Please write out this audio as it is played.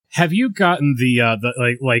Have you gotten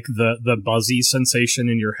the buzzy sensation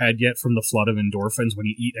in your head yet from the flood of endorphins when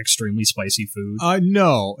you eat extremely spicy food?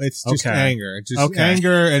 No, it's just anger. It's just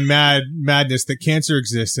anger and madness that cancer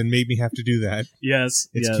exists and made me have to do that. Yes.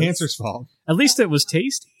 It's cancer's fault. At least it was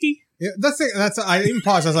tasty. Yeah, I even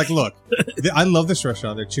paused. I was like, look, I love this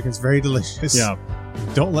restaurant. Their chicken's very delicious. Yeah.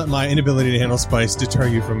 Don't let my inability to handle spice deter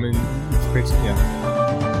you from it. Yeah.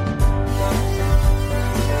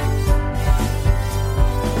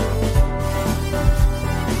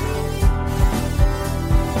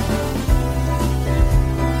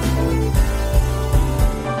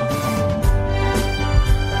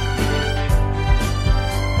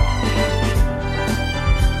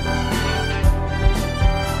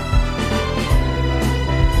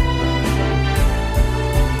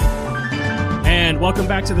 Welcome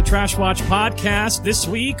back to the Trash Watch podcast. This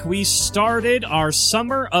week, we started our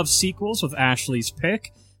summer of sequels with Ashley's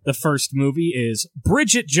pick. The first movie is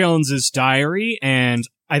Bridget Jones's Diary, and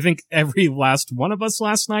I think every last one of us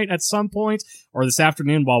last night at some point, or this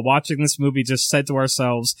afternoon while watching this movie, just said to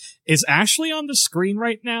ourselves, is Ashley on the screen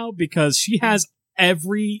right now? Because she has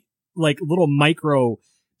every, little micro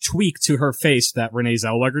tweak to her face that Renee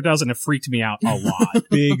Zellweger does, and it freaked me out a lot.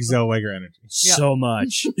 Big Zellweger energy. So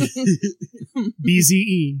much.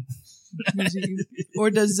 BZE. Or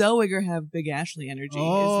does Zellweger have Big Ashley energy?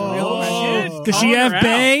 Oh, does she have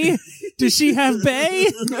Bay? Does she have Bay?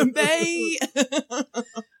 Bay.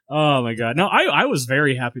 Oh my god. No, I was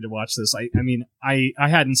very happy to watch this. I mean, I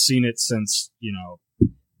hadn't seen it since,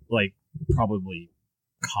 probably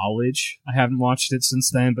college. I haven't watched it since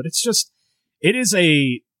then, but it is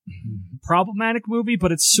a problematic movie,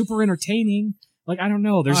 but it's super entertaining. I don't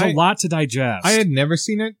know. There's a lot to digest. I had never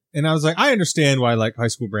seen it, and I was like, I understand why, High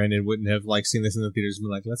School Brandon wouldn't have, seen this in the theaters and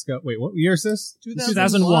been like, let's go. Wait, what year is this?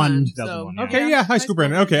 2001. So, okay, yeah, High School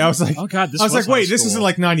Brandon. Okay, I was like, oh god, this I was like, wait, this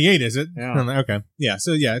isn't 98, is it? Yeah. I'm like, okay. Yeah,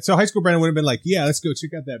 so High School Brandon would have been like, yeah, let's go check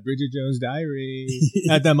out that Bridget Jones Diary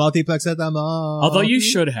at the multiplex at the mall. Although you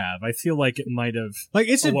should have. I feel like it might have.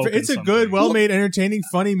 It's a good, well-made, entertaining,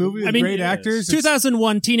 funny movie with great actors.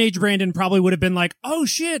 2001, teenage Brandon probably would have been like, oh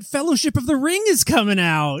shit, Fellowship of the Ring is coming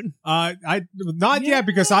out. Not yet,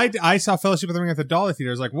 because I saw Fellowship of the Ring at the Dollar Theater.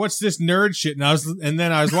 I was like, what's this nerd shit? And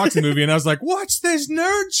then I was watching the movie and I was like, what's this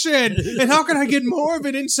nerd shit? And how can I get more of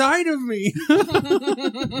it inside of me?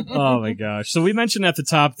 Oh my gosh. So we mentioned at the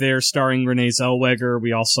top there, starring Renee Zellweger.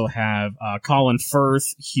 We also have Colin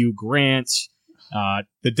Firth, Hugh Grant,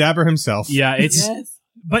 the Dabber himself. Yeah, it's yes.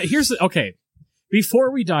 But here's okay.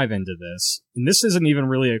 Before we dive into this, and this isn't even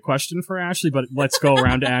really a question for Ashley, but let's go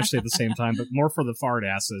around to Ashley at the same time, but more for the fart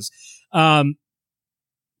asses. Are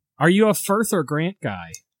you a Firth or Grant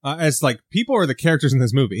guy? As people or the characters in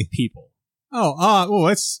this movie? People. Oh,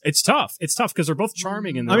 it's tough. It's tough because they're both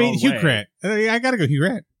charming in their own Hugh way. Grant. I gotta go Hugh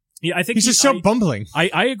Grant. Yeah, I think he's just so bumbling.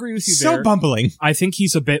 I agree with you there. So bumbling. I think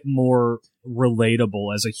he's a bit more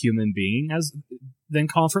relatable as a human being than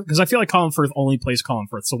Colin Firth, because I feel like Colin Firth only plays Colin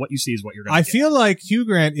Firth, so what you see is what you're going to get. I feel like Hugh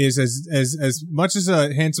Grant is as much as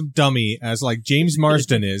a handsome dummy as James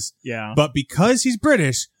Marsden is. Yeah. But because he's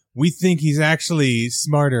British, we think he's actually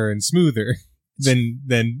smarter and smoother than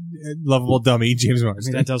lovable dummy James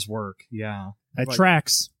Marsden. That does work. Yeah. That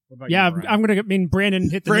tracks. Yeah, I'm going to, Brandon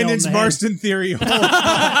hit the Brandon's nail on the Marsden theory.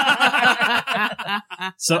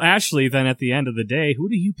 So, Ashley, then at the end of the day, who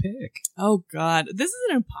do you pick? Oh, God. This is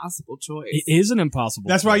an impossible choice. It is an impossible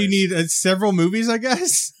That's choice. why you need several movies, I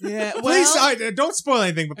guess. Yeah. Please, don't spoil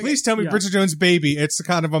anything, but please tell me Bridget Jones' Baby, it's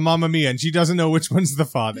kind of a Mamma Mia, and she doesn't know which one's the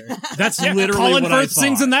father. That's literally Colin what Firth I thought.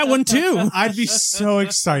 sings in that one, too. I'd be so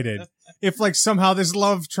excited if somehow this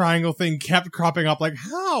love triangle thing kept cropping up.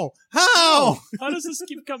 How? How does this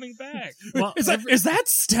keep coming back? Well, is that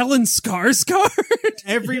Stellan Skarsgård?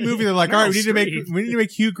 Every movie they're like, all right, we need to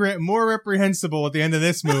make Hugh Grant more reprehensible at the end of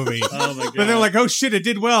this movie. Oh my god! But they're like, oh shit, it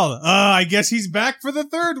did well. I guess he's back for the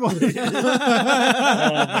third one. Oh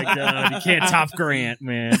my god! You can't top Grant,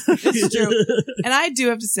 man. It's true. And I do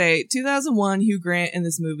have to say, 2001 Hugh Grant in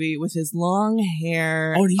this movie with his long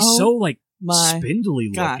hair. Oh, and he's so my spindly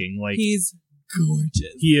God, looking. He's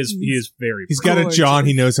gorgeous. He is very. He's got a John.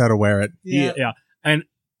 He knows how to wear it. Yeah. And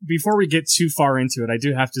before we get too far into it, I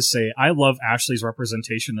do have to say I love Ashley's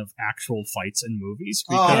representation of actual fights in movies,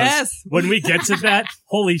 because when we get to that,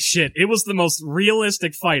 holy shit, it was the most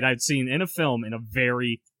realistic fight I've seen in a film in a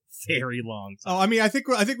very, very long time. Oh, I mean, I think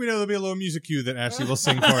we know there'll be a little music cue that Ashley will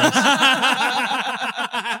sing for us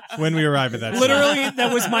when we arrive at that. Literally,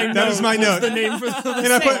 that was my note. That was my note. The name for the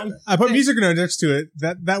and I put music note next to it.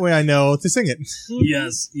 That way I know to sing it.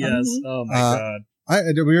 Yes. Oh my god.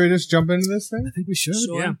 Did we just jump into this thing? I think we should.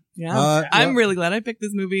 Sure. Yeah. I'm really glad I picked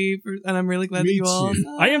this movie, and I'm really glad that you all.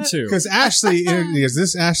 I am too. Because Ashley in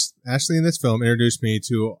this film introduced me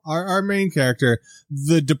to our main character,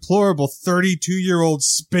 the deplorable 32-year-old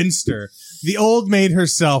spinster, the old maid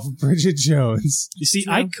herself, Bridget Jones. You see,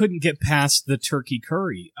 I couldn't get past the turkey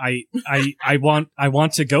curry. I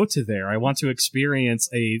want to go to there. I want to experience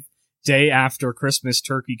a day after Christmas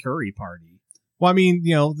turkey curry party. Well, I mean,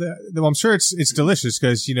 I'm sure it's delicious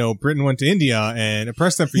because, Britain went to India and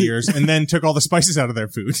oppressed them for years and then took all the spices out of their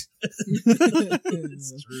food.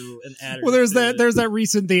 It's true. And added Well, there's that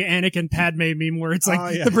recent the Anakin Padme meme where it's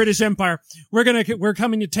like the British Empire. We're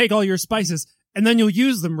coming to take all your spices, and then you'll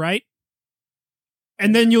use them, right?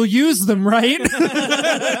 And then you'll use them, right?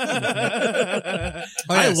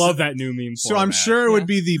 I love that new meme. So I'm sure it would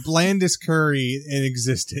be the blandest curry in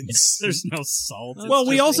existence. There's no salt. Well,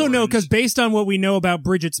 we also know, because based on what we know about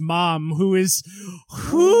Bridget's mom, who is,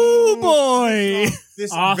 boy.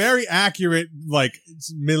 This very accurate,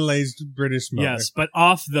 middle-aged British mother. Yes, but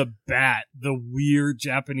off the bat, the weird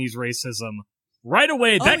Japanese racism. Right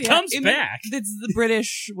away, that comes back. It's the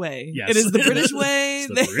British way. Yes. It is the British way.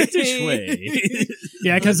 It's the British way.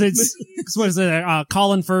 Yeah, because what is it?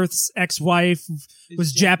 Colin Firth's ex-wife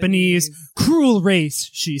was Japanese. Cruel race,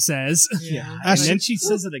 she says. Yeah. And then she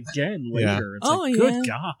says it again later. Yeah. It's good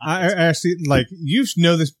God. I actually, you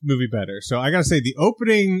know this movie better. So I gotta say, the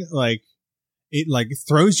opening, it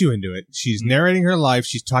throws you into it. She's narrating her life.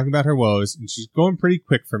 She's talking about her woes, and she's going pretty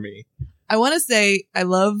quick for me. I want to say, I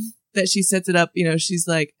love that she sets it up, she's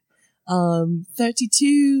like,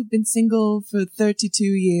 32, been single for 32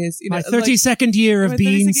 years. My 32nd year of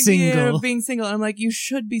being single. And I'm like, you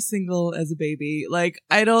should be single as a baby.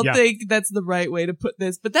 I don't think that's the right way to put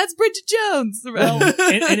this, but that's Bridget Jones. Well,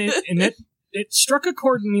 and it struck a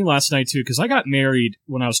chord in me last night too, because I got married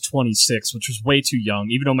when I was 26, which was way too young,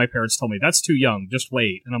 even though my parents told me, that's too young, just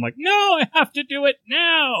wait. And I'm like, no, I have to do it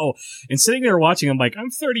now. And sitting there watching, I'm like, I'm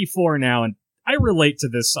 34 now, and I relate to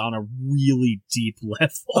this on a really deep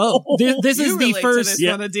level. Oh, this is the first.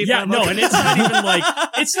 On a deep level. No, and it's not even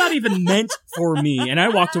it's not even meant for me. And I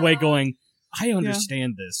walked away going, I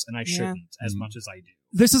understand this, and I shouldn't as much as I do.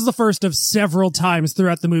 This is the first of several times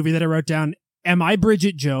throughout the movie that I wrote down, am I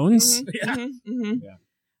Bridget Jones? Yeah. Yeah.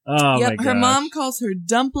 Oh, yep, my gosh. her mom calls her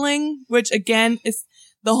dumpling, which again is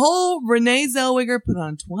the whole Renee Zellweger put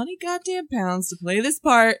on 20 goddamn pounds to play this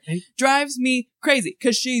part drives me crazy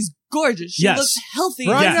because she's gorgeous. She looks healthy.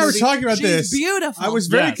 Brian and I were talking about She's this. Beautiful. I was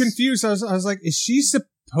very confused. I was like, is she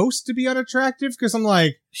supposed to be unattractive? Because I'm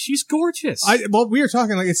like, she's gorgeous. We were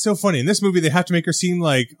talking it's so funny in this movie. They have to make her seem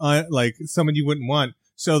like someone you wouldn't want.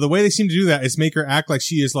 So the way they seem to do that is make her act like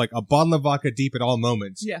she is a bottle of vodka deep at all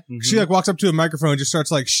moments. Yeah. Mm-hmm. She walks up to a microphone and just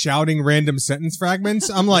starts shouting random sentence fragments.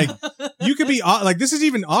 I'm like, you could be this is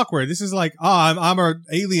even awkward. This is I'm an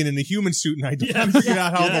alien in a human suit and I haven't figured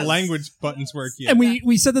out how the language buttons work yet. And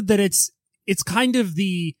we said that it's kind of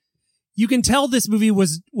you can tell this movie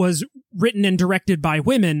was written and directed by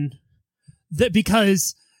women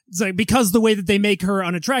because the way that they make her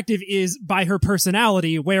unattractive is by her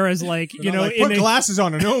personality, whereas put glasses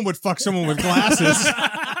on her. No one would fuck someone with glasses.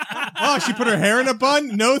 Oh, she put her hair in a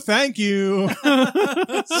bun? No, thank you.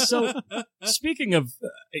 So, speaking of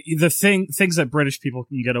the things that British people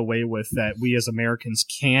can get away with that we as Americans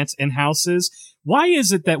can't in houses, why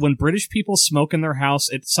is it that when British people smoke in their house,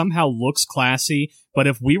 it somehow looks classy, but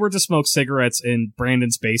if we were to smoke cigarettes in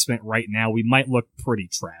Brandon's basement right now, we might look pretty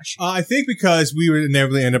trashy? I think because we would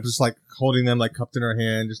inevitably end up just holding them cupped in our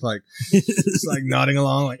hand, just nodding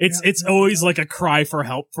along. It's always a cry for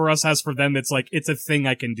help for us. As for them, it's it's a thing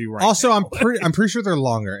I can do right also, now. I'm pretty sure they're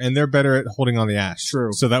longer and they're better at holding on the ash.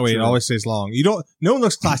 True. So that way it always stays long. No one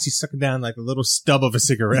looks classy sucking down a little stub of a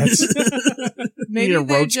cigarette. Maybe a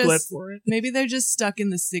they're roach clip for it. Maybe they're just stuck in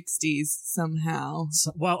the 60s somehow.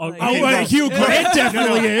 Hugh Grant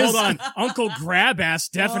definitely is. Hold on. Uncle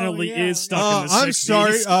Grabass definitely is stuck in the 60s. I'm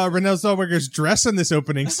sorry. Renee Zellweger's dress in this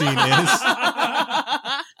opening scene is...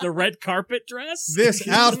 The red carpet dress? This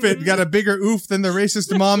outfit got a bigger oof than the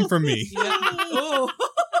racist mom from me. Yeah. Oh.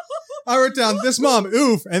 I wrote down this mom,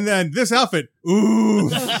 oof, and then this outfit,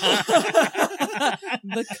 oof.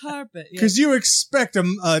 The carpet. Because you expect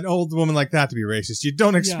an old woman like that to be racist. You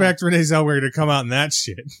don't expect Renee Zellweger to come out in that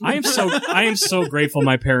shit. I am so grateful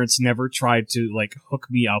my parents never tried to hook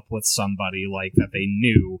me up with somebody that they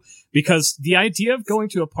knew, because the idea of going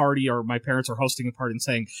to a party, or my parents are hosting a party and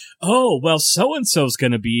saying, oh, well, so-and-so's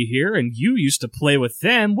going to be here and you used to play with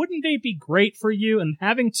them. Wouldn't they be great for you? And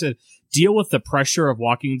having to deal with the pressure of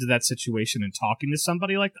walking into that situation and talking to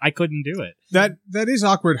somebody I couldn't do it. That is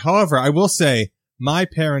awkward. However, I will say, my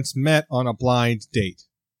parents met on a blind date.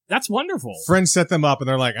 That's wonderful. Friends set them up, and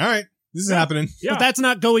they're like, all right, this is happening. Yeah. But that's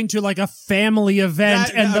not going to like a family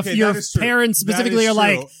event, your parents specifically are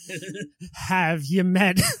like, "Have you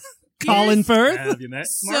met Colin Firth?" Have you met?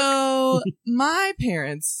 So my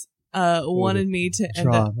parents wanted me to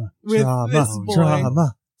end up with this boy.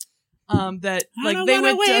 That like they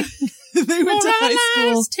went to high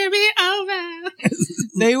school to be over.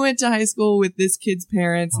 They went to high school with this kid's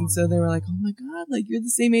parents, and so they were like, "Oh my god, like you're the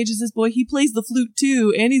same age as this boy. He plays the flute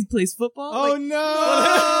too, and he plays football." Oh like, no!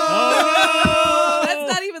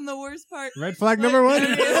 That's not even the worst part. Red flag number one.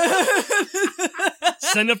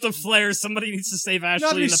 Send up the flares. Somebody needs to save Ashley. Not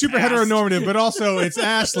to be in the super past. heteronormative, but also it's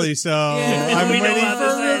Ashley, so Yeah. I'm We know waiting how for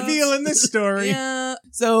this a ends. reveal in this story. Yeah.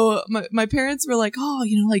 So my parents were like, "Oh,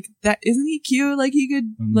 you know, like that isn't he cute? Like he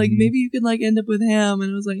could like maybe you could like end up with him."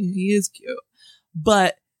 And I was like, "He is cute,"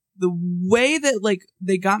 but the way that like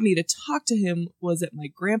they got me to talk to him was at my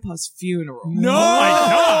grandpa's funeral. No!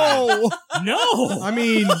 Oh my No. I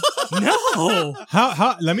mean, No.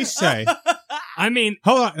 how? Let me say. I mean,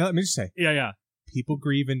 Hold on. Let me just say. yeah. People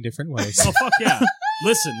grieve in different ways. Oh, fuck yeah.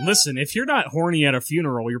 Listen. If you're not horny at a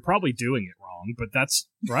funeral, you're probably doing it wrong, but that's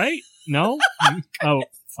right? No? Oh,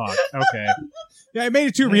 fuck. Okay. Yeah, it made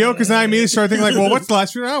it too real because I immediately started thinking like, well, what's the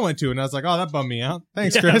last funeral I went to? And I was like, oh, that bummed me out.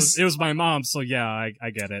 Thanks, Yeah, Chris. it was my mom, so yeah, I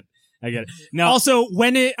get it. Now, Also,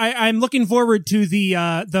 when I'm looking forward to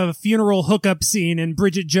the funeral hookup scene in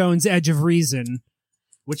Bridget Jones' Edge of Reason.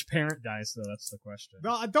 which parent dies, though? That's the question.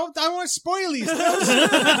 No, I want to spoil these.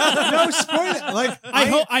 No spoil. Like,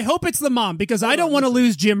 I hope it's the mom because I don't want to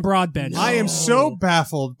lose Jim Broadbent. I am so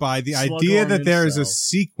baffled by the idea that there is a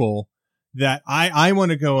sequel that I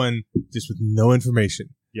want to go in just with no information.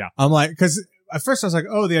 Yeah. I'm like, because at first I was like,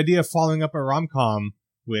 oh, the idea of following up a rom-com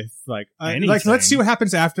with like Anything. let's see what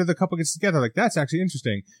happens after the couple gets together. Like, that's actually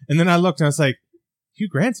interesting. And then I looked and I was like, Hugh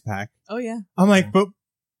Grant's back. Oh yeah. I'm like, but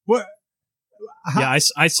what? Yeah,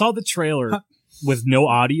 I saw the trailer with no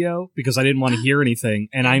audio because I didn't want to hear anything,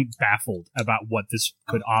 and I'm baffled about what this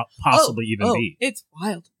could possibly even be. It's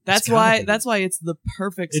wild. That's gotta why. be. That's why it's the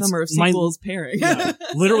perfect It's summer of my- sequels pairing. Yeah.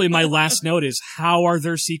 Literally, my last note is, how are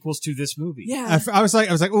there sequels to this movie? Yeah. I was like,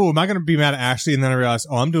 oh, am I going to be mad at Ashley? And then I realized,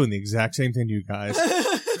 oh, I'm doing the exact same thing to you guys.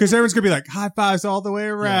 Because everyone's going to be like, high fives all the way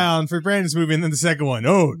around for Brandon's movie. And then the second one,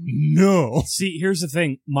 oh, no. See, here's the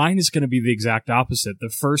thing. Mine is going to be the exact opposite. The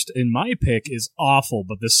first in my pick is awful,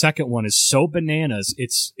 but the second one is so bananas,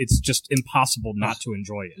 it's just impossible not to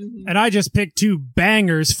enjoy it. Mhm. And I just picked two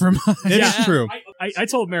bangers for mine. It is true. I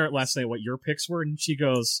told Merritt last night what your picks were, and she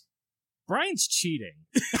goes, Brian's cheating.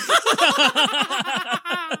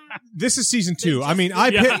 This is season 2. I mean,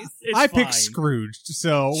 Yeah, I picked fine. Scrooged,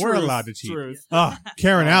 so we're Truth, allowed to cheat. truth.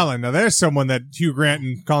 Karen Allen. Now there's someone that Hugh Grant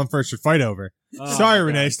and Colin Firth should fight over. Oh, Sorry, my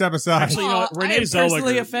Renee, God. step aside. Actually, you know what? I Renee am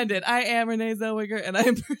personally Zellweger. offended. I am Renee Zellweger, and I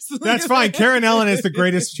am personally. That's fine. offended. Karen Allen is the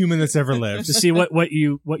greatest human that's ever lived. To see what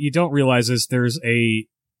you don't realize is there's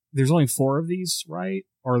only 4 of these, right?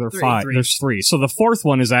 Or there are 5? Three. There's 3. So the 4th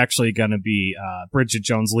one is actually going to be Bridget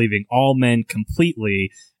Jones leaving all men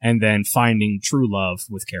completely and then finding true love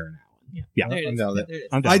with Karen Allen. Yeah. There it I'm is. down with There it is.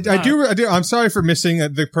 I'm I done. do. I'm sorry for missing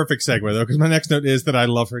the perfect segue though, because my next note is that I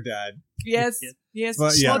love her dad. Yes. Yes.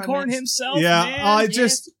 But, yeah. Slughorn himself. Yeah, man. I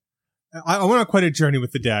just. I went on quite a journey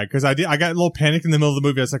with the dad because I got a little panicked in the middle of the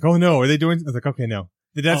movie. I was like, "Oh no, are they doing?" I was like, "Okay, no,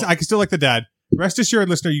 the dad's. Oh. I can still like the dad. Rest assured,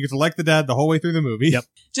 listener, you get to like the dad the whole way through the movie." Yep.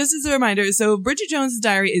 Just as a reminder, so Bridget Jones's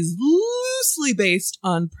Diary is loosely based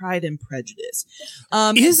on Pride and Prejudice.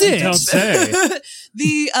 Is it? Don't say.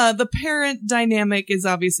 The parent dynamic is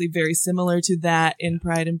obviously very similar to that in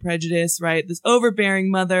Pride and Prejudice, right? This overbearing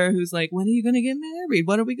mother who's like, "When are you going to get married?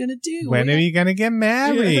 What are we going to do? When are you gonna get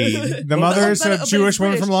married? Yeah. The mother is But a it's Jewish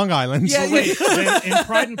woman British. from Long Island. Yeah, So wait, then in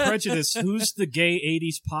Pride and Prejudice, who's the gay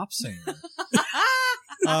 80s pop singer?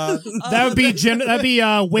 That would be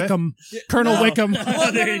Wickham, Colonel No. Wickham.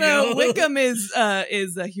 Well, There you no. go. Wickham is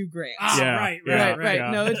Hugh Grant. Yeah, right. Right.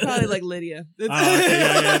 yeah. No, it's probably like Lydia. Oh, okay,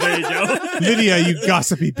 yeah, there you go. Lydia, you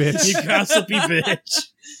gossipy bitch. You gossipy bitch.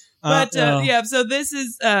 But well. yeah, so this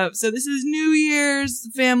is New Year's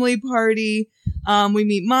family party. We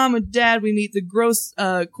meet mom and dad. We meet the gross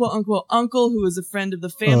quote unquote uncle who is a friend of the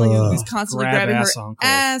family who's constantly Grab grabbing her ass uncle.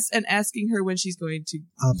 ass and asking her when she's going to get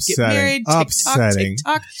Upsetting. married. Upsetting.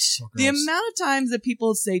 TikTok. So The gross. amount of times that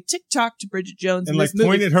people say TikTok to Bridget Jones And in like this movie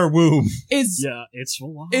point at her womb. is Yeah, it's a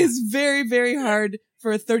lot. is very, very hard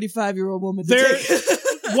for a 35-year-old woman to There- take.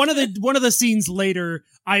 one of the scenes later,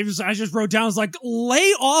 I just wrote down, I was like,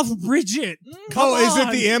 lay off Bridget. Come Is it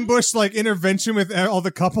on. the ambush like intervention with all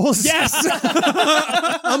the couples? Yes.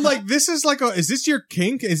 I'm like, this is like is this your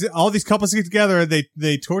kink? Is it all these couples get together and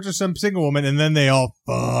they torture some single woman and then they all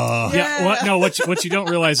fuck? Yeah. What you don't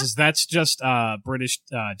realize is that's just British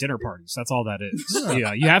dinner parties. That's all that is.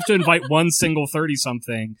 Yeah. You have to invite one single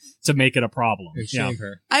 30-something to make it a problem. And shame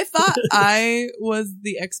her. I thought I was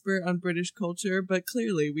the expert on British culture, but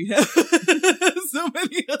clearly we have so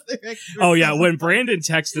many other experts. Oh yeah, when Brandon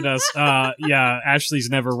texted us, Ashley's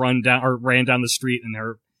never ran down the street in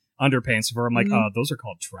her underpants before. I'm like, those are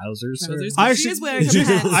called trousers. Sir. She is wearing her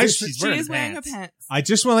pants. She is wearing her pants. I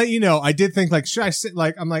just want to let you know, I did think like, should I sit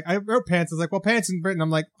like, I'm like, I wrote pants. I was like, well, pants in Britain.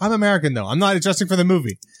 I'm like, I'm American though. I'm not adjusting for the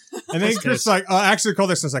movie. And then Chris like, actually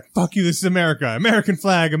called this. I was like, fuck you. This is America. American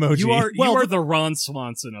flag emoji. You are the Ron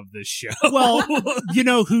Swanson of this show. Well, you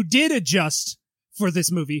know who did adjust for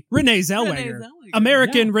this movie? Renee Zellweger.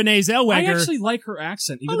 American Renee Zellweger. I actually like her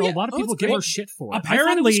accent, even though a lot of people give her shit for it.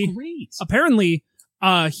 Apparently, I thought it was great. Apparently,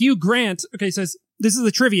 Hugh Grant, says, this is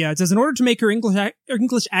the trivia. It says, in order to make her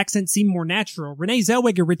English accent seem more natural, Renee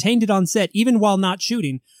Zellweger retained it on set even while not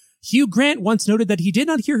shooting. Hugh Grant once noted that he did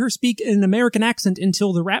not hear her speak in an American accent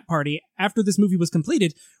until the rap party after this movie was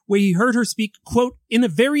completed, where he heard her speak, quote, in a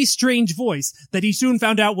very strange voice that he soon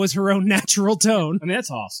found out was her own natural tone. I mean,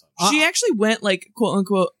 that's awesome. She actually went like, quote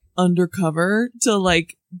unquote, undercover to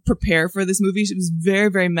like prepare for this movie. She was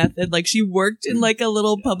very, very method. Like she worked in like a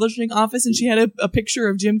little publishing office and she had a picture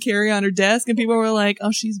of Jim Carrey on her desk and people were like,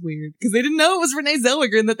 oh, she's weird. Because they didn't know it was Renee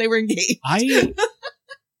Zellweger and that they were engaged.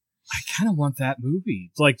 I kind of want that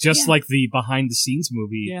movie. Like like the behind the scenes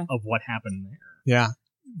movie of what happened there. Yeah.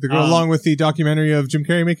 To go along with the documentary of Jim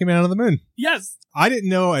Carrey making Man on the Moon. Yes. I didn't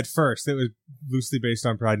know at first it was loosely based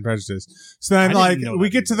on Pride and Prejudice. So then like we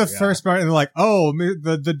get to the first part and they're like, oh,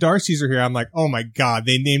 the Darcys are here. I'm like, oh my God,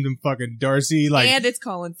 they named him fucking Darcy. Like, and it's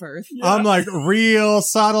Colin Firth. I'm like, real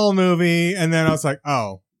subtle movie. And then I was like,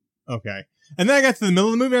 oh, okay. And then I got to the middle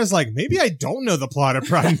of the movie and I was like, maybe I don't know the plot of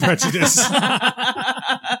Pride and Prejudice.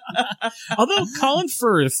 Although Colin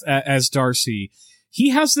Firth as Darcy, he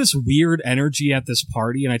has this weird energy at this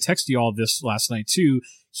party, and I texted you all this last night too.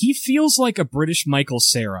 He feels like a British Michael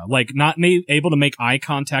Cera, like not able to make eye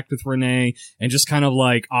contact with Renee and just kind of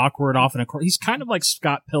like awkward off in a corner. He's kind of like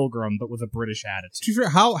Scott Pilgrim, but with a British attitude.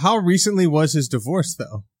 How recently was his divorce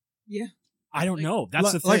though? Yeah. I don't know.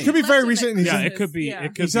 That's the thing. Like, it could be very recent. It could be. Yeah.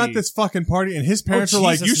 It could he's be. at this fucking party, and his parents are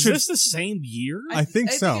like, "You should." Is this the same year? I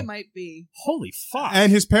think so. I think it might be. Holy fuck!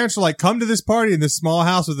 And his parents are like, "Come to this party in this small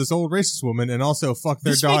house with this old racist woman, and also fuck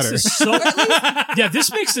their daughter."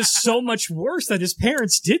 This makes this so much worse that his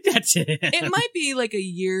parents did that to him. It might be like a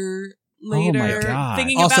year later, my God.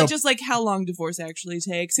 thinking Also, about just like how long divorce actually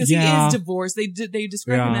takes, because he is divorced. They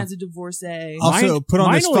describe him as a divorcee. Also, put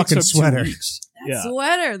on this fucking sweater. That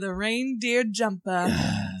sweater, the reindeer jumper.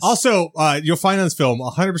 Also, you'll find on this film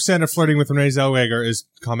 100% of flirting with Renee Zellweger is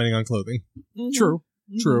commenting on clothing. Mm-hmm.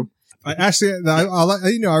 True. Actually, I'll let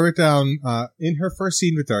you know. I wrote down in her first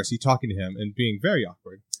scene with Darcy, talking to him and being very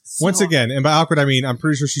awkward. Once again, and by awkward I mean I'm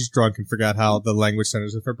pretty sure she's drunk and forgot how the language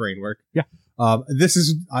centers of her brain work. Yeah. This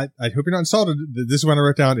is. I hope you're not insulted. This is what I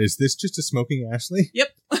wrote down. Is this just a smoking Ashley? Yep.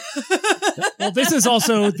 Well, this is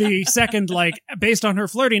also the second, like, based on her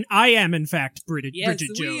flirting, I am, in fact, Bridget Jones.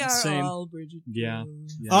 We are Same. all Bridget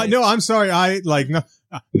Jones. No, I'm sorry. I like no,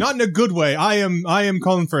 not in a good way. I am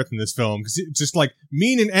Colin Firth in this film because it's just like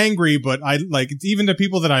mean and angry, but I like it's even to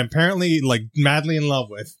people that I'm apparently like madly in love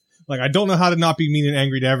with. Like I don't know how to not be mean and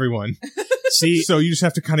angry to everyone. See, so you just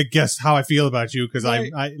have to kind of guess how I feel about you because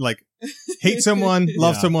I like hate someone,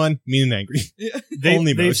 love someone, mean and angry.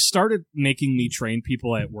 They've started making me train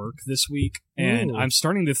people at work this week, and I'm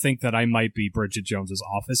starting to think that I might be Bridget Jones's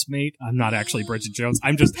office mate. I'm not actually Bridget Jones.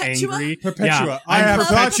 I'm just angry. Perpetua. Yeah, I'm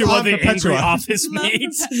Perpetua, the Perpetua. angry office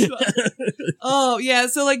mate. Oh yeah,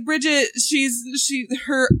 so like Bridget,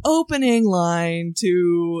 her opening line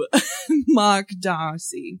to mock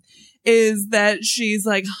Darcy is that she's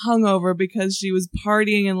like hungover because she was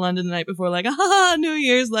partying in London the night before, like, New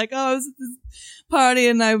Year's, like, oh, I was at this party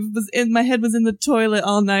and my head was in the toilet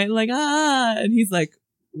all night, like, and he's like,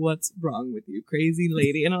 what's wrong with you, crazy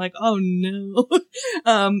lady? And I'm like, oh no.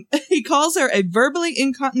 He calls her a verbally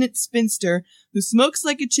incontinent spinster who smokes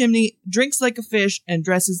like a chimney, drinks like a fish, and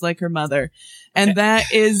dresses like her mother. And that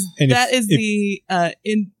is the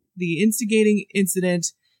inciting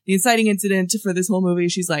incident for this whole movie.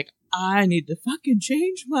 She's like, I need to fucking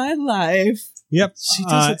change my life. Yep. She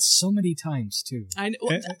does it so many times too. I know.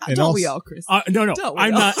 and Don't we also- all, Chris? No, Don't we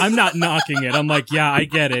I'm all? not. I'm not knocking it. I'm like, yeah, I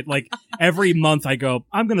get it. Like every month, I go,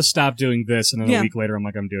 I'm gonna stop doing this, and then Yeah. a week later, I'm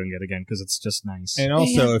like, I'm doing it again because it's just nice. And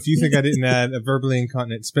also, if you think I didn't add a verbally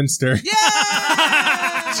incontinent spinster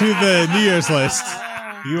Yeah! to the New Year's list,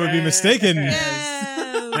 you would be mistaken. Yes.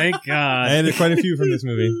 Thank I God. added quite a few from this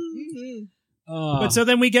movie. Mhm. But so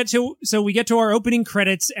then we get to our opening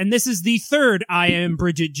credits, and this is the third I Am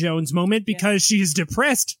Bridget Jones moment because she's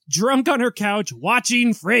depressed, drunk on her couch,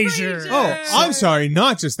 watching Frasier. Oh, I'm sorry.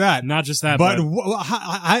 Not just that. Not just that, But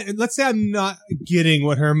but let's say I'm not getting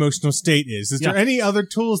what her emotional state is. Is there any other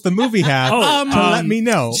tools the movie has to let me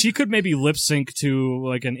know? she could maybe lip sync to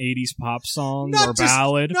like an 80s pop song or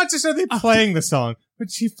ballad. Not just are they playing the song,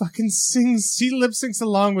 but she fucking sings. She lip syncs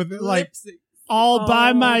along with it, like All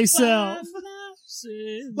by myself.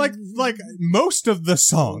 like most of the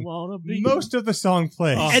song. Most of the song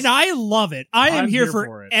plays. And I love it. I am I'm here here for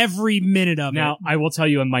for it. every minute of Now, it. I will tell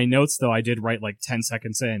you in my notes, though, I did write like 10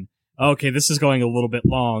 seconds in. Okay, this is going a little bit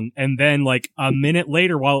long. And then like a minute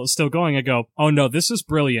later, while it was still going, I go, oh no, this is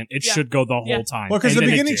brilliant. It Yeah. should go the Yeah. whole time. Well, because And in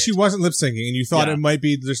the then it beginning did. she wasn't lip syncing, and you thought Yeah. it might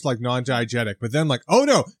be just like non-diegetic. But then, like, oh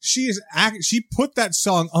no, she put that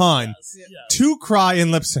song on to cry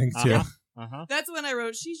and lip sync to. Uh-huh. Uh-huh. That's when I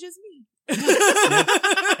wrote, she's just me.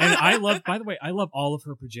 And I love, by the way, I love all of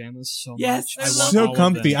her pajamas so Yes, much. I I love love So all of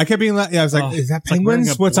comfy. them. I kept being like, I was like, Oh, is that it's like wearing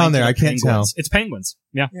penguins? a What's on there? I blanket of can't tell. penguins. It's penguins.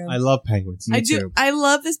 Yeah. I love penguins. I Me do. too. I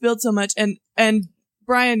love this build so much, and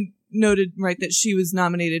Brian noted right that she was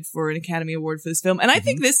nominated for an Academy Award for this film, and I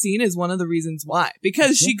think this scene is one of the reasons why,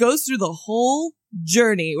 because she goes through the whole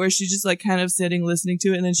journey where she's just like kind of sitting listening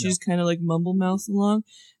to it, and then she just kind of like mumble mouths along,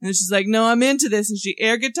 and then she's like, "No, I'm into this," and she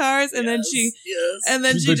air guitars, and then she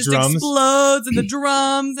The just drums. explodes, and the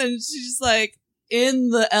drums, and she's just like in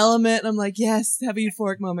the element. And I'm like, yes, have a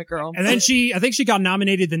euphoric moment, girl. And then I think she got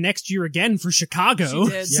nominated the next year again for Chicago.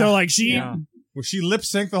 She did. So like she Yeah. Was she lip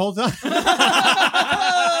sync the whole time?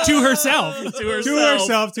 to herself.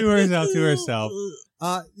 to herself.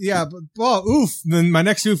 Yeah, but, well, oof. Then my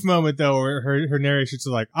next oof moment, though, where her narration's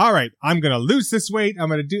like, all right, I'm going to lose this weight. I'm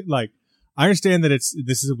going to do, like, I understand that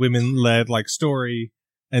this is a women-led, like, story.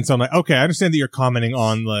 And so I'm like, okay, I understand that you're commenting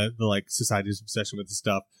on the like, society's obsession with this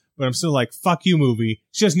stuff. But I'm still like, fuck you, movie.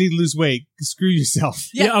 She doesn't need to lose weight. Screw yourself.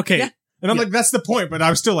 Yeah, okay. yeah. And I'm like, that's the point. But I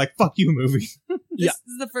was still like, fuck you, movie. This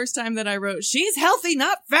is the first time that I wrote, she's healthy,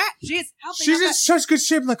 not fat. She's healthy, She's not in such good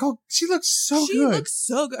shape. I'm like, oh, she looks so she good. looks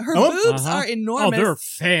so good. Her I want- boobs Uh-huh. are Oh, enormous. they're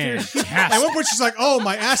fantastic. At one point, she's like, oh,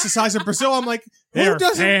 my ass is the size of Brazil. I'm like, They're who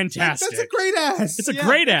doesn't? fantastic. That's a great ass. It's a Yeah,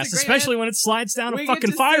 great it's a ass, great especially when it slides down We a get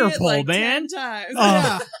fucking to fire see it pole, like man. 10 times.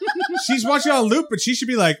 Yeah. She's watching on loop, but she should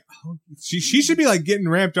be like, oh, she should be like getting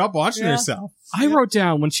ramped up watching Yeah. herself. I wrote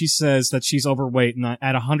down when she says that she's overweight and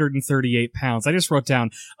at 138 pounds. I just wrote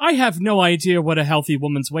down, I have no idea what a healthy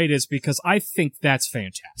woman's weight is because I think that's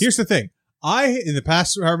fantastic. Here's the thing. In the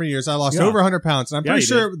past however many years, I lost Yeah. over 100 pounds, and I'm Yeah, pretty you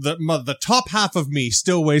sure the top half of me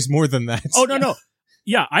still weighs more than that. Oh, no.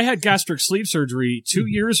 Yeah, I had gastric sleeve surgery 2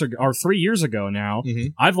 years ago, or 3 years ago now.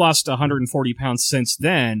 Mhm. I've lost 140 pounds since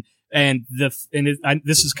then. And this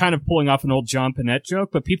is kind of pulling off an old John Panette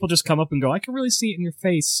joke, but people just come up and go, I can really see it in your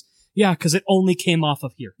face. Yeah, because it only came off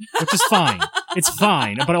of here, which is fine. It's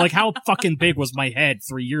fine. But like, how fucking big was my head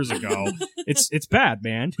 3 years ago? It's bad,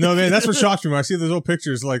 man. No, man, that's what shocks me when I see those old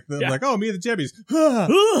pictures. Like, Yeah. like, oh, me and the Jebbies.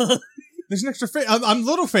 There's an extra face. I'm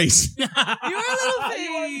little face. You're a little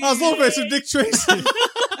face. I was little face with Dick Tracy.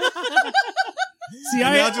 See,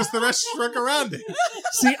 And now just the rest shrunk around it.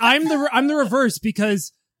 See, I'm the reverse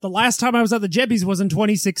because the last time I was at the Jebbies was in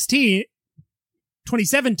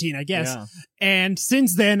 2017, I guess. Yeah. And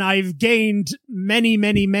since then, I've gained many,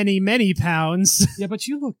 many, many, many pounds. Yeah, but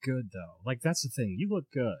you look good though. Like that's the thing. You look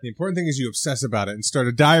good. The important thing is you obsess about it and start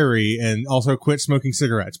a diary and also quit smoking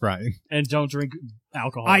cigarettes, Brian. And don't drink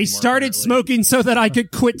alcohol. I anymore, started apparently. smoking so that I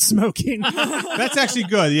could quit smoking. That's actually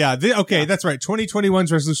good. Yeah. Okay, that's right.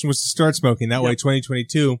 2021's resolution was to start smoking. That way,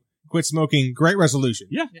 2022, quit smoking. Great resolution.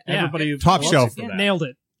 Yeah, Yeah. everybody Top loves shelf. you for that. Nailed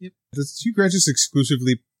it. Does Hugh Grant just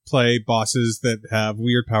exclusively play bosses that have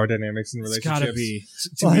weird power dynamics in It's relationships? gotta be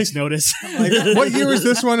 2 Like- weeks notice. Like, what year was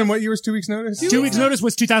this one and what year was 2 weeks notice? 2 weeks notice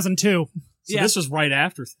was 2002. So Yeah. this was right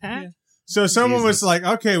after that. Yeah. So someone was Jesus. like,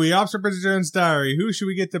 okay, we opted Bridget Jones' Diary. Who should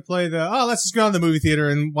we get to play let's just go to the movie theater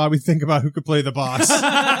and while we think about who could play the boss.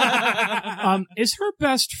 Is her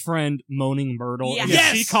best friend Moaning Myrtle? And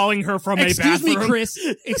Yes. Is she calling her from a Excuse me, bathroom? Chris.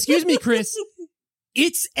 Excuse me, Chris.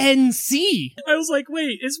 It's NC. I was like,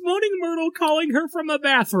 wait, is Moaning Myrtle calling her from a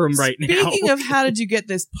bathroom right now? Speaking of how did you get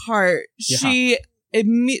this part, Yeah. she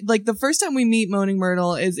like the first time we meet Moaning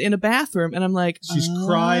Myrtle is in a bathroom, and I'm like, she's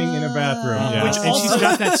crying in a bathroom. Yeah. And she's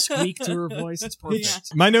got that squeak to her voice. It's perfect. Yeah.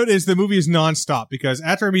 My note is the movie is nonstop because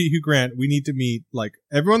after I meet Hugh Grant, we need to meet like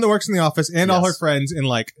everyone that works in the office and all her friends in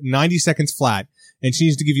like 90 seconds flat. And she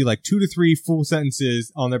needs to give you like 2 to 3 full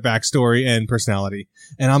sentences on their backstory and personality.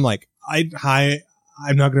 And I'm like, I'm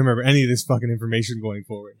not going to remember any of this fucking information going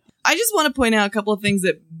forward. I just want to point out a couple of things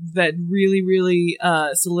that really, really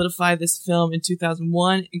solidify this film in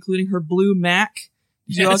 2001, including her blue Mac.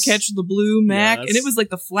 Did you all catch the blue Mac? Yes. And it was like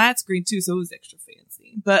the flat screen too, so it was extra fancy.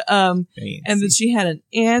 But and then she had an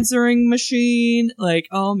answering machine. Like,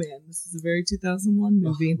 oh man, this is a very 2001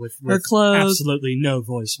 movie. With her clothes, absolutely no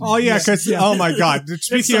voice. Oh yeah, because oh my god, It's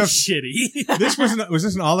speaking so of shitty. this was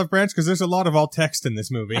this an olive branch? Because there's a lot of all text in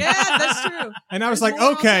this movie. yeah, that's true. And I was There's like,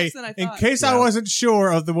 more okay, text than I in thought. case I wasn't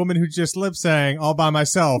sure of the woman who just lip sang all by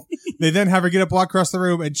myself, they then have her get up, walk across the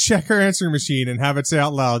room, and check her answering machine and have it say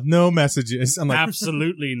out loud, no messages. I'm like,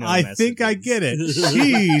 Absolutely no. I think I get it.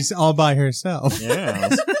 She's all by herself.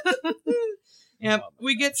 Yes. Yeah,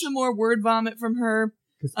 we get some more word vomit from her.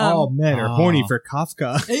 All men are horny for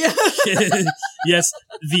Kafka. Yes,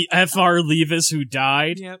 the F.R. Leavis who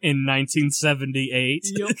died Yep. in 1978.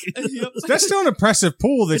 Yep. That's still an impressive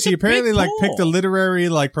pool that It's she a big apparently like pool. picked a literary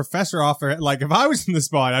like professor off her. Like if I was in the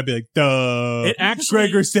spot, I'd be like, duh. It actually-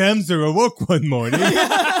 Gregor Samsa awoke one morning.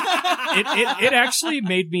 It actually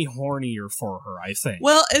made me hornier for her, I think.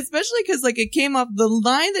 Well, especially because like it came off the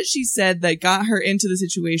line that she said that got her into the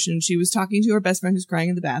situation. She was talking to her best friend who's crying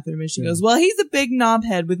in the bathroom, and she goes, "Well, he's a big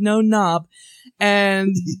knobhead with no knob."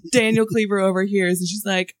 And Daniel Cleaver overhears, and she's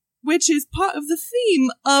like, "Which is part of the theme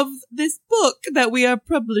of this book that we are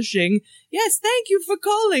publishing. Yes, thank you for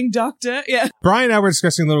calling, Doctor." Yeah. Brian and I were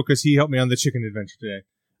discussing a little because he helped me on the chicken adventure today.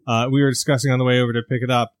 We were discussing on the way over to pick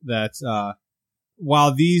it up that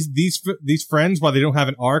while these friends, while they don't have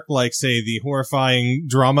an arc like say the horrifying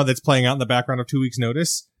drama that's playing out in the background of 2 Weeks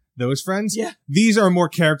Notice, those friends, Yeah. these are more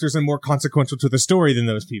characters and more consequential to the story than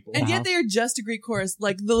those people. And yet they are just a Greek chorus.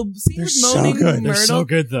 Like the scene They're with so Moaning good. Myrtle. They're so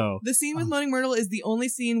good, though. The scene with Moaning Myrtle is the only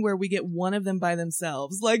scene where we get one of them by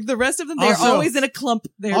themselves. Like the rest of them, they're Also- always in a clump.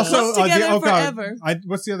 They're Also, clumped together God, forever.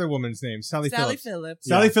 what's the other woman's name? Sally Sally Phillips. Phillips.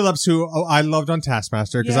 Sally Phillips, who I loved on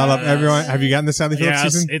Taskmaster because I love Yes. everyone. Have you gotten the Sally Phillips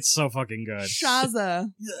Yes, season? it's so fucking good.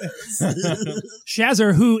 Shaza.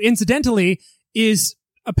 Shazzer, who incidentally is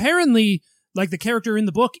apparently like the character in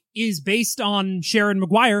the book is based on Sharon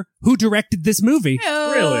Maguire, who directed this movie.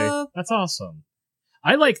 Really? That's awesome.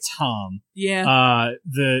 I like Tom, Yeah.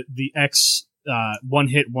 the ex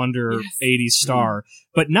one-hit wonder Yes. 80s star,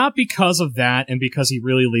 but not because of that and because he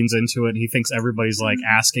really leans into it and he thinks everybody's like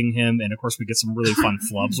asking him, and of course we get some really fun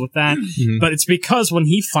flubs with that. Mhm. But it's because when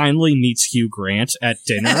he finally meets Hugh Grant at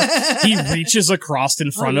dinner, he reaches across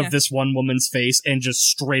in front yeah. of this one woman's face and just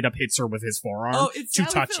straight up hits her with his forearm Oh, it's to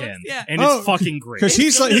Sally touch Phillips, him. yeah. And Oh, it's fucking great. Because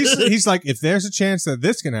he's like, if there's a chance that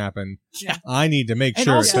this can happen, Yeah. I need to make And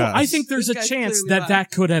sure also, it does. I think there's This a guy's chance clearly that lying.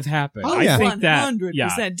 that could have happened. Oh, I yeah. think that 100%.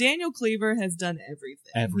 yeah, Daniel Cleaver has done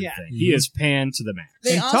everything. everything. Yeah. He is panned to the max.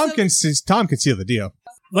 They and also- Tom can seal the deal.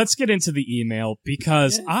 Let's get into the email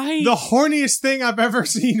because The horniest thing I've ever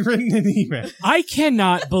seen written in email. I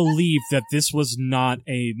cannot believe that this was not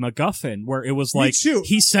a MacGuffin where it was Me like too.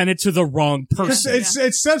 he sent it to the wrong Because person.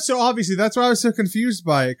 it's said so obviously. That's why I was so confused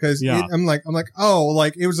by it. Because Yeah. I'm like, oh,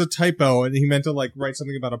 like it was a typo, and he meant to like write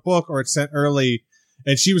something about a book, or it's sent early,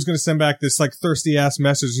 and she was going to send back this like thirsty ass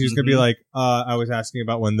message. He was going to be like, I was asking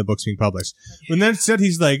about when the book's being published. When then said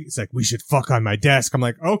it's like we should fuck on my desk. I'm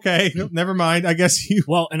like, okay, never mind. I guess you.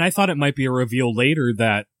 Well, and I thought it might be a reveal later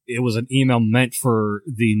that it was an email meant for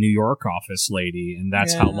the New York office lady, and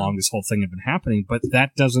that's how Yeah. long this whole thing had been happening. But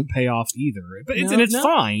that doesn't pay off either. But it's, No, and it's no.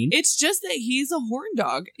 fine. It's just that he's a horn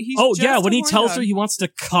dog. He's Oh just yeah, a when he horn tells dog. her he wants to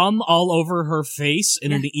come all over her face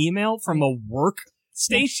in an email from a work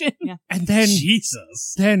station. Yeah. And then,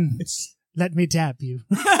 Jesus. let me dab you.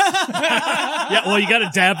 Yeah, well, you got to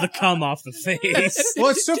dab the cum off the face. Well,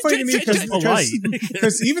 it's so funny to me Polite.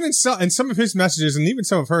 because even in some of his messages and even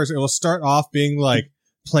some of hers, it will start off being like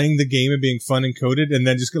playing the game and being fun and coded, and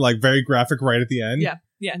then just get like very graphic right at the end. Yeah.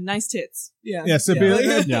 Yeah, nice tits. Yeah. Yeah, so be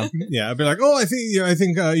like, Yeah. I'd be like, oh, I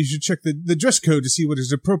think you should check the dress code to see what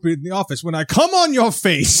is appropriate in the office when I come on your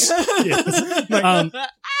face. Um,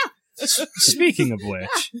 speaking of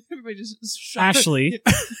which, Everybody just shot. Ashley,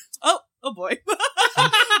 Oh boy.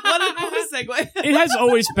 what a segue. it has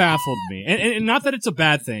always baffled me, and not that it's a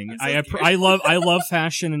bad thing. I'm so I love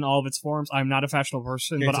fashion in all of its forms. I'm not a fashionable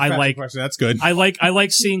person, Okay, but it's a I fashion like question. That's good. I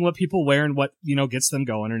like seeing what people wear and what gets them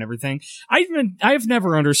going and everything. I've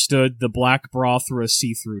never understood the black bra through a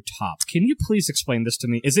see-through top. Can you please explain this to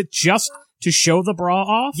me? Is it just to show the bra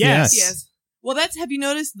off? Yes. Yes. Well, have you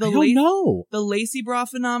noticed I don't know. the lacy bra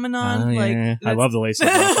phenomenon? Yeah. I love the lacy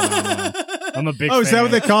bra phenomenon. I'm a big fan. Oh, is that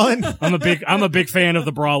what they call it? I'm a big fan of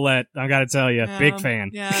the bralette. I gotta tell you, big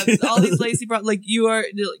fan. Yeah, all these lacy bra, like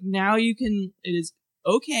now you can, it is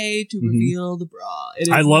okay to reveal the bra. It is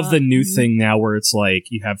I love the new not- thing now where it's like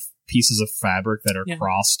you have pieces of fabric that are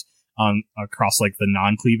crossed across like the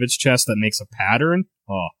non-cleavage chest that makes a pattern.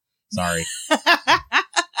 Oh, sorry.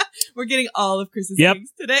 We're getting all of Chris's Yep. things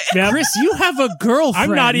today. Yep. Chris, you have a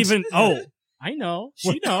girlfriend. I'm not even. Oh, I know.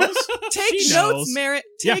 She knows. Take She notes, knows. Merritt.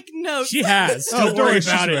 Yeah. Take notes. She has. Oh, Don't worry she's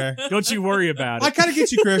about aware. it. Don't you worry about I it. kind of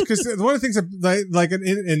get you, Chris, because one of the things that, like in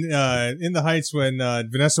the Heights when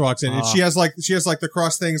Vanessa walks in, and she has like the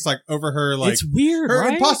cross things like over her like It's weird, her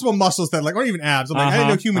right? impossible muscles that like aren't even abs. I'm like, I didn't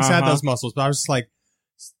know humans had those muscles, but I was just like,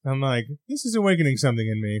 this is awakening something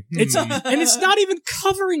in me. It's and it's not even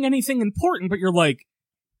covering anything important, but you're like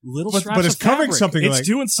little But- straps but it's of covering fabric. something, It's like-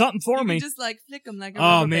 doing something for You me. can just like flick them like a Oh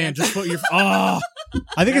rubber man, band. just put your I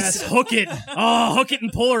think yes, it's hook it. Oh, hook it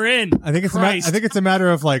and pull her in. I think it's a matter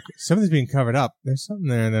of like something's being covered up. There's something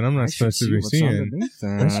there that I'm not supposed to be seeing.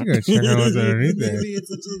 I should go check out what's underneath there.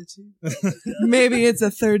 Maybe it's a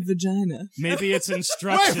third vagina. Maybe it's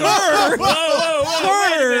instructions. Wait,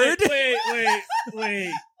 Whoa.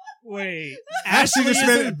 Word. Wait. Ashley just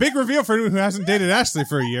made a big reveal for anyone who hasn't dated Ashley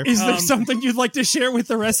for a year. Is there something you'd like to share with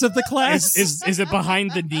the rest of the class? Is it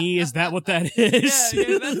behind the knee? Is that what that is?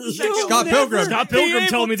 Yeah, that's the second You'll Scott never Pilgrim. Scott be Pilgrim able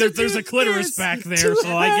told me to that there's do a clitoris this back there, to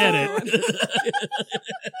so I get hell.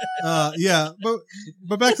 it. Yeah,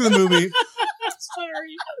 but back to the movie.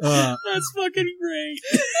 Sorry. Uh, That's fucking great.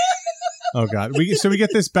 oh god, we get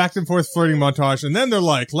this back and forth flirting montage, and then they're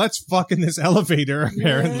like, "Let's fuck in this elevator."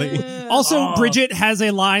 Apparently, Yeah. Also, Oh. Bridget has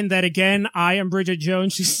a line that, again, I am Bridget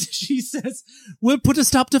Jones. She says, "We'll put a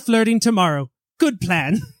stop to flirting tomorrow. Good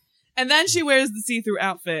plan." And then she wears the see-through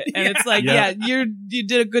outfit, and it's like, Yeah. you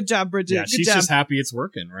did a good job, Bridget. Yeah, good she's job. just happy it's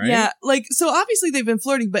working, right? Yeah, like, so obviously they've been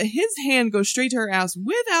flirting, but his hand goes straight to her ass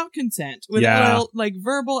without consent, without like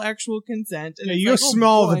verbal actual consent. And yeah, it's you go like, oh,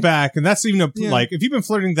 small of boy. the back, and that's even Yeah. like if you've been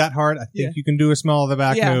flirting that hard, I think Yeah. you can do a small of the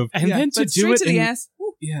back Yeah. move. And Yeah, then to but do straight it to the in, ass.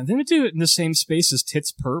 Woo. yeah, then to do it in the same space as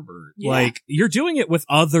Tits Pervert. Yeah. Like, you're doing it with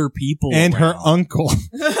other people. And her around. uncle.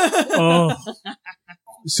 Oh.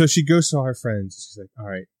 So she goes to her friends. She's like, "All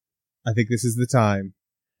right, I think this is the time."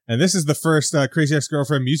 And this is the first Crazy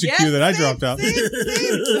Ex-Girlfriend music Yes, cue that I same, dropped out. same, same.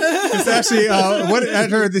 It's actually what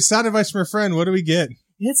at her the sound advice from her friend. What do we get?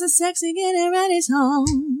 It's a sexy getting ready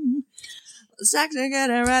song. Sexy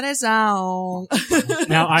getting ready song.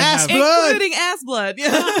 Now I Ass have. blood. Including ass blood.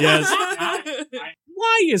 Yeah. Yes.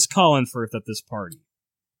 Why is Colin Firth at this party?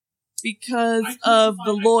 Because of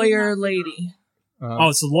the lawyer lady. Oh,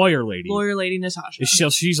 it's the lawyer lady. Lawyer lady Natasha.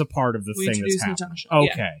 She's a part of the We thing that's introduced happening. Natasha.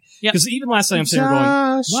 Yeah. Okay. Yep. Because even last night I'm sitting there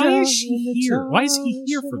going, why is she here? Why is he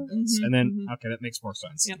here for Natasha. this? Mhm, And then, mhm. okay, that makes more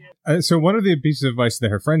sense. Yep. So one of the pieces of advice that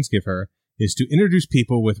her friends give her is to introduce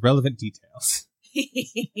people with relevant details.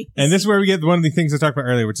 And this is where we get one of the things I talked about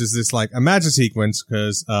earlier, which is this like imagine sequence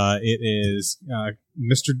because it is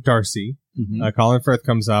Mr. Darcy. Mhm. Colin Firth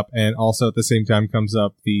comes up, and also at the same time comes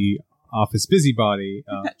up the office busybody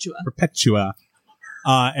Perpetua. Perpetua.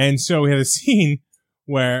 And so we had a scene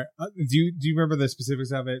where do you remember the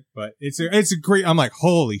specifics of it? But it's a great. I'm like,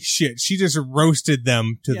 holy shit! She just roasted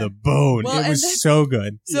them to Yeah. the bone. Well, it and was that's- so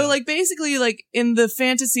good. So like basically like in the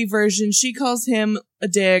fantasy version, she calls him a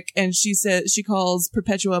dick and she calls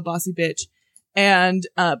Perpetua a bossy bitch. And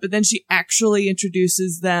but then she actually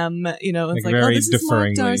introduces them, you know, it's Like, like, oh, very this is Mark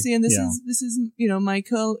deferringly. Darcy and this Yeah. is you know, my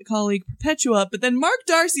colleague Perpetua. But then Mark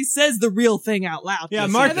Darcy says the real thing out loud. Yeah, Yes,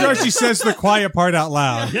 Mark he does. Darcy says the quiet part out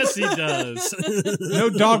loud. Yes, he does. No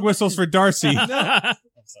dog whistles for Darcy. I'm sorry.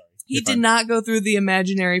 He You're did fine. not go through the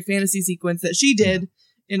imaginary fantasy sequence that she did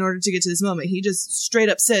in order to get to this moment. He just straight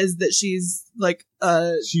up says that she's like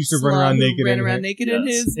She used to run around naked. ran in around her- naked in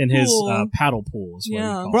his in his pool. paddle pool is what Yeah.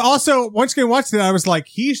 he called But also, once again, watching it, I was like,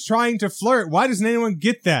 he's trying to flirt. Why doesn't anyone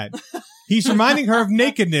get that? He's reminding her of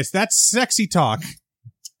nakedness. That's sexy talk.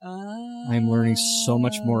 I'm learning so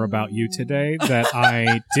much more about you today that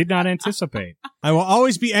I did not anticipate. I will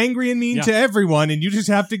always be angry and mean Yeah. to everyone, and you just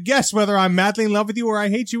have to guess whether I'm madly in love with you or I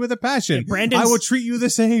hate you with a passion. Brandon's- I will treat you the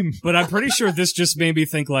same. But I'm pretty sure this just made me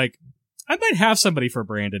think like, I might have somebody for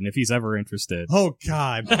Brandon if he's ever interested. Oh,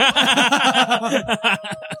 God.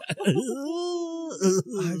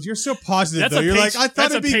 You're so positive, That's though. a You're like, I thought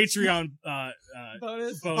that's it'd a be... Patreon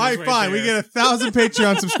Bonus. bonus All right, right fine. We there. get 1,000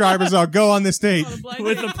 Patreon subscribers. I'll go on this date. On a blind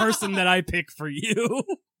with date. the person that I pick for you.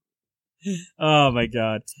 Oh my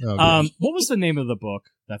god. Oh, God. What was the name of the book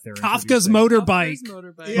that they're Kafka's introducing. motorbike.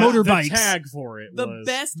 Motorbike. Yeah, Motorbikes. The tag for it The was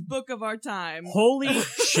best book of our time. holy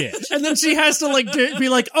shit. And then she has to be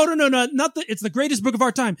like, oh no, not the. It's the greatest book of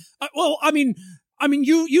our time. Well, I mean,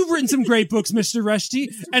 you've written some great books, Mr. Rushdie,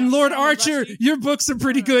 and Lord Archer. Rushdie. Your books are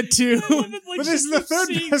pretty good too. But this is the third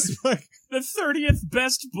best book. The 30th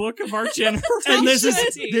best book of our generation. And this is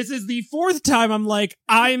Shitty. the fourth time I'm like,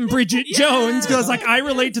 I'm Bridget Jones, because like I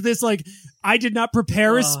relate to this. Like, I did not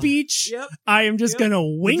prepare a speech. Yep. I am just gonna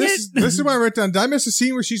wing This it. is what I wrote down. Did I miss a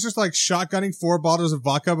scene where she's just like shotgunning 4 bottles of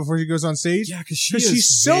vodka before she goes on stage? Yeah, because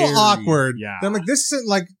She's so awkward. Yeah. That I'm like, this isn't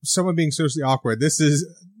like someone being socially awkward. This is,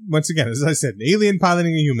 once again, as I said, an alien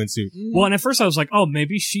piloting a human suit. Well, and at first I was like, oh,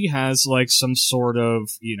 maybe she has like some sort of,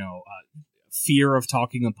 fear of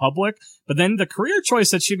talking in public. But then the career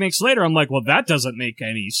choice that she makes later, I'm like, well, that doesn't make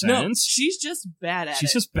any No, sense. she's just bad at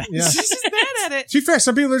She's it. just bad. Yeah. She's just bad at it. To be fair,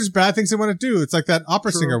 some people are just bad things they want to do. It's like that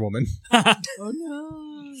opera True. singer woman. Oh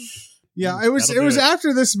no. Yeah, it was That'll do it.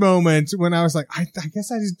 after this moment when I was like, I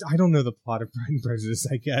guess I don't know the plot of Pride and Prejudice,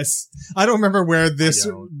 I guess. I don't remember where this I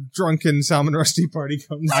don't. drunken Salman Rushdie party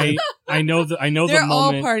comes from. I know the They're all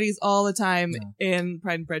moment. parties all the time in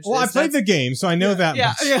Pride and Prejudice. Well, I played the game, so I know that Yeah,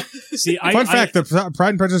 much. yeah. See, Fun fact, the Pride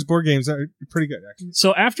and Prejudice board games are pretty good, actually.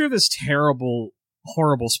 So after this terrible,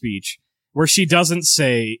 horrible speech where she doesn't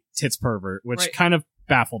say tits pervert, which Right. kind of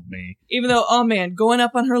baffled me. Even though, oh man, going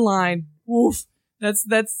up on her line, woof. That's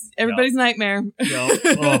everybody's nightmare.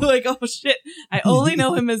 Oh. Like, oh shit, I only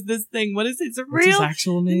know him as this thing. What is his What's his real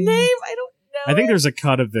actual name? name? I don't know. I think there's a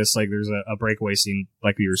cut of this, like there's a breakaway scene,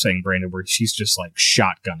 like we were saying, Brandon, where she's just like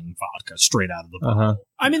shotgunning vodka straight out of the bottle. Uh-huh.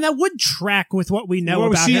 I mean, that would track with what we know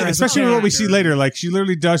What we about see, her, as a especially what we see character. later. Like, she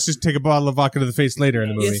literally does just take a bottle of vodka to the face later in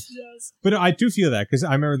the movie. Yes, she does. But I do feel that, because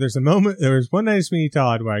I remember there was one night at Sweeney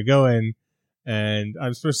Todd where I go in, and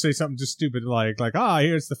I'm supposed to say something just stupid like,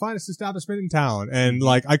 here's the finest establishment in town. And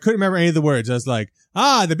like, I couldn't remember any of the words. I was like,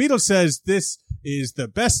 the Beatles says this is the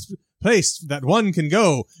best place that one can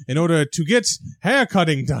go in order to get hair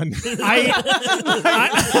cutting done. My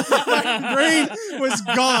brain was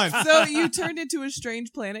gone. So you turned into a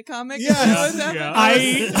Strange Planet comic? Yes. Was that- Yeah.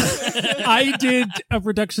 I did a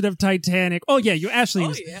production of Titanic. Oh yeah, you Ashley. Oh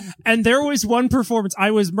was- yeah. And there was one performance. I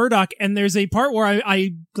was Murdoch, and there's a part where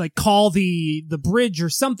I like call the bridge or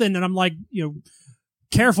something, and I'm like,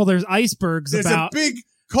 careful, there's icebergs There's about. a big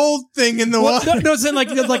cold thing in the Well, water. no,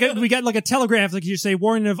 it's we got like a telegraph, like you say,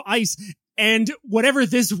 warning of ice. And whatever,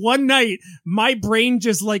 this one night, my brain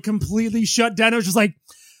just like completely shut down. I was just like,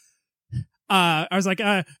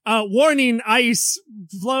 warning, ice,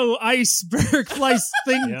 flow, iceberg, flies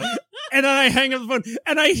thing. Yep. And then I hang up the phone,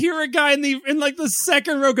 and I hear a guy in like the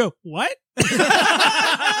second row go, "What?"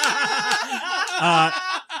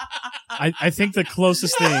 I think the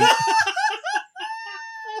closest thing.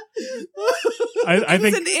 I It's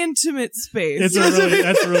think an intimate space.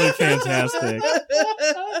 that's really fantastic.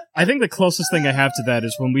 I think the closest thing I have to that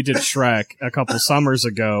is when we did Shrek a couple summers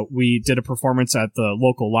ago, we did a performance at the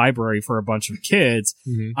local library for a bunch of kids.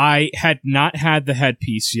 Mhm. I had not had the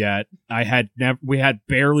headpiece yet. We had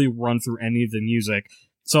barely run through any of the music.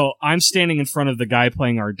 So I'm standing in front of the guy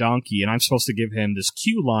playing our donkey, and I'm supposed to give him this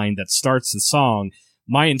cue line that starts the song.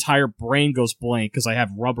 My entire brain goes blank because I have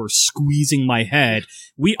rubber squeezing my head.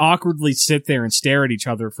 We awkwardly sit there and stare at each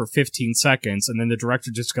other for 15 seconds, and then the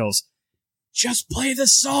director just goes, "Just play the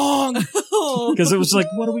song!" Because it was like,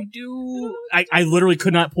 what do we do? I literally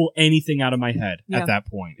could not pull anything out of my head Yeah. at that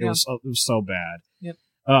point. It was so bad. Yep.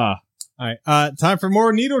 All right. Time for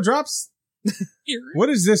more needle drops. What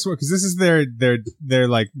is this one? Because this is their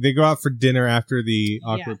like, they go out for dinner after the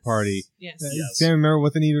awkward Yes. party. Yes. Does anyone remember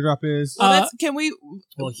what the needle drop is? Well, can we?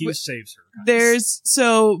 Well, Hugh saves her.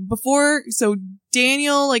 So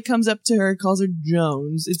Daniel like comes up to her, calls her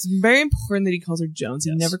Jones. It's very important that he calls her Jones.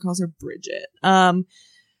 He Yes. never calls her Bridget.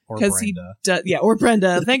 Or Because he Brenda. or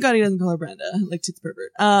Brenda. Thank God he doesn't call her Brenda, like tits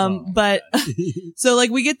pervert. But so like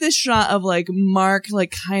we get this shot of like Mark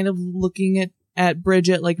like kind of looking at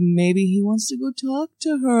Bridget, like maybe he wants to go talk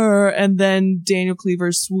to her, and then Daniel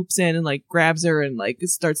Cleaver swoops in and like grabs her and like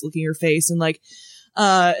starts licking her face, and like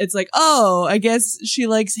it's like, oh, I guess she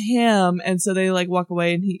likes him, and so they like walk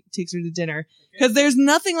away and he takes her to dinner because there's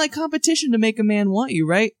nothing like competition to make a man want you,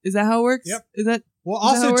 right? Is that how it works? Yep. Is that? Well,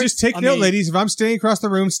 Is that how also it just works? take I note, mean- ladies. If I'm standing across the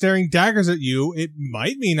room staring daggers at you, it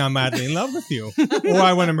might mean I'm madly in love with you, or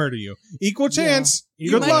I want to murder you. Equal chance.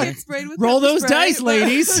 You Good might luck. get sprayed with Roll pepper those spray, dice, but-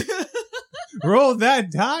 ladies. Roll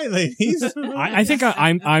that die, ladies. I think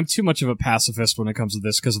I'm too much of a pacifist when it comes to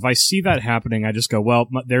this, because if I see that happening, I just go, well,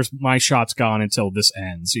 there's my shot's gone until this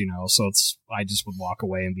ends, so I just would walk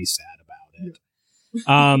away and be sad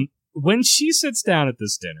about it. When she sits down at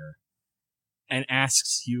this dinner, and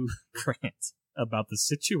asks Hugh Grant about the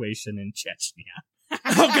situation in Chechnya.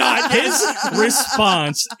 Oh God, His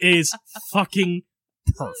response is fucking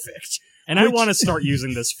perfect. And I want to start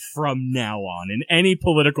using this from now on in any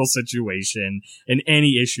political situation, in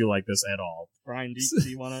any issue like this at all. Brian, do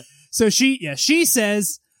you want to? So she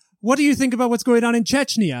says, "What do you think about what's going on in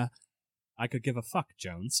Chechnya?" I could give a fuck,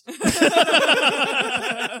 Jones. And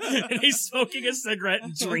he's smoking a cigarette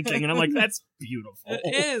and drinking, and I'm like, that's beautiful.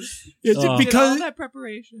 It is. Because all that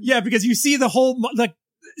preparation. Yeah, because you see the whole,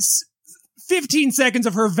 15 seconds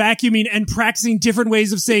of her vacuuming and practicing different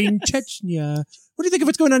ways of saying Chechnya. What do you think of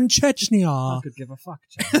what's going on in Chechnya? I could give a fuck,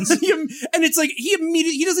 Jones. And it's like,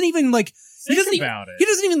 he doesn't even about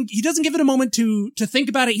it. He doesn't give it a moment to think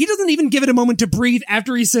about it. He doesn't even give it a moment to breathe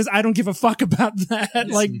after he says, I don't give a fuck about that.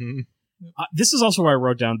 Like, this is also where I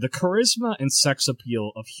wrote down the charisma and sex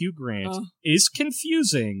appeal of Hugh Grant is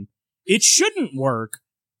confusing. It shouldn't work,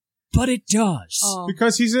 but it does.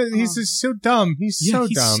 Because he's just so dumb. He's so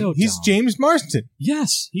dumb. He's James Marsden.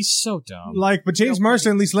 Yes, he's so dumb. But James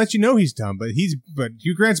Marsden at least lets you know he's dumb. But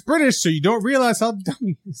Hugh Grant's British, so you don't realize how dumb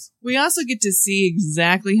he is. We also get to see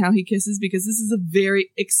exactly how he kisses because this is a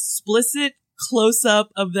very explicit close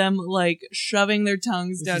up of them shoving their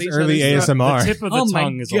tongues down each other's early throat. ASMR. The tip of the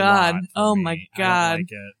tongue is a lot. Oh for my me. God. I don't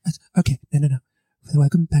like it. okay, no.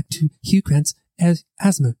 Welcome back to Hugh Grant's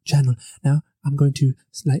asthma channel. Now, I'm going to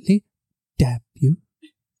slightly dab you.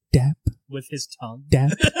 Dab. With his tongue.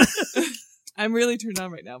 Dab. I'm really turned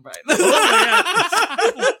on right now, Brian.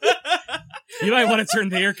 You might want to turn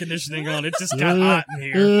the air conditioning on. It just got hot in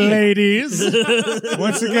here. Ladies.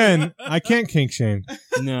 Once again, I can't kink shame,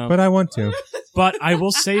 No. but I want to. But I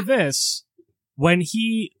will say this. When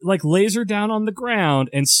he lays her down on the ground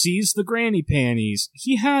and sees the granny panties,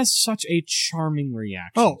 he has such a charming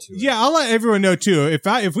reaction to it. Yeah, I'll let everyone know too.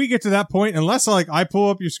 If we get to that point, unless I pull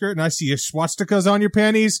up your skirt and I see your swastikas on your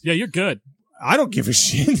panties, Yeah, you're good. I don't give a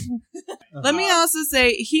shit. Let me also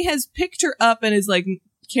say he has picked her up and is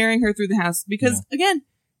carrying her through the house because again,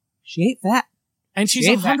 she ain't fat. And she's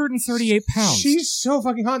 138 pounds. She's so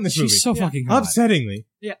fucking hot in this movie. She's so fucking hot. Upsettingly.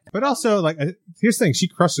 Yeah. But also, here's the thing. She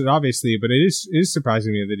crushed it, obviously, but it is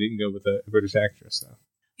surprising me that they didn't go with a British actress, though.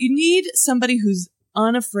 You need somebody who's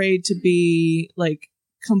unafraid to be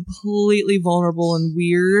completely vulnerable and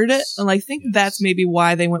weird. And I think that's maybe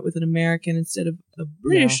why they went with an American instead of a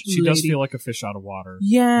British She lady. does feel like a fish out of water.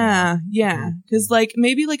 Yeah. Because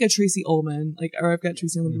maybe a Tracy Ullman, or I've got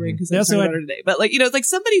Tracy Ullman brain because I was talking about her today. But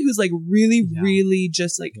somebody who's really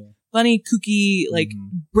just funny, kooky,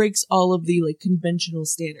 breaks all of the Mm-hmm. conventional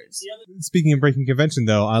standards. Speaking of breaking convention,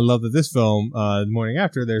 though, I love that this film, the morning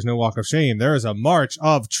after, there's no walk of shame. There is a march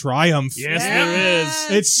of triumph. Yes,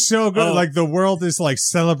 there is. It's so good. The world is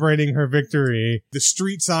celebrating her victory. The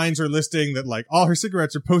street signs are listing that all her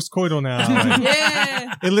cigarettes are post-coital now.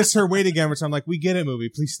 Yeah. It lists her weight again, which I'm like, we get it, movie.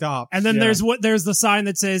 Please stop. And then there's the sign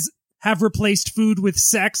that says, have replaced food with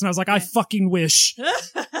sex. And I was like, I fucking wish.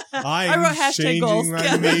 I wrote I'm hashtag goals.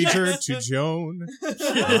 changing my major to Joan.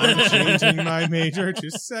 I'm changing my major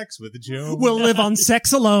to sex with Joan. We'll live on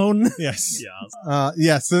sex alone. Yes.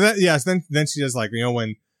 Yes. So then she does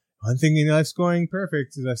when one thing in life's going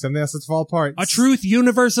perfect, something else that's fall apart. A truth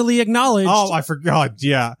universally acknowledged. Oh, I forgot.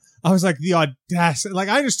 Yeah. I was like, the audacity.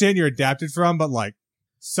 I understand you're adapted from, but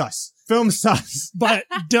sus. Film sus. But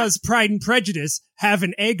does Pride and Prejudice have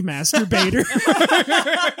an egg masturbator?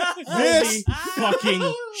 This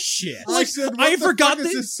fucking shit. I said, I what the forgot fuck is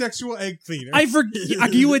that- this sexual egg cleaner?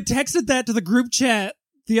 You had texted that to the group chat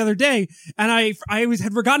the other day, and I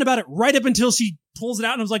had forgotten about it right up until she pulls it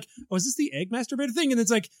out, and I was like, oh, is this the egg masturbator thing? And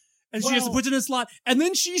it's and she has to put it in a slot, and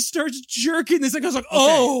then she starts jerking this thing. I was like,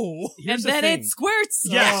 oh. Here's And the then thing. it squirts.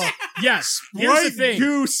 Yes. Yes. Here's White the thing.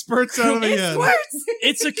 goo spurts out of the It end. squirts.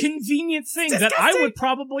 It's a convenient thing that I would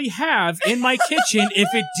probably have in my kitchen if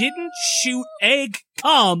it didn't shoot egg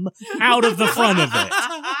cum out of the front of it.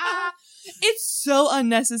 It's so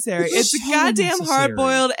unnecessary. It's a So goddamn unnecessary.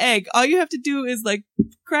 hard-boiled egg. All you have to do is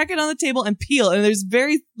crack it on the table and peel. And there's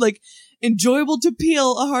very enjoyable to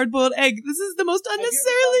peel a hard-boiled egg. This is the most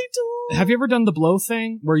unnecessarily tool. Have you ever done the blow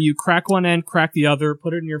thing where you crack one end, crack the other,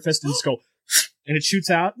 put it in your fist, and just go, and it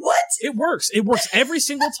shoots out? What? It works. It works every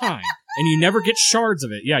single time, and you never get shards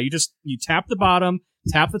of it. Yeah, you tap the bottom,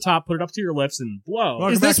 tap the top, put it up to your lips, and blow.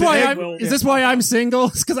 Welcome Is back this to why egg I'm will- is this why I'm single?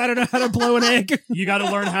 It's because I don't know how to blow an egg. You got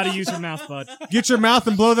to learn how to use your mouth, bud. Get your mouth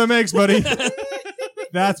and blow them eggs, buddy.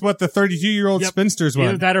 That's what the 32-year-old Yep. spinsters Either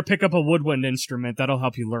want. that or pick up a woodwind instrument. That'll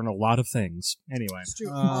help you learn a lot of things. Anyway.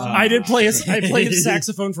 I played a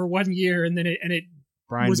saxophone for 1 year, and then it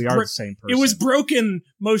Brian, was we are the same person. It was broken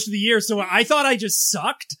most of the year, so I thought I just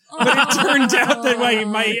sucked. But it turned out that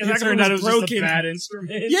my It turned out it was broken. just a bad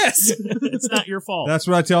instrument. Yes. It's not your fault. That's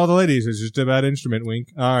what I tell the ladies. It's just a bad instrument, wink.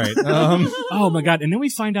 All right. Oh my God. And then we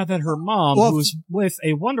find out that her mom, Well, who was with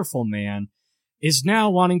a wonderful man, is now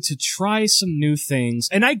wanting to try some new things.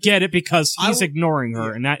 And I get it because he's ignoring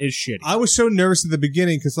her, and that is shitty. I was so nervous at the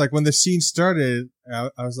beginning because, like, when the scene started, I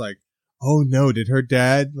was like, "Oh no, did her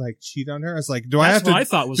dad like cheat on her?" I was like, "Do I have to? I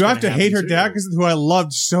thought was do I have to gonna hate her happen, dad too. because who I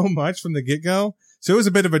loved so much from the get go?" So it was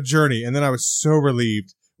a bit of a journey, and then I was so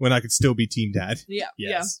relieved when I could still be Team Dad. Yeah.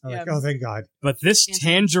 Yes. I'm like, "Oh, thank God." But this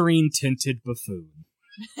tangerine tinted buffoon.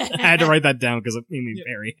 I had to write that down because it made me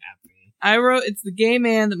very happy. I wrote, it's the gay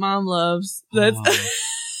man that mom loves. That's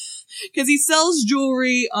because he sells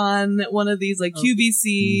jewelry on one of these like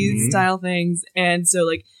QVC style things. And so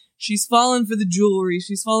like she's fallen for the jewelry.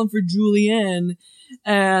 She's fallen for Julianne.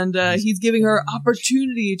 And he's giving her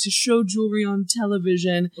opportunity to show jewelry on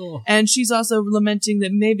television. And she's also lamenting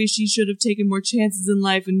that maybe she should have taken more chances in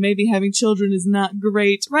life and maybe having children is not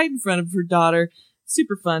great right in front of her daughter.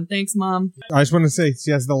 Super fun. Thanks, Mom. I just want to say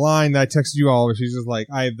she has the line that I texted you all where she's just like,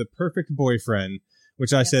 "I have the perfect boyfriend,"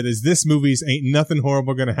 which I said is this movie's ain't nothing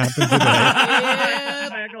horrible gonna happen today.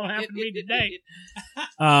 That gonna happen to me today.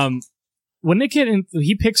 When they get in,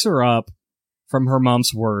 he picks her up from her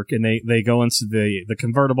mom's work, and they go into the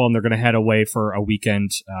convertible, and they're gonna head away for a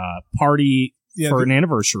weekend party for an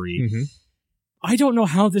anniversary. Mhm. I don't know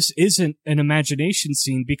how this isn't an imagination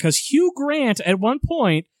scene because Hugh Grant at one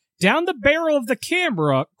point down the barrel of the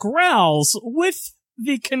camera growls with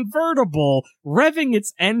the convertible revving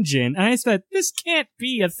its engine. And I said, this can't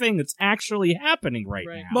be a thing that's actually happening right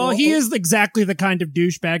now. Well, he is exactly the kind of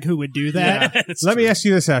douchebag who would do that. Yeah, Let me ask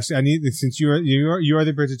you this, Ashley. I need, since you are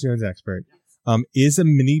the Bridget Jones expert. Is a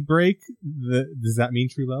mini break does that mean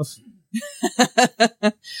true love?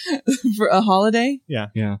 For a holiday?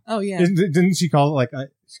 Yeah. Oh, yeah. Didn't she call it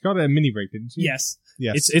she called it a mini break, didn't she? Yes.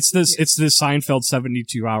 Yes. It's this Seinfeld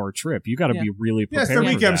 72-hour trip. You got to be really Yes, prepared the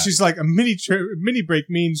for weekend. that. She's like, a mini break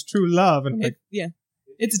means true love. And like,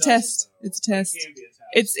 It's a test. It's a test.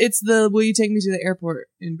 It's the will you take me to the airport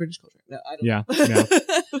in British culture? No, I don't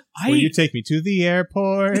know. will you take me to the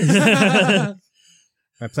airport?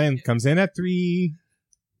 My plane comes in at 3.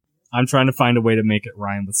 I'm trying to find a way to make it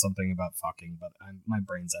rhyme with something about fucking, but my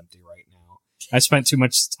brain's empty right now. I spent too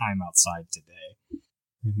much time outside today.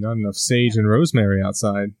 Not enough sage and rosemary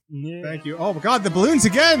outside. Yeah. Thank you. Oh my God, the balloons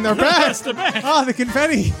again! They're back! They're back. Oh, the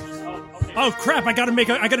confetti! Oh crap! I gotta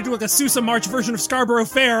do like a Sousa March version of Scarborough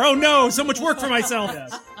Fair. Oh no! So much work for myself.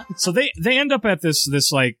 So they end up at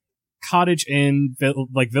this like cottage inn,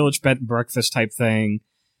 like village bed and breakfast type thing,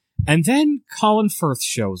 and then Colin Firth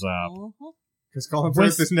shows up. Because Colin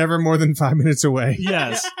Firth is never more than 5 minutes away.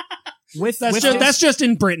 Yes. That's just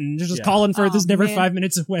in Britain. Just Colin Firth is never man. 5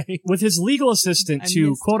 minutes away. With his legal assistant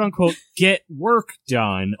to quote unquote get work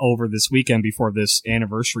done over this weekend before this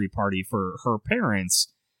anniversary party for her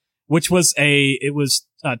parents, which was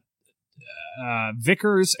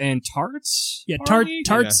Vickers and Tarts. Yeah, party?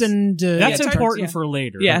 Tarts Yes. and That's Tarts, important yeah. for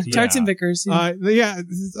later. Yeah, Tarts and Vickers. Yeah.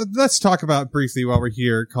 Let's talk about briefly while we're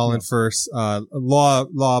here, Colin Firth's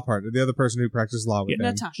law partner, the other person who practices law with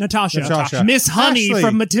him. Natasha. Miss Honey Ashley.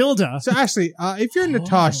 from Matilda. So Ashley, if you're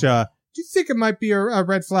Natasha, do you think it might be a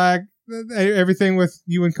red flag, everything with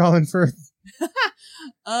you and Colin Firth?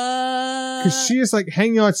 Because she is like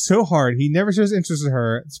hanging on so hard. He never shows interest in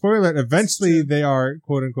her. Spoiler alert, eventually they are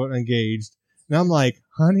quote unquote engaged. And I'm like,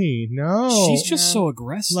 honey, no. She's just so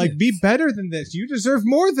aggressive. like, be better than this. You deserve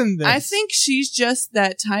more than this. I think she's just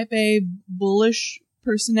that type A bullish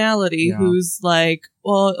personality Yeah. who's like,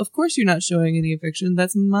 well, of course you're not showing any affection.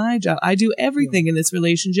 That's my job. I do everything in this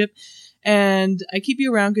relationship. And I keep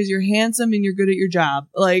you around because you're handsome and you're good at your job.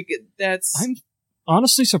 Like, that's... I'm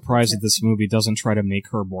honestly surprised that this movie doesn't try to make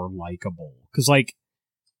her more likable. Because, like,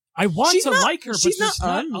 I want She's to not- like her, but she's there's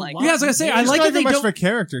not not a unlikable. lot. Yeah, I was gonna say, I She's like not that they much don't. of a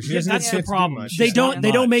character. She Yeah, doesn't that's get the to do problem. much. They She's don't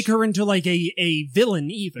not much. make her into like a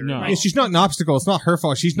villain either. No. Right? Yeah, she's not an obstacle. It's not her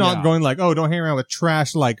fault. She's not Yeah. going like, oh, don't hang around with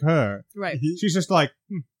trash like her. Right. She's just like,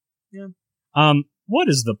 What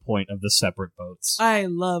is the point of the separate boats? I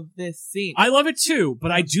love this scene. I love it too,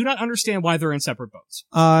 but I do not understand why they're in separate boats.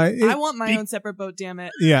 I want my own separate boat, damn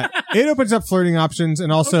it. yeah, it opens up flirting options,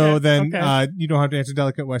 and also then okay. you don't have to answer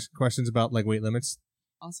delicate questions about like weight limits.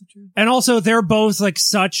 Also true. And also, they're both like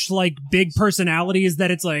such like big personalities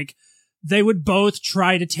that it's like they would both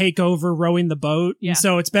try to take over rowing the boat. Yeah. And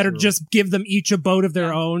so it's better to True. just give them each a boat of their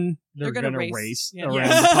Yeah. own. They're gonna race. Yeah. around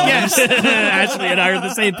Yes. the pond. Yes. Ashley and I are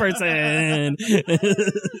the same person.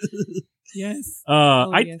 Yes.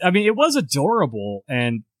 I yes. mean, it was adorable,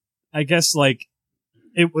 and I guess like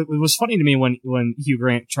it was funny to me when Hugh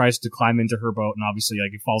Grant tries to climb into her boat and obviously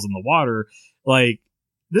like he falls in the water. Like,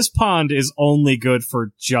 this pond is only good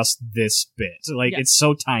for just this bit. Like, it's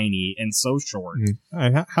so tiny and so short.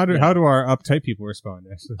 And how do our uptight people respond?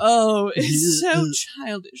 Actually? Oh, it's so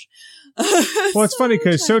childish. Well, it's funny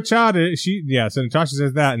because so childish. So Natasha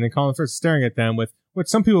says that, and then Colin starts staring at them with what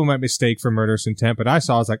some people might mistake for murderous intent, but I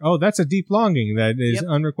saw, I was like, oh, that's a deep longing that is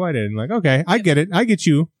unrequited. And like, okay, I get it. I get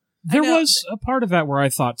you. There was a part of that where I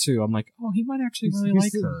thought too, I'm like, oh, he might actually really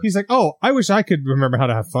like her. He's like, oh, I wish I could remember how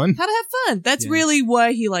to have fun. How to have fun. That's really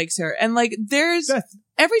why he likes her. And like,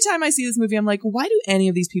 every time I see this movie, I'm like, why do any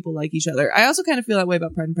of these people like each other? I also kind of feel that way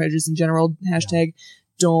about Pride and Prejudice in general. Hashtag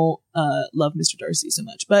don't love Mr. Darcy so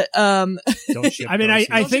much. But Don't ship I mean, Darcy.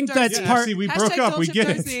 I think that's part. See, we Hashtag broke up. don't We ship get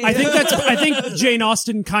Darcy. it. I think Jane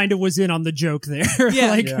Austen kind of was in on the joke there.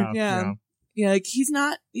 Yeah. Like, Yeah, like he's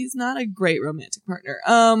not a great romantic partner.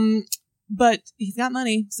 But he's got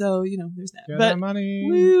money, so there's that. Get but that money.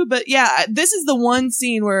 woo, but yeah, this is the one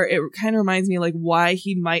scene where it kind of reminds me like why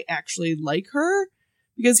he might actually like her.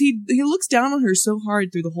 Because he looks down on her so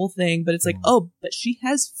hard through the whole thing, but it's like, oh, but she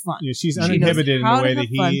has fun. Yeah, she's She uninhibited in knows a how way to that have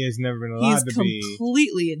fun. he has never been allowed He's to be.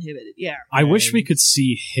 completely inhibited. Yeah. I wish we could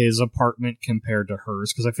see his apartment compared to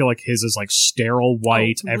hers, because I feel like his is like sterile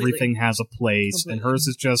white, completely. everything has a place, and hers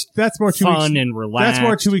is just That's more 2 fun weeks. and relaxed. That's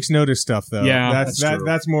more 2 weeks notice stuff, though. Yeah, that's that's true.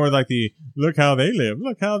 That's more like the look how they live.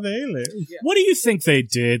 Look how they live. What do you think they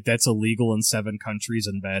did that's illegal in 7 countries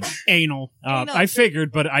in bed? anal. Anal. I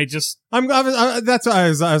figured, but I just, That's why I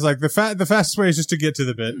was like the fastest way is just to get to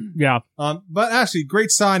the bit. yeah. But actually,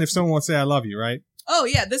 great sign if someone wants to say I love you, right? Oh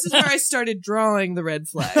yeah, this is where I started drawing the red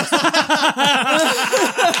flags.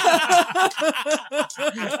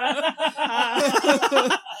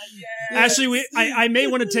 Actually, I may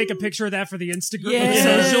want to take a picture of that for the Instagram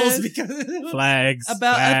Yes. socials because Flags.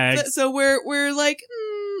 About so we're like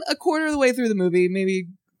a quarter of the way through the movie, maybe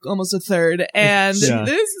almost a third, and Yeah.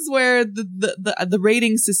 this is where the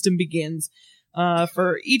rating system begins.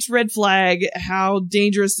 For each red flag, how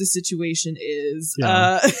dangerous the situation is.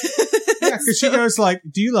 Yeah. Yeah, because she goes like,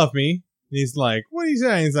 "Do you love me?" And he's like, "What are you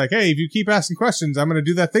saying?" He's like, "Hey, if you keep asking questions, I'm gonna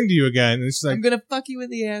do that thing to you again." And she's like, I'm gonna fuck you in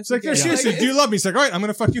the ass. "It's like, no, again. seriously, do you love me?" He's like, "All right, I'm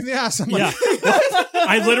gonna fuck you in the ass." I'm like, Yeah.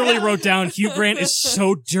 I literally wrote down Hugh Grant is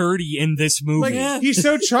so dirty in this movie. like he's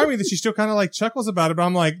so charming that she still kind of like chuckles about it. But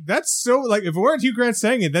I'm like, that's so like if it weren't Hugh Grant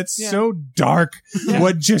saying it, that's so dark.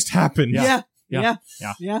 What just happened? Yeah. Yeah.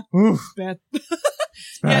 Oof. Bad.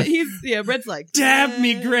 bad. Red flag. dab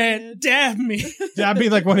me, Grant, dab me. That'd be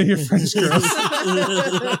like one of your French girls.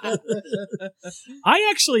 I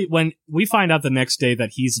actually, when we find out the next day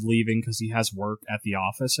that he's leaving because he has work at the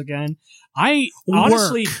office again, I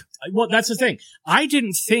honestly, well, that's the thing. I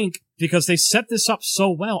didn't think, because they set this up so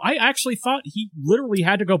well, I actually thought he literally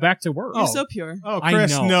had to go back to work. You're so pure. Oh, I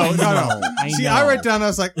Chris, know. no. I See, know. I wrote down, I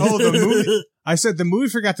was like, oh, the movie. I said the movie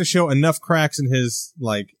forgot to show enough cracks in his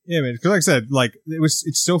like image because, like I said, like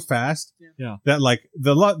it's so fast that like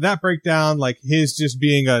that breakdown, like his just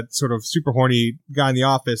being a sort of super horny guy in the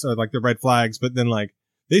office, are like the red flags. But then like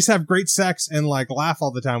they just have great sex and like laugh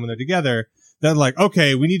all the time when they're together. Then like,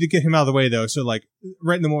 okay, we need to get him out of the way though. So like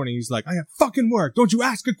right in the morning, he's like, I got fucking work. Don't you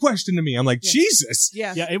ask a question to me. I'm like, Jesus.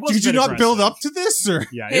 Yeah. Yeah, it was. Did you a bit not aggressive. build up to this or?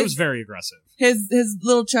 Yeah, it was very aggressive. His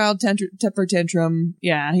little child temper tantrum.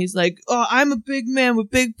 Yeah, he's like, oh, I'm a big man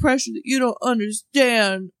with big pressure that you don't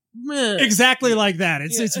understand. Meh. Exactly like that.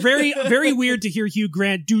 It's very very weird to hear Hugh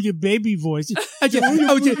Grant do the baby voice.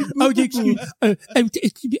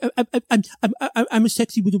 I'm a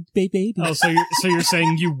sexy little baby. Oh, so you're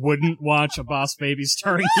saying you wouldn't watch a Boss Baby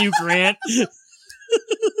starring Hugh Grant?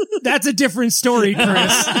 That's a different story,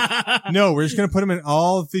 Chris. No, we're just gonna put him in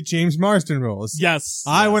all of the James Marsden roles. Yes.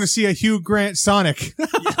 I want to see a Hugh Grant Sonic.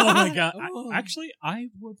 Oh my god! Oh. Actually, I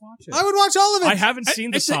would watch it. I would watch all of it. I haven't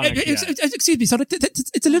seen the Sonic yet. Excuse me, Sonic.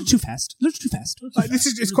 It's a little too fast. A little too fast.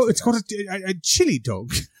 It's called a chili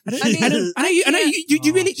dog. You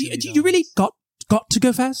really got to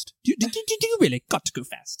go fast? Do you really got to go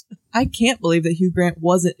fast? I can't believe that Hugh Grant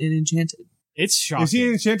wasn't in Enchanted. It's shocking. Is he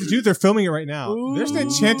in Enchanted 2? They're filming it right now. There's an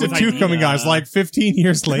Enchanted With 2 Idea. coming out. It's like 15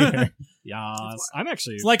 years later. Yes, I'm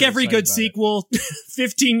actually It's like pretty every excited good about it. sequel,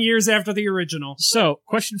 15 years after the original. So,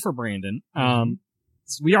 question for Brandon.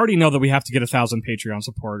 we already know that we have to get 1,000 Patreon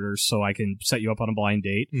supporters so I can set you up on a blind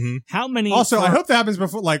date. Mm-hmm. How many? Also, I hope that happens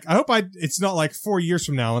before. Like, I hope it's not like 4 years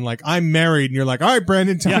from now, and like I'm married, and you're like, all right,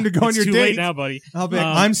 Brandon, time to go on your too date. Late now, buddy. I'll be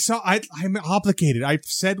like, I'm obligated. I've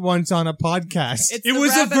said once on a podcast. It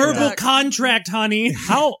was a verbal contract, honey.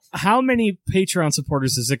 How many Patreon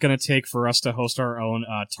supporters is it going to take for us to host our own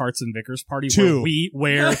Tarts and Vickers party? 2. Where we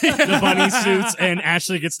wear the bunny suits and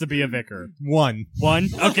Ashley gets to be a vicar. 1.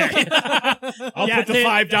 Okay. I'll put the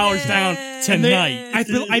 $5 down tonight.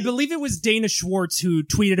 I believe it was Dana Schwartz who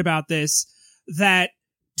tweeted about this, that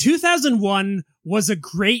 2001 was a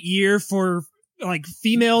great year for like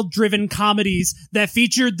female driven comedies that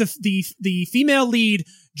featured the female lead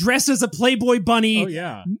dressed as a Playboy bunny. Oh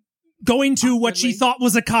yeah. Going to what she thought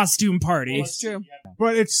was a costume party. Well, it's true.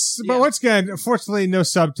 But but once again, unfortunately, no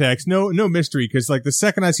subtext, no mystery. Because like the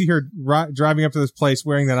second I see her driving up to this place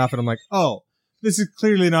wearing that outfit, I'm like, oh, this is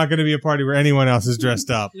clearly not going to be a party where anyone else is dressed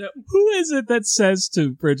up. Yep. Who is it that says to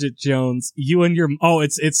Bridget Jones, "You and your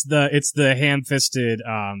it's the ham-fisted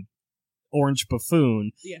orange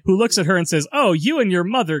buffoon who looks at her and says, "Oh, you and your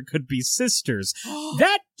mother could be sisters."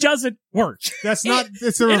 That doesn't work. That's not.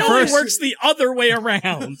 It's the It reverse. only works the other way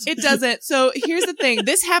around. It doesn't. So here's the thing.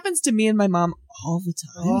 This happens to me and my mom all the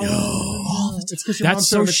time. No, it's because your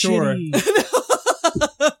That's mom's so mature.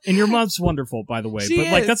 shitty. And your mom's wonderful, by the way. She But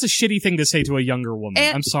like, is. that's a shitty thing to say to a younger woman.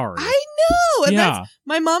 And I'm sorry. I know. And Yeah.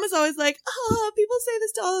 my mom is always like, "Oh, people say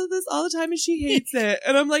this all the time, and she hates it."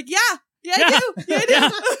 And I'm like, "Yeah, I do. Yeah, I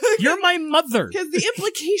do." You're my mother. Because the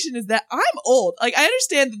implication is that I'm old. Like, I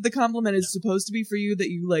understand that the compliment is supposed to be for you that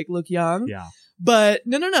you like look young. Yeah. But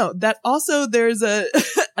no. That also there's a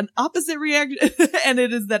an opposite reaction, and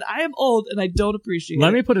it is that I am old and I don't appreciate it.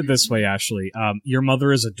 Let me put it this way, Ashley. Your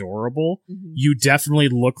mother is adorable. Mhm. You definitely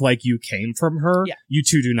look like you came from her. Yeah. You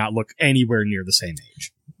two do not look anywhere near the same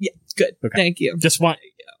age. Yeah, good. Okay. Thank you.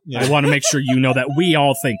 I want to make sure you know that we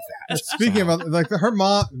all think that. Speaking of like her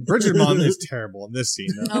mom, Bridget's mom is terrible in this scene.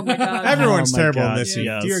 Though. Oh my god. Everyone's Oh my terrible in God, this scene.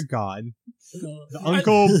 yes. Dear God, the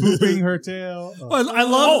uncle pooping her tail. Oh. Well, I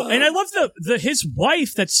love. And I love the his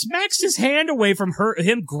wife that smacks his hand away from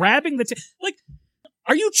him grabbing the like.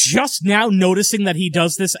 Are you just now noticing that he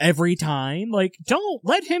does this every time? Like, don't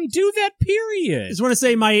let him do that. I Period. just want to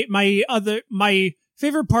say my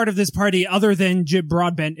favorite part of this party, other than Jib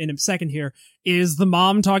Broadbent in a second here, is the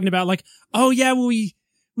mom talking about like, oh yeah, well, we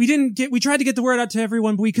tried to get the word out to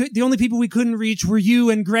everyone, but the only people we couldn't reach were you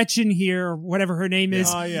and Gretchen here, or whatever her name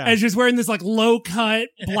is. Oh, yeah. And she's wearing this like low cut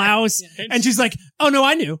blouse, and she's like, oh no,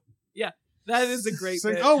 I knew. That is a great It's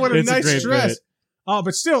like, bit. oh, what a It's a nice great dress. bit. Oh,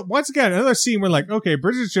 but still, once again, another scene where like, okay,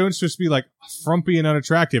 Bridget Jones supposed to be like frumpy and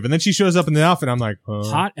unattractive, and then she shows up in the outfit. I'm like,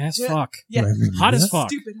 Hot as Yeah. fuck. Yeah. Hot as fuck.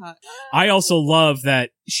 Stupid hot. I also love that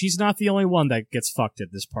she's not the only one that gets fucked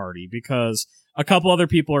at this party, because a couple other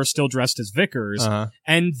people are still dressed as vicars,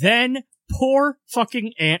 and then poor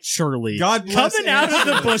fucking Aunt Shirley God bless coming Aunt out of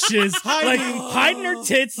the Shirley. bushes, like hiding her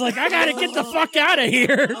tits, like, I gotta get the fuck out of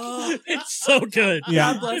here. It's so good.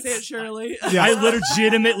 Yeah. God bless Aunt Shirley. Yeah. I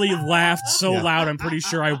legitimately laughed so loud, I'm pretty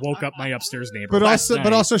sure I woke up my upstairs neighbor. But last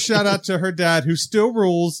also, night. shout out to her dad, who still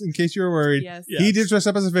rules. In case you were worried, Yes. he did dress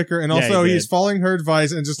up as a vicar, and Yeah, also he he's did. following her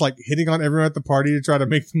advice and just like hitting on everyone at the party to try to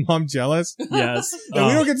make the mom jealous. Yes. And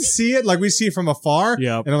we don't get to see it; like we see it from afar.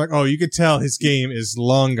 Yep. And I'm like, oh, you could tell his game is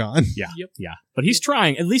long gone. Yeah. Yeah. But he's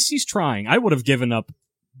trying. At least he's trying. I would have given up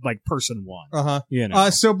like person one. Uh-huh. You know.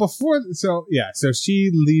 So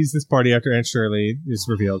she leaves this party after Aunt Shirley is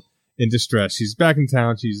revealed in distress. She's back in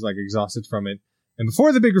town. She's like exhausted from it. And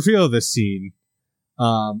before the big reveal of this scene,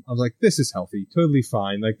 I was like, this is healthy, totally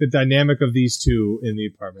fine. Like the dynamic of these two in the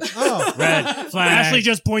apartment. Oh, Red flag. Ashley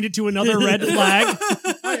just pointed to another red flag.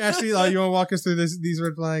 hi, Ashley. You want to walk us through these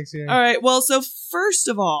red flags here? All right. Well, so first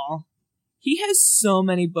of all, he has so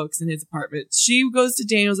many books in his apartment. She goes to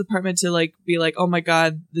Daniel's apartment to like be like, "Oh my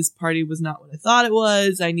god, this party was not what I thought it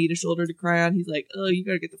was. I need a shoulder to cry on." He's like, "Oh, you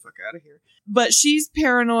gotta get the fuck out of here." But she's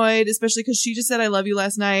paranoid, especially because she just said "I love you"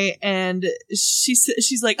 last night, and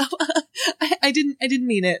she's like, "Oh, I didn't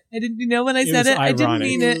mean it. I didn't, when I said was it, I didn't ironic.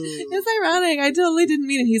 mean it. It's ironic. I totally didn't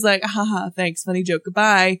mean it." He's like, "Haha, thanks, funny joke,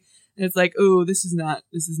 goodbye." And it's like, "Ooh, this is not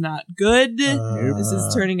good. This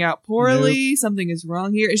is turning out poorly. Something is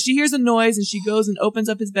wrong here." And she hears a noise and she goes and opens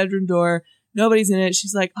up his bedroom door. Nobody's in it.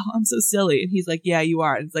 She's like, "Oh, I'm so silly." And he's like, "Yeah, you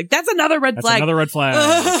are." And it's like, that's another red That's flag. another red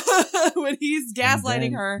flag. When he's gaslighting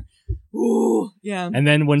then- her. Ooh, yeah. And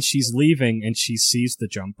then when she's leaving and she sees the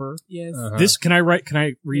jumper, Yes. this can I read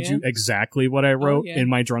Yeah. you exactly what I wrote yeah. in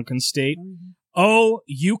my drunken state? Oh,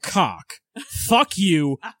 you cock. Fuck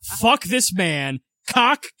you. Fuck this man.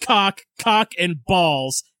 Cock, and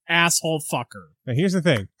balls. ! asshole fucker. Now, here's the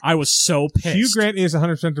thing. I was so pissed. Hugh Grant is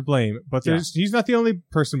 100% to blame, but he's not the only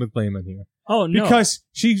person with blame in here. Oh, no. Because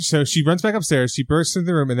she runs back upstairs, she bursts into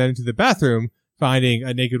the room and then into the bathroom, finding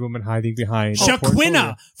a naked woman hiding behind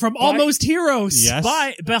Shaquina from Almost Heroes. Yes.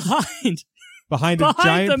 Behind a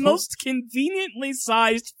giant the most conveniently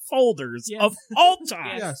sized folders of all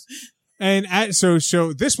time. Yes. And so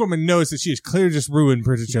this woman knows that she has clearly just ruined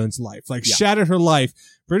Bridget Jones' life. Shattered her life.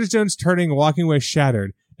 Bridget Jones turning, walking away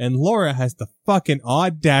shattered. And Laura has the fucking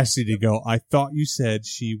audacity to go, I thought you said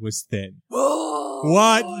she was thin.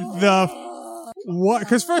 What the... What?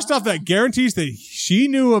 Because first off, that guarantees that she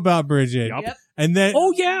knew about Bridget. Yep. And then...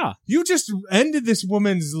 Oh, yeah. You just ended this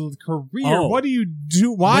woman's career. Oh. What do you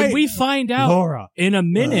do? Why? When we find out Laura. in a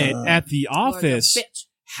minute at the office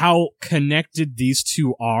how connected these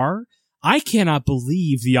two are, I cannot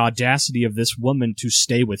believe the audacity of this woman to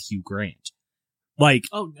stay with Hugh Grant.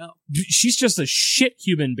 Oh no. She's just a shit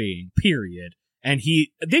human being, period. And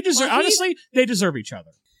they deserve each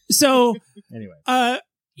other. So, anyway.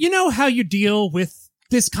 You know how you deal with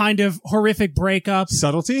this kind of horrific breakup?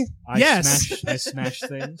 Subtlety? I smash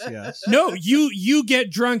things, yes. No, you get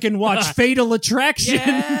drunk and watch Fatal Attraction.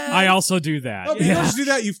 I also do that. Oh, but you don't just do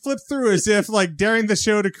that. You flip through as if daring the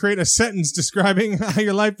show to create a sentence describing how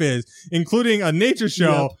your life is, including a nature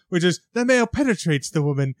show, which is the male penetrates the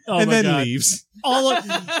woman and then leaves. All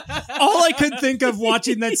I could think of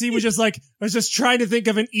watching that scene was just I was just trying to think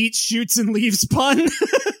of an eats, shoots, and leaves pun.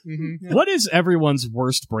 Mm-hmm. What is everyone's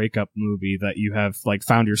worst breakup movie that you have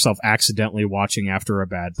found yourself accidentally watching after a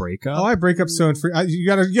bad breakup? Oh, I break up so you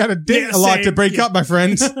gotta date a lot to break up, my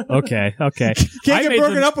friends. Okay. Can't get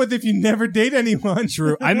broken up with if you never date anyone.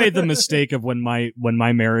 True. I made the mistake of when my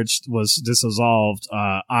marriage was dissolved,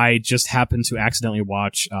 I just happened to accidentally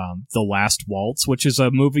watch The Last Waltz, which is a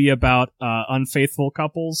movie about unfaithful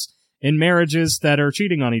couples in marriages that are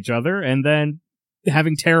cheating on each other and then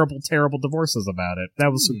having terrible divorces about it.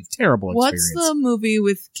 That was a terrible experience. What's the movie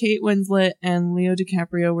with Kate Winslet and Leo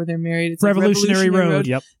DiCaprio where they're married? It's Revolutionary Road.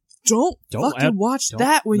 Yep. Don't fucking watch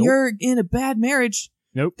that when you're in a bad marriage.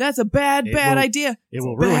 Nope. That's a bad idea. It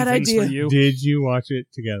will ruin things for you. Did you watch it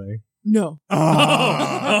together? No. Actually,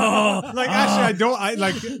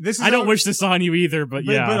 I don't wish this on you either, but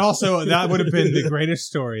yeah. But also, that would have been the greatest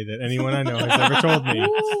story that anyone I know has ever told me.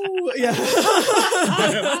 Ooh, yeah.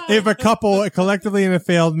 If a couple collectively in a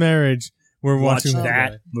failed marriage were watching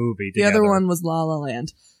that movie The together. other one was La La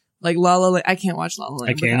Land. La La Land. I can't watch La La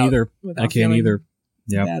Land. I can't either.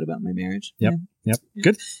 Yep. Bad about my marriage. Yep. Yeah. Yep.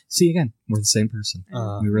 Good. See you again. We're the same person.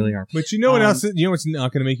 We really are. But you know what else? You know what's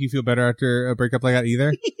not going to make you feel better after a breakup like that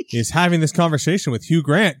either? Is having this conversation with Hugh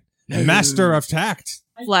Grant, master of tact.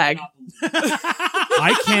 Flag.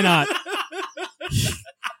 I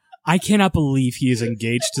cannot believe he is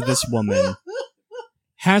engaged to this woman.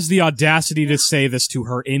 Has the audacity to say this to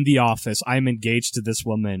her in the office. I'm engaged to this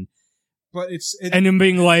woman. But and him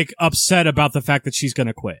being upset about the fact that she's going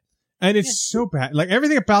to quit. And it's so bad.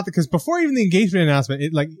 Everything about because before even the engagement announcement,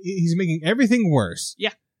 he's making everything worse.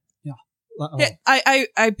 Yeah.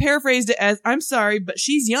 I paraphrased it as, I'm sorry, but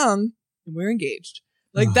she's young and we're engaged.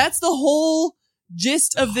 That's the whole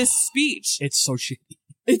gist of this speech. It's so shitty.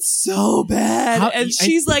 It's so bad.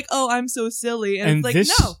 She's oh, I'm so silly. And it's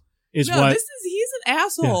he's an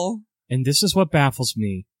asshole. Yeah. And this is what baffles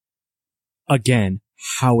me. Again,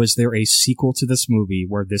 how is there a sequel to this movie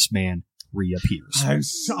where this man reappears?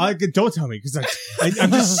 Don't tell me, because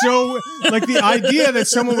I'm just so the idea that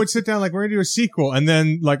someone would sit down we're gonna do a sequel, and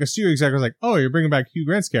then a studio executive was oh, you're bringing back Hugh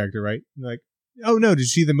Grant's character, right? And oh no, did you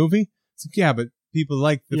see the movie? It's yeah, but people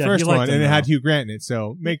liked the first one, and it had Hugh Grant in it,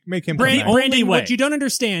 so make him come back. Brandon, what you don't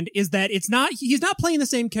understand is that he's not playing the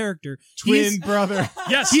same character. Twin brother.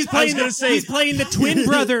 Yes, he's playing the twin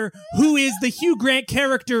brother who is the Hugh Grant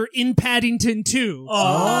character in Paddington 2.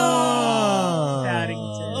 Oh.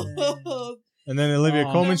 Paddington. And then Olivia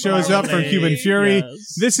Colman shows up from Human Fury.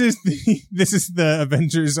 Yes. This is the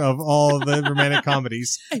Avengers of all the romantic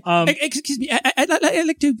comedies. Excuse me, I'd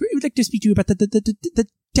like to speak to you about the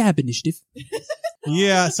Dab Initiative.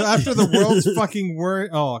 Yeah, so after the world's fucking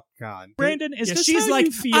word, oh god, Brandon, is this how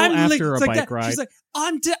you feel after a bike ride? She's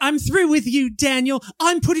I'm through with you, Daniel.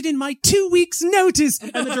 I'm putting in my 2 weeks notice,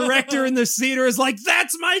 and the director in the theater is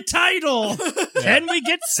that's my title. Can we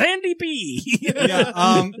get Sandy B?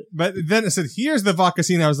 Yeah, but then it said, here's the vodka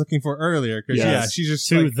scene I was looking for earlier, because she's just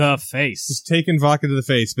to the face, just taking vodka to the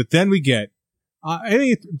face. But then we get. I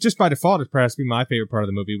think just by default, it's perhaps be my favorite part of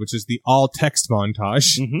the movie, which is the all text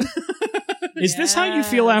montage. Mm-hmm. Is this how you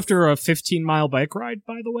feel after a 15-mile bike ride,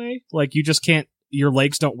 by the way? You just can't, your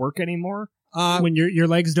legs don't work anymore? when your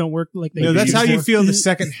legs don't work like they No, do that's how you before. feel the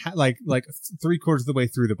second, like 3/4 of the way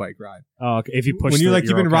through the bike ride. Oh, okay. If you push When through it,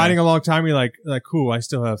 you've been okay. riding a long time, you're like, cool, I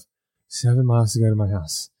still have 7 miles to go to my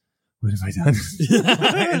house. What have I done?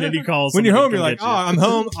 And then you call When you're somebody home, to you're like, get oh, you. I'm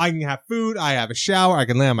home. I can have food. I have a shower. I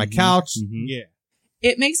can lay on my couch. mhm. Yeah.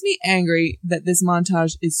 It makes me angry that this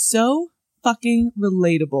montage is so fucking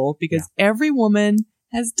relatable because every woman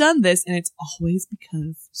has done this, and it's always because of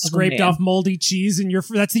a scraped man. off moldy cheese in your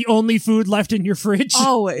that's the only food left in your fridge.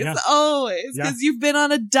 Always, Yeah. always. Yeah. Because you've been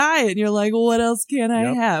on a diet and you're like, well, what else can I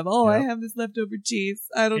Yep. have? Oh, I Yep. have this leftover cheese.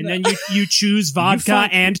 I don't And know. then you choose vodka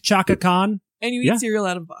find- and Chaka Khan. and you Yeah. eat cereal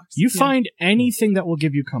out of a box. You Yeah. find anything that will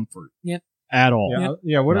give you comfort. Yep. At all. Yeah.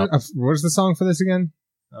 Yeah. What is the song for this again?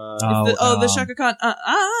 The Shaka Khan.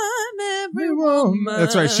 I'm every woman.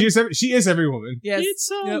 That's right. She is every woman. Yes. It's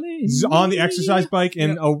Yep. only She's on the exercise bike,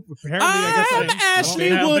 and apparently, I I'm guess Ashley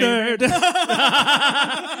Now, Woodard.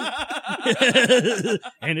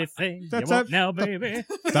 Anything That's you want a- now, baby.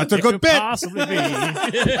 that's a It good could bit. Possibly be.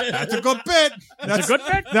 That's a good bit. That's a good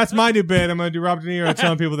bit. That's my new bit. I'm going to do Robert De Niro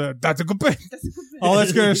telling people that that's a good bit. Oh,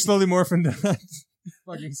 that's going to slowly morph into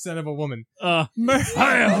fucking son of a woman. Murray,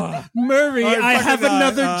 Oh, I have fucking,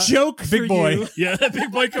 another joke Big for boy. you. Yeah,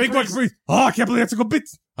 big boy. Big boy Capri. Oh, I can't believe that's a good bit.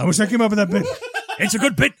 I wish I came up with that bit. It's a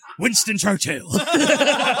good bit. Winston Churchill.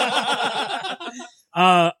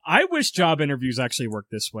 I wish job interviews actually work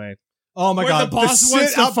this way. Oh my Where God. the boss sit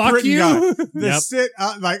wants to up fuck Britain you? guy. The Yep. sit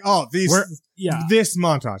out, like, Yeah. this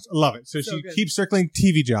montage. I love it. So So she good. keeps circling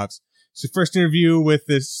TV jobs. So first interview with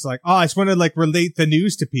this, like, I just want to like relate the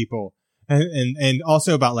news to people. And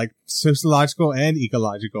also about like sociological and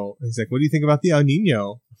ecological. And he's like, what do you think about the El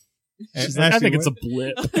Nino? And She's like, I Ashley, think it's a what-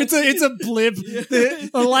 blip. It's a blip. The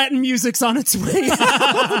Latin music's on its way.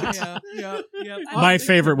 Yeah. My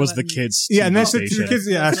favorite was the kids. Yeah, and TV that's the station. kids.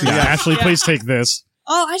 Yeah, Ashley. Yeah, Yeah. Ashley, please take this.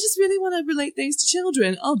 Oh, I just really want to relate things to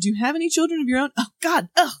children. Oh, do you have any children of your own? Oh, God.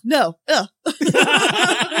 Oh, no.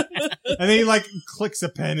 And then he like clicks a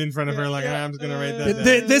pen in front of her, like, I'm just gonna write that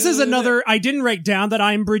down. This is another. I didn't write down that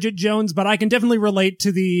I'm Bridget Jones, but I can definitely relate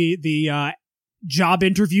to the job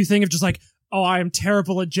interview thing of just like, oh, I am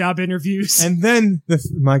terrible at job interviews. And then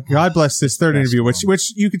my God bless this third interview,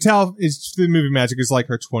 which you could tell is the movie magic is like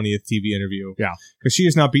her 20th TV interview. Yeah. Because she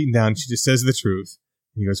is not beaten down. She just says the truth.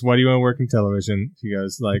 He goes, why do you want to work in television? She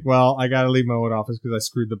goes, like, well, I got to leave my old office because I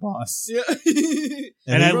screwed the boss. Yeah.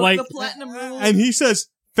 And I he, like- the platinum rule. and he says,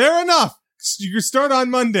 fair enough. You can start on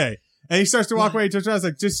Monday. And he starts to walk away. He turns around. He's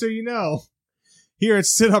like, just so you know, here at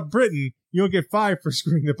Sit Up Britain, you don't get fired for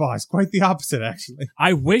screwing the boss. Quite the opposite, actually.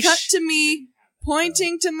 I wish. Cut to me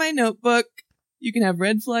pointing to my notebook. You can have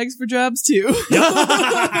red flags for jobs too.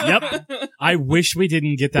 Yep. I wish we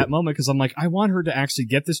didn't get that moment because I'm like, I want her to actually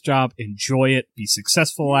get this job, enjoy it, be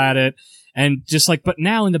successful at it. And just like, but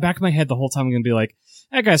now in the back of my head, the whole time I'm going to be like,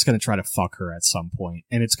 that guy's going to try to fuck her at some point,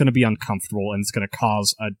 and it's going to be uncomfortable, and it's going to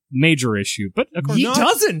cause a major issue. But of course, he not-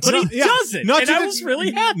 doesn't. but he Yeah. doesn't. Not And to I de- was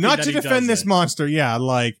really happy. Not that to he defend this doesn't. monster, yeah,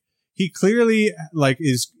 like he clearly like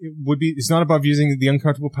is not above using the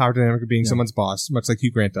uncomfortable power dynamic of being someone's boss, much like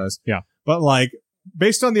Hugh Grant does. Yeah. But like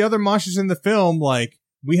based on the other monsters in the film, like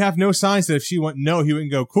we have no signs that if she went no, he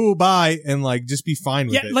wouldn't go cool bye and like just be fine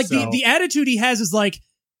with Yeah, it. like So- the attitude he has is like,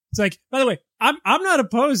 it's like, by the way, I'm not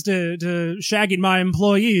opposed to shagging my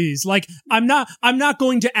employees. Like, I'm not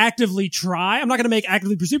going to actively try. I'm not going to make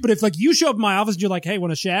actively pursuit. But if like you show up in my office and you're like, hey,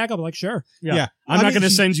 want to shag? I'll be like, sure. Yeah. I'm I not mean, going to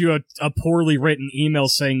he- send you a poorly written email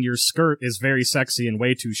saying your skirt is very sexy and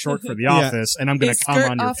way too short for the Yeah. office, and I'm going Is to come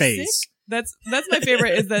skirt on your off face. sick? That's my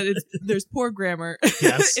favorite is that there's poor grammar.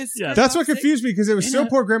 Yes. Is Yes. skirt That's off what sick? confused me because it was In so a-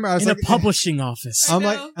 poor grammar. I was In like, a publishing office. I I'm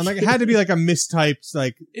know. like, it had to be like a mistyped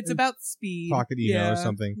like It's about speed. pocket email or Yeah.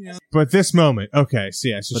 something. Yeah. But this moment, okay, so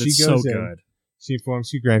yeah, so But she it's goes so in. good. She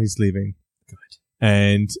informs Hugh Grant he's leaving. Good.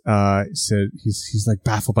 And so he's like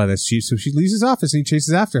baffled by this. So she leaves his office and he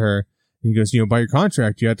chases after her. And he goes, by your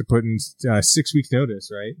contract, you have to put in 6 weeks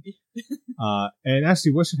notice, right? And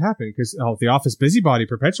actually, what should happen? Because the office busybody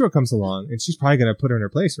Perpetua comes along, and she's probably going to put her in her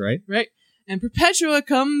place, right? Right. And Perpetua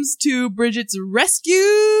comes to Bridget's rescue.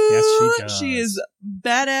 Yes, she does. She is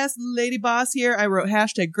badass lady boss here. I wrote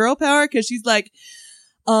hashtag girl power because she's like,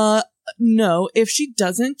 no, if she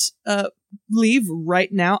doesn't leave right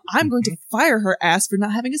now, I'm going to fire her ass for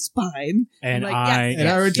not having a spine. And Like, I, yes, And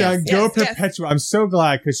I wrote down, yes, go yes, yes. Perpetua. I'm so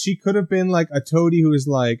glad because she could have been like a toady who was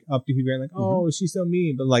like up to Hugh Grant, like, oh, she's so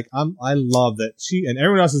mean. But like, I love that she and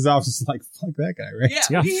everyone else is just like, fuck that guy, right? Yeah,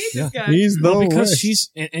 Yeah, we hate this guy. He's the well, because worst. she's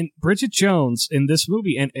and Bridget Jones in this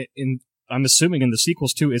movie, and I'm assuming in the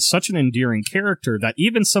sequels too, is such an endearing character that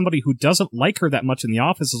even somebody who doesn't like her that much in the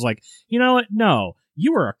office is like, you know what? No,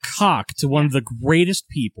 you are a cock to one of the greatest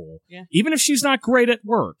people. Yeah. Even if she's not great at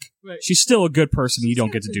work, Right. she's still a good person. You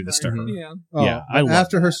don't get to do this to her. Yeah. Oh, Yeah, I love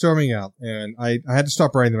after her that. storming out, and I had to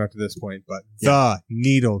stop writing them after this point, but the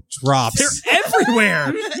needle drops. They're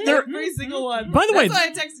everywhere. Every single one. By the way, that's why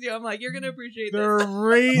I texted you. I'm like, you're gonna appreciate They're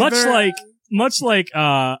much like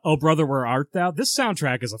Oh Brother Where Art Thou, this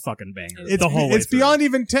soundtrack is a fucking banger. It's the whole way it's through. beyond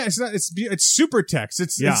even text. It's super text.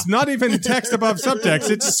 It's not even text above subtext.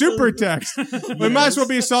 It's super text. It might as well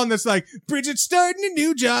be a song that's like, Bridget's starting a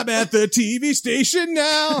new job at the TV station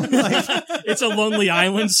now. Like, It's a Lonely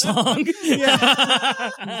Island song.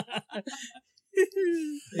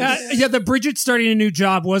 Yeah, the Bridget starting a new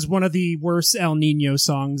job was one of the worst El Nino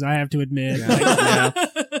songs, I have to admit. Yeah.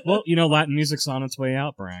 Well, Latin music's on its way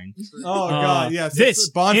out, Brian. oh god, yes. This it's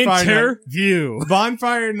Bonfire interview. Night.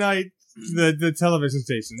 Bonfire Night, the television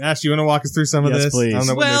station. Ash, you want to walk us through some of Yes, this? please. I don't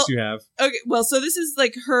know what Well, notes you have. Okay, well, so this is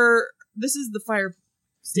like this is the fire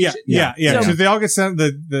Yeah, station. yeah. So- So they all get sent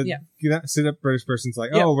Yeah. sit up British person's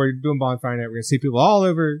like, Yeah. oh, we're doing Bonfire Night. We're gonna see people all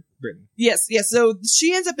over Britain. Yes. So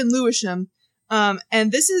she ends up in Lewisham.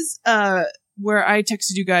 And this is, where I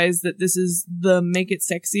texted you guys that this is the Make It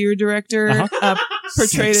Sexier director,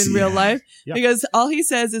 portrayed in real life. Yep. Because all he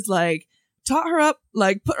says is like, taught her up,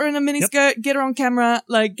 like, put her in a miniskirt, get her on camera,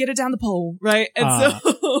 like, get her down the pole, right? And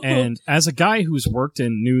so. And as a guy who's worked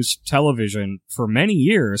in news television for many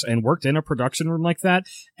years and worked in a production room like that,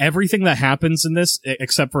 everything that happens in this,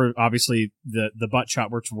 except for obviously the butt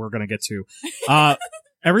shot, which we're going to get to,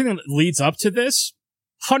 everything that leads up to this,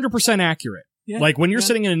 100% accurate. Yeah. Like when you're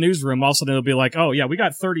sitting in a newsroom, all of a sudden it'll be like, oh yeah, we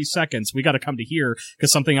got 30 seconds. We got to come to here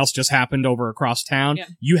because something else just happened over across town. Yeah.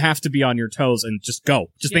 You have to be on your toes and just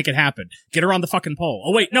go. Just make it happen. Get her on the fucking pole.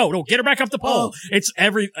 Oh wait, no, get her back up the pole. It's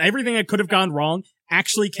everything that could have gone wrong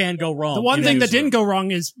actually can go wrong. The one in thing that newsroom. didn't go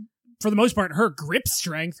wrong is, for the most part, her grip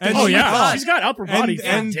strength. And Oh my yeah, God. she's got upper body for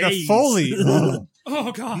and the days. Foley.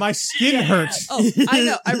 Oh, God. My skin hurts. Oh, I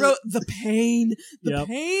know. I wrote the pain, Yep.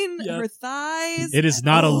 her thighs. It is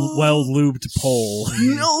not a Oh. well lubed pole.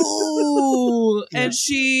 No. And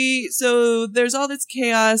so there's all this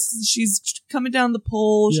chaos. She's coming down the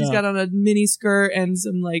pole. She's Yeah. got on a mini skirt and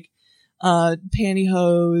some like,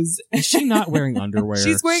 pantyhose. Is she not wearing underwear?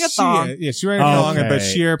 She's wearing a thong. She's wearing a thong, Okay. but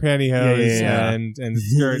sheer pantyhose Yeah. and the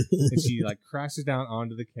skirt, and she like crashes down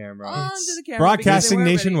onto the camera. Onto the camera. Broadcasting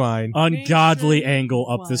because they weren't nationwide. Ungodly Nation angle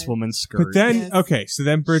up this wide. woman's skirt. But then, Yes. okay, so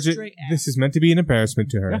then Bridget, Straight ass. this is meant to be an embarrassment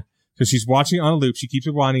to her. Yeah. So she's watching it on a loop. She keeps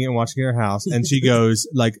rewinding it and watching it in her house, and she goes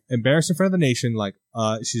like embarrassed in front of the nation, like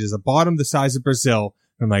she has a bottom the size of Brazil.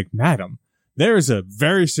 I'm like, madam, there is a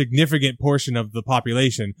very significant portion of the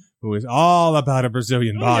population who is all about a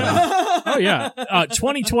Brazilian bottom. Oh yeah,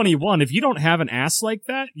 2021. If you don't have an ass like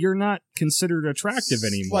that, you're not considered attractive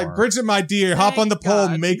anymore. Like, Bridget, my dear, hop on the Thank pole,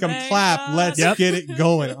 God. make them Thank clap. God. Let's Yep. get it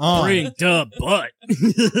going on. bring the butt.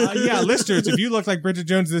 Yeah, listeners, if you look like Bridget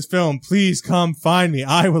Jones in this film, please come find me.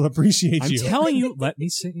 I will appreciate I'm you. telling you, let me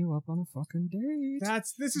set you up on a fucking date.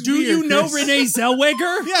 This is Do weird, you know Chris. Renee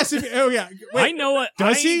Zellweger? Yes. Oh yeah. Wait, I know it.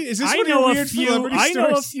 Does he? Is this I one of your know a weird few. celebrity I know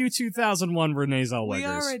a stories? few 2001 Renee We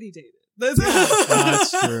Zellwegers. already dated. That's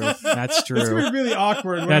true. That's It's gonna true. be really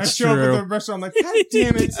awkward when That's I show up true. at the restaurant. I'm like, God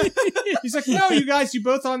damn it! He's like, no, you guys, you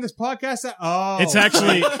both on this podcast. Oh, It's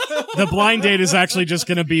actually the blind date is actually just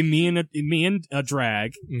going to be me and a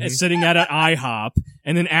drag Mhm. sitting at an IHOP,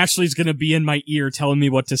 and then Ashley's going to be in my ear telling me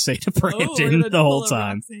what to say to Brandon gonna the whole pull a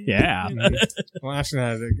time. Roxanne. Yeah, Well, Ashton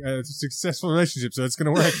has a successful relationship, so it's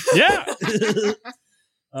gonna work. yeah.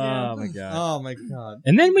 Oh my god! Oh my god!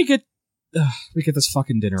 And then we get this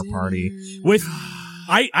fucking dinner party with.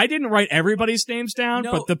 I didn't write everybody's names down,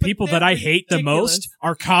 No, but the but people they're that I hate the ridiculous. most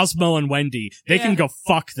are Cosmo and Wendy. They can Yeah. go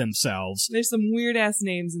fuck themselves. There's some weird ass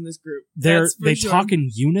names in this group. They sure. talk in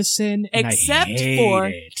unison, and Except I hate for-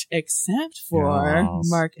 it. Except for Yes.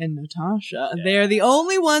 Mark and Natasha. They are the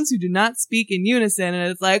only ones who do not speak in unison,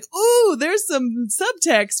 and it's like, ooh, there's some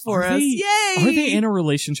subtext for Are us. they- Yay! Are they in a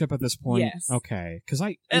relationship at this point? Yes. Okay, because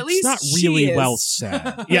At it's least not she really is. well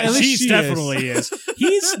said. Yeah, At least she she definitely is.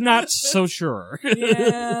 He's not so sure. Yeah.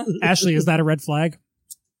 Ashley, is that a red flag?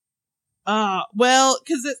 Well,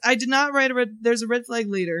 because I did not write there's a red flag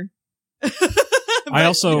later. I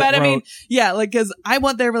also but I mean, wrote- yeah, like, because I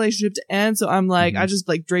want their relationship to end, so I'm like, Mhm. I just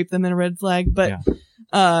like drape them in a red flag. But,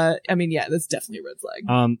 I mean, yeah, that's definitely a red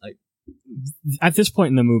flag. Like- at this point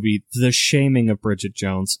in the movie, the shaming of Bridget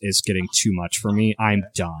Jones is getting too much for me. I'm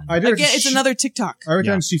done. I do. Again, it's another TikTok. Every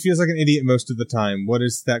Yeah. time she feels like an idiot most of the time. What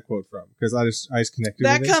is that quote from? Because I just connected.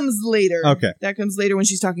 That with it. comes later. Okay. That comes later when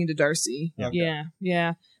she's talking to Darcy. Okay.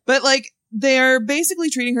 Yeah. But like, they're basically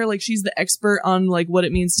treating her like she's the expert on like what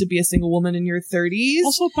it means to be a single woman in your 30s.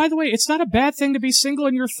 Also, by the way, it's not a bad thing to be single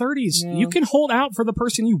in your 30s. No. You can hold out for the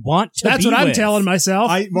person you want to That's be what I'm with. telling myself.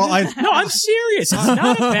 No, I'm serious. It's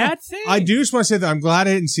not a bad thing. I do just want to say that I'm glad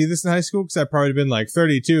I didn't see this in high school because I'd probably been like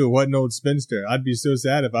 32. What an old spinster. I'd be so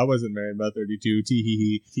sad if I wasn't married by 32.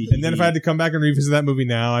 Tee hee. And then if I had to come back and revisit that movie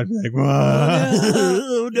now, I'd be like,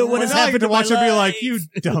 what? No, what has And I happened get to to watch my it and be life? like, you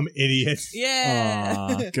dumb idiot. Yeah.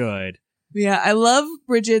 Aw, good. Yeah, I love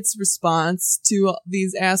Bridget's response to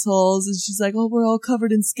these assholes. And she's like, oh, we're all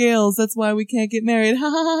covered in scales. That's why we can't get married. Ha ha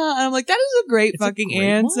ha. And I'm like, that is a great It's a fucking great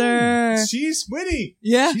answer. one. She's witty.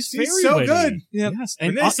 Yeah. She's She's very so witty. good. Yep. Yes, When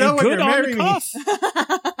and, they sell and it, good they're on the marrying me.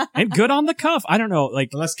 cuff. And good on the cuff. I don't know, like,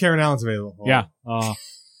 Unless Karen Allen's available. yeah.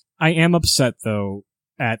 I am upset though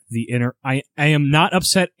at the I am not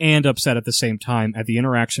upset and upset at the same time at the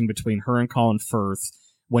interaction between her and Colin Firth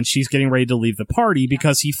when she's getting ready to leave the party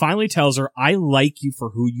because he finally tells her, I like you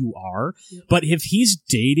for who you are. Yep. But if he's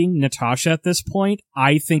dating Natasha at this point,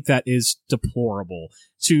 I think that is deplorable.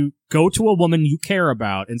 To go to a woman you care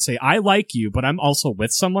about and say, I like you, but I'm also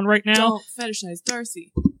with someone right now. Don't fetishize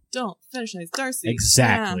Darcy. Don't fetishize Darcy.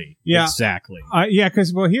 Exactly. Yeah. Exactly. Yeah,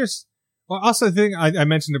 because, also the thing I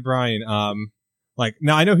mentioned to Brian, like,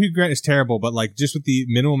 now I know Hugh Grant is terrible, but like, just with the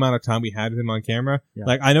minimal amount of time we had with him on camera, Yeah.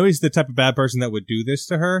 like, I know he's the type of bad person that would do this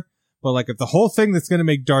to her, but like, if the whole thing that's gonna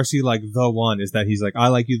make Darcy like the one is that he's like, I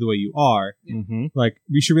like you the way you are, Mm-hmm. like,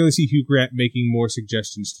 we should really see Hugh Grant making more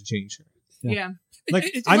suggestions to change her. Yeah. Like,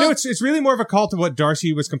 I know it's really more of a call to what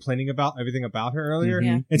Darcy was complaining about, everything about her earlier,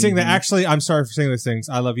 Yeah. and saying that Mhm. actually, I'm sorry for saying those things,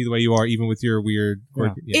 I love you the way you are, even with your weird,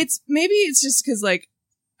 quirky, yeah. It's just because like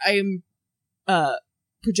I'm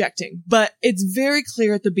projecting, but it's very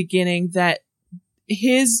clear at the beginning that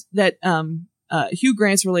Hugh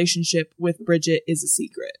Grant's relationship with Bridget is a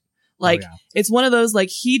secret. Like, it's one of those, like,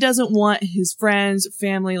 he doesn't want his friends,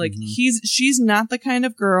 family, like, Mhm. she's not the kind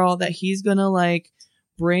of girl that he's gonna, like,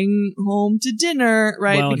 bring home to dinner,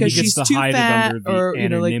 right? Well, because he gets she's to too hide fat, it under the or, you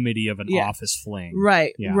know, like, anonymity of an yeah. office fling.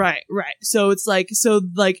 right, Yeah. right. So it's like,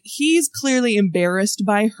 he's clearly embarrassed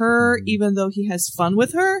by her, Mhm. even though he has fun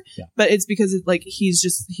with her, Yeah. but it's because it's like,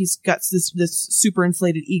 he's got this super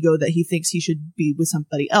inflated ego that he thinks he should be with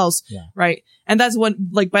somebody else. Yeah. Right. And that's what,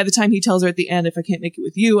 like, by the time he tells her at the end, if I can't make it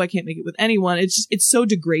with you, I can't make it with anyone. It's so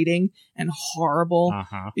degrading and horrible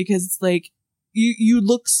Uh-huh. because it's like, you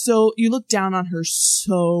look down on her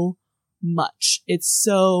so much. It's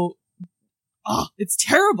so, it's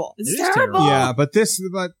terrible. It's It is terrible. terrible. Yeah, but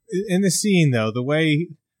in the scene though, the way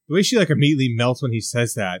she like immediately melts when he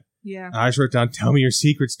says that. Yeah. I just wrote down, "Tell me your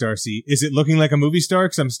secrets, Darcy." Is it looking like a movie star?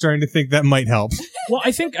 Because I'm starting to think that might help. Well,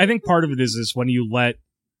 I think part of it is when you let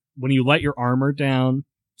your armor down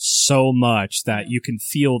so much that you can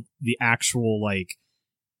feel the actual like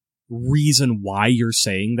reason why you're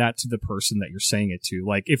saying that to the person that you're saying it to.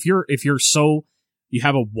 Like if you're so you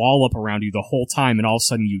have a wall up around you the whole time and all of a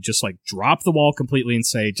sudden you just like drop the wall completely and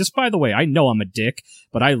say, just by the way, I know I'm a dick,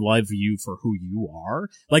 but I love you for who you are.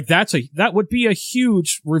 Like that would be a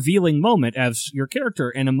huge revealing moment as your character,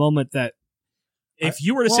 and a moment that if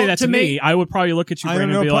you were to say that to me, I would probably look at you, I don't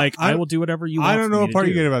Brandon, and be know, like, I I will do whatever you want. I don't for know me what to part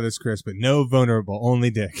you do. get about this, Chris, but no vulnerable,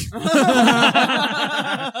 only dick.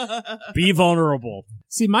 Be vulnerable.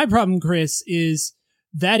 See, my problem, Chris, is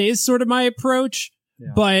that is sort of my approach, Yeah.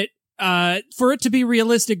 but for it to be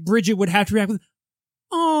realistic, Bridget would have to react with,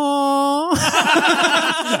 "Aww."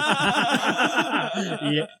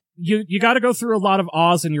 Yeah. You got to go through a lot of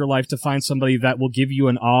awes in your life to find somebody that will give you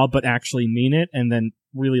an awe but actually mean it, and then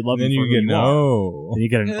really love Then you for you who get you are. no. Then you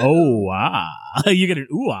get an oh ah. You get an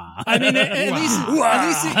ooh ah. I mean,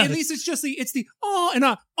 at least it's just it's the "aw" and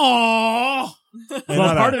 "aw."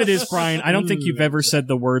 Well, part of it is, Brian, I don't think you've ever said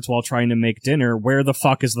the words while trying to make dinner, where the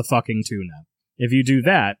fuck is the fucking tuna? If you do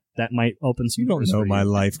that, that might open some You don't doors know for my you.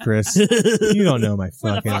 life, Chris. You don't know my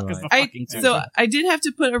Where the fucking fuck is life. the fucking tuna? So I did have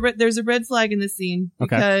to put there's a red flag in this scene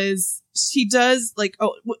Okay. because he does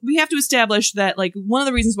we have to establish that like one of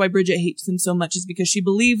the reasons why Bridget hates him so much is because she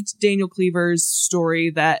believed Daniel Cleaver's story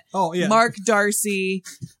that Oh, yeah. Mark Darcy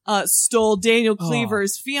stole Daniel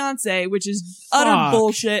Cleaver's fiance, which is utter Fuck.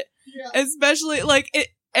 bullshit. Especially like it.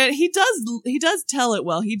 And he does tell it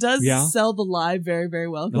well. He does Yeah. sell the lie very, very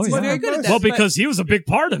well. Oh, He's yeah. very good at that. Well, but- because he was a big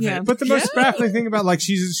part of Yeah. it. But the most baffling thing about, like,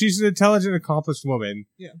 she's an intelligent, accomplished woman.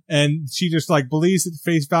 Yeah. And she just, like, believes at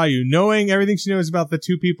face value, knowing everything she knows about the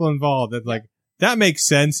two people involved, that, like, that makes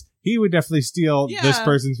sense. He would definitely steal Yeah, this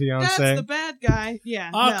person's that's fiance. the bad guy.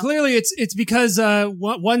 Yeah. no. Clearly it's because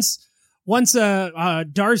once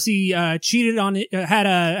Darcy cheated on it,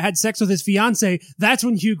 had sex with his fiance, that's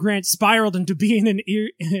when Hugh Grant spiraled into being an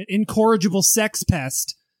incorrigible sex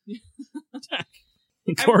pest.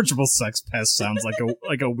 Incorrigible Sex Pest sounds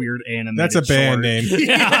like a weird anime. That's a band name.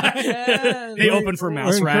 Yeah. They open for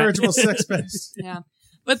Mouse Rat. Incorrigible Sex Pest. Yeah.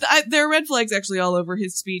 But there are red flags actually all over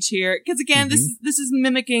his speech here. Because again, this is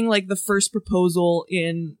mimicking like the first proposal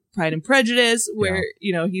in Pride and Prejudice, where,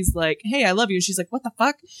 he's like, hey, I love you. And she's like, what the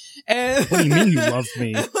fuck? And what do you mean you love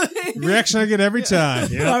me? Reaction I get every time.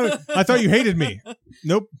 Yeah. I thought you hated me.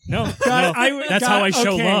 Nope. No. That's how I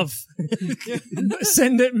show love.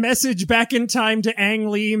 Send a message back in time to Ang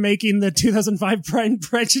Lee making the 2005 Pride and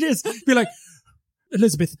Prejudice. Be like,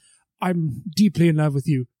 Elizabeth, I'm deeply in love with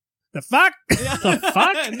you. The fuck? The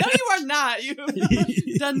fuck? No, you are not.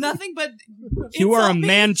 You've done nothing but you are a insult me.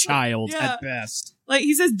 man-child Yeah. at best. Like,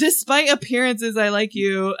 he says, despite appearances, I like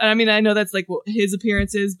you. And I mean, I know that's like what his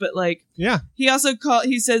appearances, but like, Yeah. he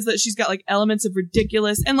says that she's got like elements of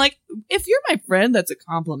ridiculous. And like, if you're my friend, that's a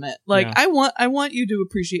compliment. Like, Yeah. I want you to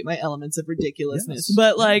appreciate my elements of ridiculousness. Yes.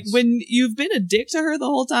 But like, Yes. when you've been a dick to her the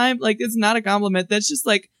whole time, like, it's not a compliment. That's just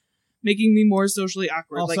like making me more socially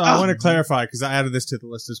awkward. Also, like, I want to clarify, because I added this to the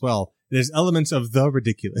list as well. There's elements of the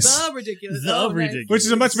ridiculous. the ridiculous. The Oh, nice. ridiculous. Which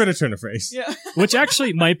is a much better turn of phrase. Yeah. Which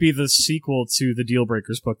actually might be the sequel to the Deal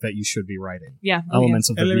Breakers book that you should be writing. Yeah. Elements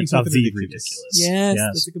of the Elements of the ridiculous. ridiculous. Yes,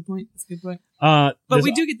 that's a good point. That's a good point. But But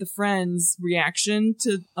we do get the friends' reaction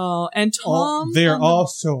to, and Tom. They are all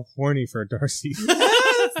so horny for Darcy.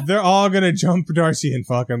 They're all gonna jump Darcy and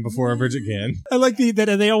fuck him before Bridget can. I like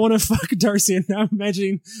that they all want to fuck Darcy, and now I'm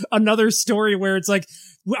imagining another story where it's like,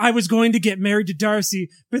 I was going to get married to Darcy,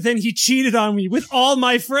 but then he cheated on me with all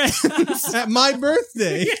my friends. At my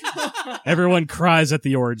birthday. Everyone cries at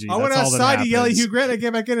the orgy. I went That's all that outside to yell at happens. Hugh Grant. I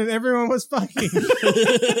came back in and everyone was fucking.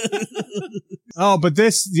 Oh, but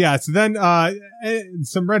this, yeah. So then,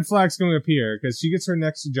 some red flags going to appear because she gets her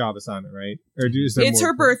next job assignment, right? Or is there It's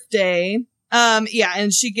more? her birthday. Yeah,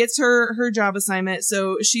 and she gets her job assignment.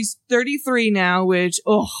 So she's 33 now, which,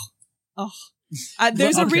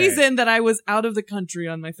 there's a Okay. reason that I was out of the country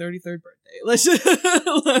on my 33rd birthday. Let's just,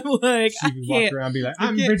 I'm like, She I can walk can't. around and be like, I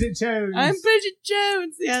I'm can't- Bridget Jones. I'm Bridget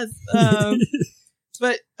Jones. Yes.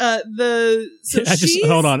 But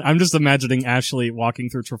Hold on. I'm just imagining Ashley walking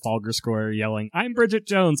through Trafalgar Square yelling, I'm Bridget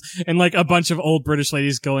Jones, and like a bunch of old British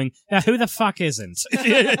ladies going, yeah, who the fuck isn't?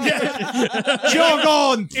 Jog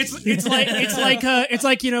on! It's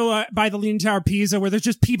like by the Leaning Tower of Pisa, where there's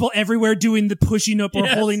just people everywhere doing the pushing up or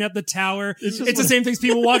Yes. holding up the tower. It's It's, just the like- same things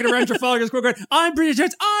people walking around Trafalgar Square going, I'm Bridget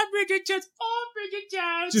Jones, I'm Bridget Jones, I'm Bridget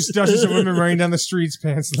Jones. Just dozens of women running down the streets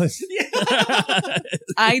pantsless.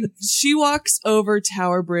 she walks over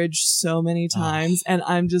Tower Bridge so many times, and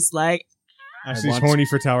I'm just like, Ashley's want- horny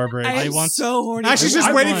for Tower Bridge. I am want- so horny. Ashley's just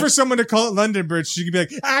I waiting want- for someone to call it London Bridge. She could be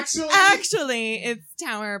like, Actually, it's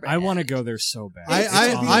Tower Bridge. I want to go there so bad. I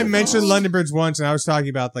It's awful. mentioned London Bridge once, and I was talking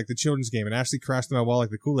about like the children's game, and Ashley crashed on my wall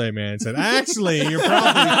like the Kool-Aid Man and said, "Actually, you're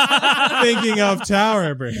probably thinking of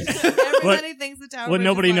Tower Bridge." Everybody thinks the Tower What Bridge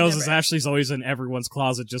nobody is knows London is Bridge. Ashley's always in everyone's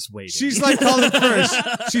closet just waiting. She's like Colin First.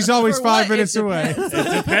 She's always For 5 what? minutes It away.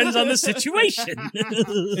 It depends on the situation.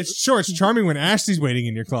 It's sure it's charming when Ashley's waiting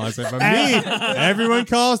in your closet, but me, everyone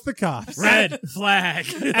calls the cops. Red flag.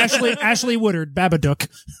 Ashley Woodard, Babadook.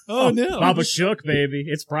 Oh no. Baba Shook, baby.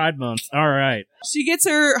 It's Pride Month. All right. She gets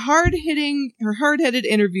her hard-headed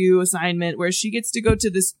interview assignment where she gets to go to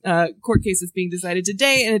this court case that's being decided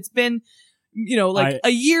today, and it's been, a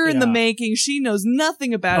year in the yeah. making. She knows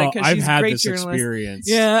nothing about it because I've she's a had great this journalist. experience.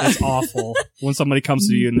 Yeah. It's awful when somebody comes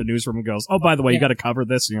to you in the newsroom and goes, oh, by the way, you got to cover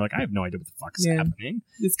this. And you're like, I have no idea what the fuck is Yeah. happening.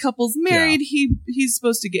 This couple's married. He's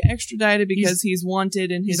supposed to get extradited because he's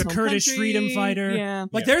wanted in his He's a home Kurdish country. freedom fighter. Yeah.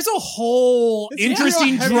 Like, there's a whole It's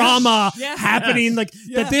interesting real heavy- drama Yes. happening, like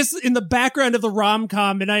Yeah. that this in the background of the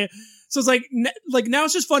rom-com, and so it's like now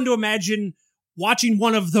it's just fun to imagine watching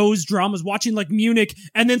one of those dramas, watching like Munich,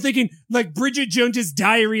 and then thinking like Bridget Jones's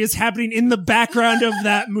Diary is happening in the background of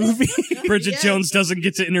that movie. Bridget Yes. Jones doesn't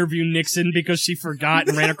get to interview Nixon because she forgot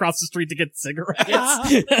and ran across the street to get cigarettes. Yeah,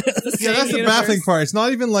 that's the Universe. baffling part. It's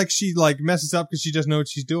not even like she like messes up because she doesn't know what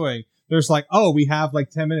she's doing. There's like, oh, we have like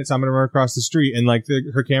 10 minutes. I'm gonna run across the street, and like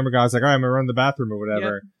her camera guy's like, all right, I'm gonna run to the bathroom or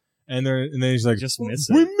whatever. And then he's like, Just miss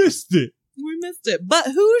we it. missed it. We missed it. But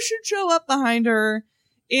who should show up behind her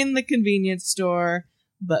in the convenience store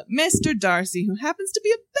but Mr. Darcy, who happens to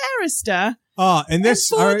be a barrister And this,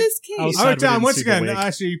 for all right, this case. was- all right, we Tom, didn't once see the again, wig.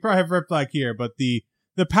 actually, you probably have red flag here, but the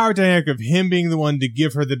power dynamic of him being the one to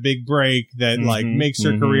give her the big break that like Mhm, makes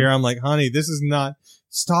her mhm. career. I'm like, honey, this is not.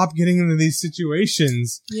 Stop getting into these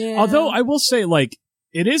situations. Yeah. Although I will say, like,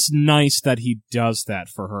 It is nice that he does that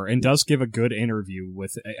for her and does give a good interview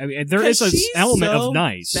with. I mean, there is an element of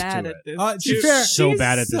nice bad to at it. this. To be fair, so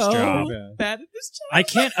bad at this job. Bad at this job. I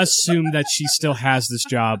can't assume that she still has this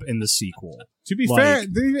job in the sequel. To be Like- fair,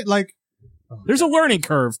 There's a learning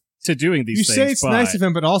curve to doing these you things. say it's but nice of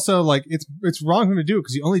him, but also like it's wrong of him to do it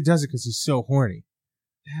because he only does it because he's so horny.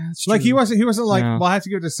 That's Like he true. wasn't like, Yeah. well, I have to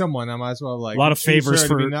give it to someone. I might as well like A lot of choose favors her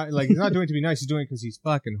to be for- like he's not doing it to be nice. He's doing it because he's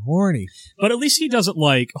fucking horny. But at least he doesn't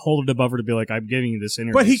like hold it above her to be like, I'm giving you this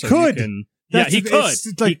interview. But he so could. You can, That's- yeah, he could.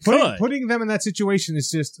 It's like he could. putting them in that situation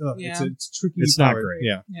is just Yeah. it's tricky. It's not part. great.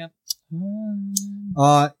 Yeah. Yeah.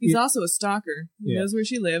 Yeah. He's also a stalker. He Yeah. knows where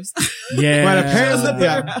she lives. Yeah. But apparently,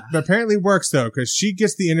 Yeah. yeah, but apparently it works though because she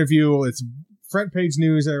gets the interview. It's front page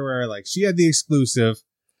news everywhere. Like she had the exclusive.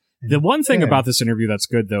 The one thing Yeah. about this interview that's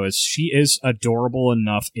good, though, is she is adorable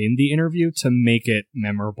enough in the interview to make it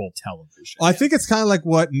memorable television. I think it's kind of like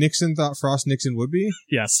what Nixon thought Frost Nixon would be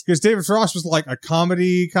Yes. because David Frost was like a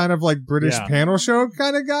comedy kind of like British Yeah. panel show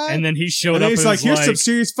kind of guy. And then he showed And up then he's and like, was here's some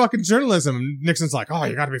serious fucking journalism. And Nixon's like, oh,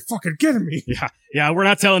 you gotta be fucking kidding me. yeah, we're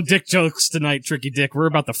not telling dick jokes tonight, Tricky Dick. We're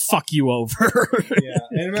about to fuck you over. Yeah.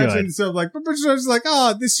 And imagine, so like, but British like,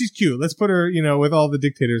 oh, she's cute. Let's put her, with all the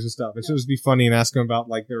dictators and stuff. And so it would be funny and ask them about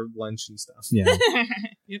like their lunch and stuff. Yeah.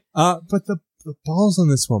 But the balls on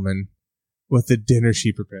this woman with the dinner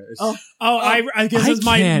she prepares. Oh, I guess I it's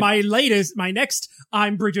my can't. my next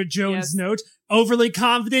I'm Bridget Jones Yes. note. Overly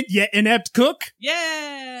confident yet inept cook.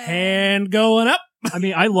 Yeah. Hand going up. I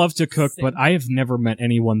mean, I love to cook, Same. but I have never met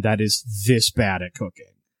anyone that is this bad at cooking.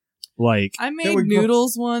 Like, I That made would go-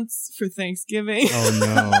 noodles once for Thanksgiving. oh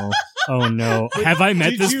no. Oh no. Have I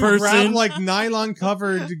met Did this you person? grab like nylon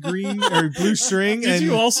covered green or blue string? Did and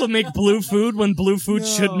you also make blue food when blue food No,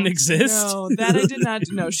 shouldn't exist? No, that I did not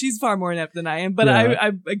do. No, she's far more inept than I am. But Yeah.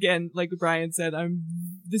 I again, like Brian said,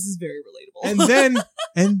 this is very relatable.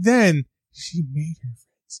 and then she made her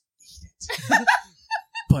friends eat it.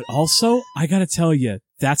 But also, I gotta tell you,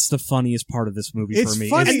 that's the funniest part of this movie It's for me.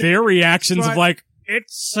 funny, It's their reactions but- of like,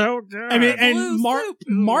 it's so good. I mean, and Blue soup.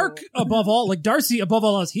 Mark above all, like Darcy above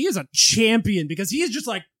all else, he is a champion because he is just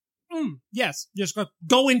like, yes, just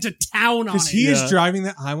go into town on Because it. he Yeah. is driving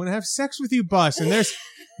that I want to have sex with you bus. And there's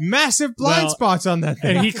massive blind Well, spots on that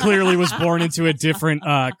thing. and he clearly was born into a different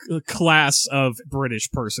class of British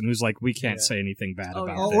person who's like, we can't say anything bad Oh,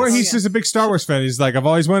 about yeah. this. Or he's just a big Star Wars fan. He's like, I've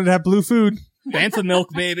always wanted to have blue food. Bantha milk,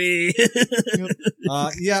 baby.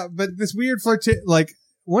 Yeah, but this weird like,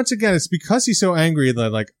 once again, it's because he's so angry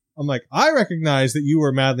that, like, I'm like, I recognize that you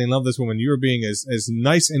were madly in love with this woman. You were being as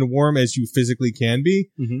nice and warm as you physically can be.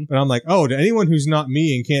 Mhm. But I'm like, oh, to anyone who's not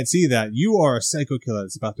me and can't see that, you are a psycho killer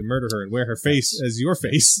that's about to murder her and wear her face as your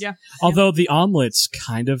face. Yeah. Although the omelets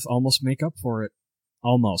kind of almost make up for it.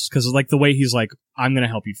 Almost. Because like the way he's like, I'm going to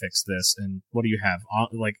help you fix this. And what do you have?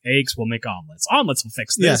 Like eggs will make omelets. Omelets will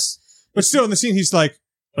fix this. Yes. But still in the scene, he's like,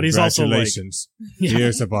 But he's also like, congratulations. Yeah.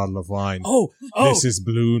 Here's a bottle of wine. oh, This is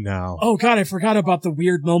blue now. oh God, I forgot about the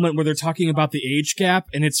weird moment where they're talking about the age gap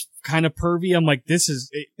and it's kind of pervy. I'm like, this is,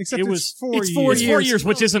 Except it it's was 4 it's years. 4 It's 4 years,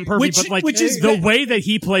 which isn't pervy, but like, which is the way that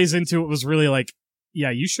he plays into it was really like, yeah,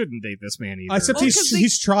 you shouldn't date this man either. Except Well, 'cause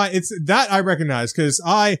he's trying. It's that I recognize because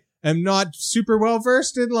I am not super well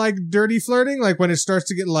versed in like dirty flirting. Like when it starts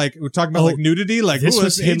to get like we're talking about Oh, like nudity, like this ooh,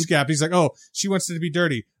 was that's an age him- gap. He's like, oh, she wants it to be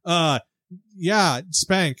dirty. Yeah,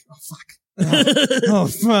 spank. Oh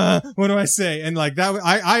fuck. What do I say? And like that,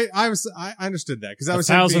 I understood that because that was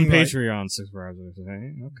him 1,000 being like- Patreon subscribers.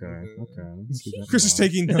 Hey, okay. Let's keep that Chris is going.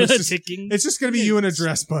 taking notes. Just- Ticking. It's just gonna be you in a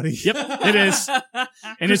dress, buddy. Yep, it is.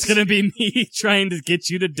 And it's gonna be me trying to get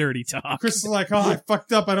you to dirty talk. Chris is like, oh, I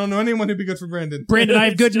fucked up. I don't know anyone who'd be good for Brandon. Brandon, I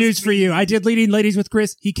have good It's news just for you. I did Leading Ladies with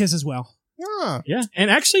Chris. He kisses well. Yeah. Yeah, and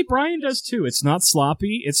actually Brian does too. It's not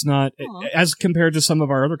sloppy. It's not Aw. as compared to some of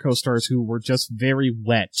our other co-stars who were just very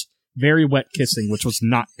wet kissing, which was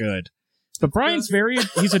not good. But Brian's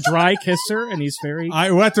he's a dry kisser and he's very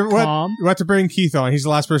We'll have calm. to bring Keith on. He's the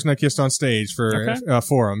last person I kissed on stage for Okay.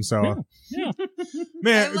 Forum. So, Yeah.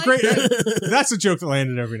 man, I like great. it. That's a joke that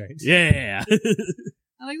landed every night. Yeah.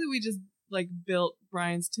 I like that we just like built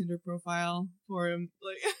Brian's Tinder profile for him.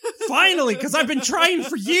 Like Finally, because I've been trying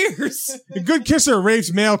for years. A good kisser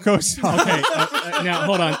raves male co-star. Okay, now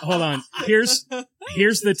hold on. Here's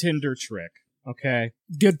the Tinder trick. Okay.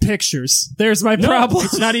 Good pictures. There's my No, problem.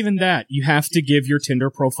 it's not even that. You have to give your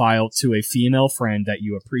Tinder profile to a female friend that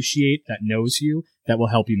you appreciate, that knows you, that will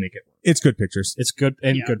help you make it work. It's good pictures. It's good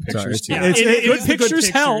and Yeah. good Sorry, pictures. it's- Yeah. it's- Good it's the good pictures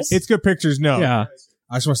help. pictures. It's good pictures. No. Yeah.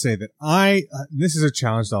 I just want to say that this is a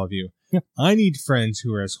challenge to all of you. I need friends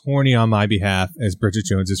who are as horny on my behalf as Bridget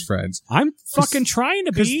Jones's friends. I'm fucking trying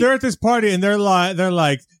to Because be. they're at this party and they're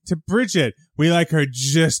like, to Bridget, we like her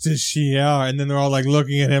just as she are. And then they're all like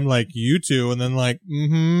looking at him like, you two. And then like,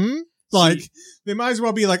 like they might as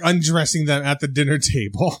well be like undressing them at the dinner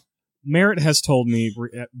table. Merritt has told me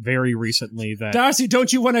very recently that Darcy,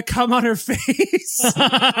 don't you want to come on her face?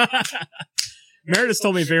 Merritt has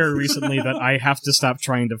told me very recently that I have to stop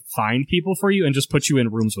trying to find people for you and just put you in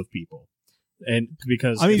rooms with people. And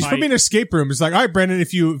because I mean, just put me in an escape room. It's like, all right, Brandon,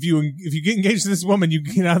 if you get engaged to this woman, you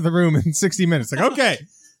can get out of the room in 60 minutes. Like, okay.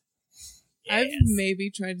 I've maybe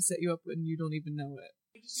tried to set you up and you don't even know it.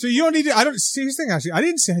 So you don't need to, here's the thing, actually, I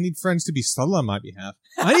didn't say I need friends to be subtle on my behalf.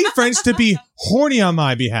 I need friends to be horny on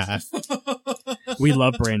my behalf. we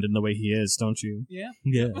love Brandon the way he is, don't you? Yeah.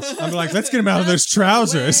 Yes. I'm like, let's get him out of those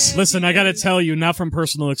trousers. Listen, I gotta tell you, not from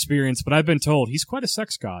personal experience, but I've been told he's quite a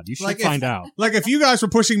sex god. You should find out. Like, if you guys were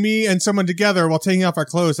pushing me and someone together while taking off our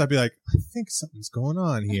clothes, I'd be like, I think something's going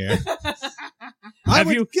on here. I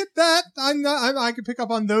would get that. I could pick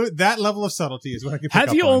up on that level of subtlety is what I could pick up on.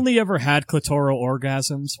 Have you only ever had clitoral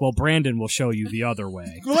orgasms? Well, Brandon will show you the other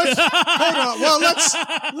way. Well, hold on. Well,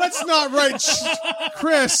 let's not write,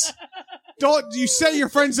 Chris. Don't you set your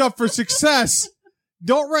friends up for success?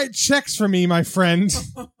 Don't write checks for me, my friend.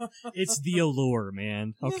 It's the allure,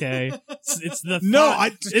 man. Okay, it's the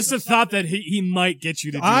thought, it's the thought that he might get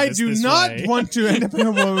you to. I do not want to end up in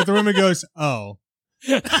a woman with a woman goes, oh.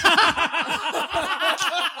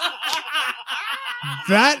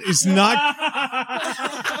 That is not.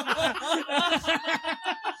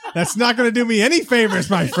 That's not going to do me any favors,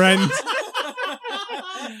 my friend.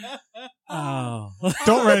 Oh.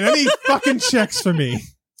 Don't write any fucking checks for me.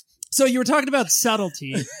 So you were talking about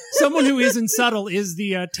subtlety. Someone who isn't subtle is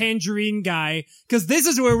the tangerine guy, because this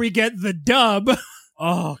is where we get the dub.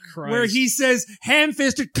 Oh, Christ. Where he says,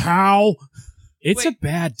 ham-fisted cow. It's a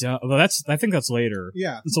bad dub. Well, I think that's later.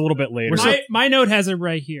 Yeah. It's a little bit later. My note has it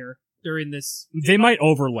right here during this. They might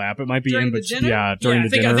overlap. It might be during in the between. dinner? Yeah, during the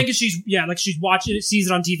dinner. I think she's watching it, sees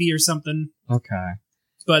it on TV or something. Okay.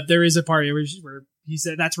 But there is a part where he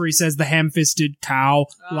said, that's where he says the ham-fisted cow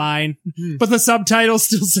line. But the subtitles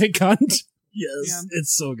still say cunt. Yes.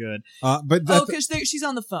 It's so good. Because she's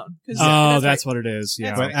on the phone. That's what it is.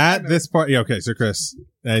 Yeah. But at this party, okay, so Chris,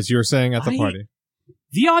 as you were saying at the party.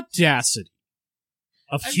 The audacity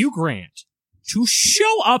of Hugh Grant to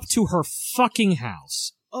show up to her fucking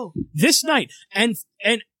house this night and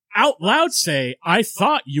out loud say, I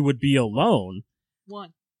thought you would be alone.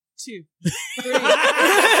 1, 2, 3.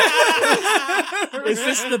 Is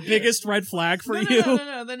this the biggest red flag for you?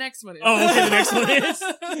 No, the next one is. Oh, okay, the next one is.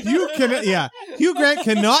 Hugh Grant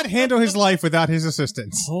cannot handle his life without his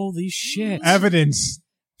assistance. Holy shit. Evidence.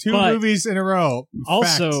 2 movies in a row.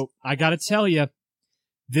 Also, Fact. I gotta tell you,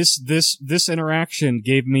 this interaction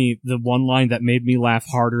gave me the one line that made me laugh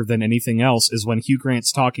harder than anything else is when Hugh Grant's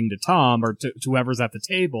talking to Tom or to whoever's at the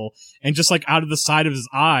table and just like out of the side of his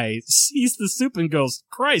eye sees the soup and goes,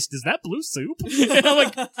 Christ, is that blue soup? And I'm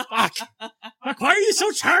like, fuck, why are you so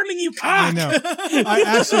charming, you cock? I know. I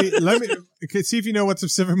actually, let me see if you know what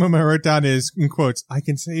specific moment I wrote down is, in quotes, I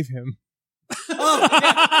can save him.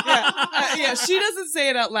 Yeah, she doesn't say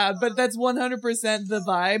it out loud, but that's 100% the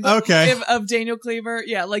vibe. Okay. Of Daniel Cleaver.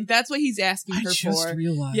 Yeah, like that's what he's asking her for. I just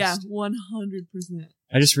realized. Yeah, 100%.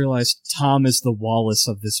 I just realized Tom is the Wallace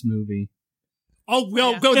of this movie. Oh,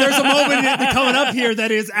 well, there's a moment coming up here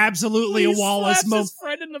that is absolutely a Wallace moment. His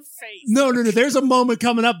friend in the face. No. There's a moment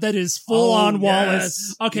coming up that is full on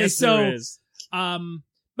Wallace. Yes. Okay, yes, so, there is.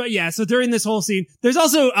 But yeah, so during this whole scene, there's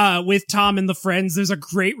also, with Tom and the friends, there's a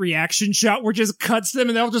great reaction shot where just cuts them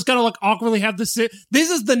and they'll just kind of like awkwardly have this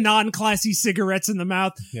is the non-classy cigarettes in the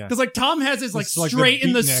mouth. Yeah. Cause like Tom has his like It's like straight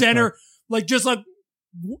in the beatnik, center, like just like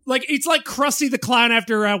it's like Krusty the Clown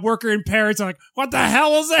after Worker in Paris. Like, what the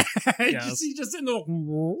hell is that? Yes. He's just in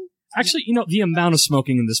the. Actually, the amount of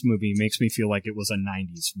smoking in this movie makes me feel like it was a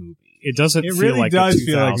 90s movie. It doesn't It feel really like does a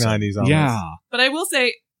feel like 2000. 90s almost. Yeah. But I will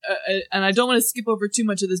say, and I don't want to skip over too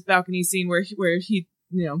much of this balcony scene where he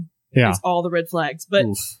has all the red flags. But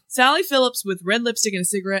Oof. Sally Phillips with red lipstick and a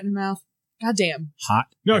cigarette in her mouth. Goddamn. Hot.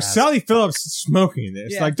 No, ass. Sally Phillips smoking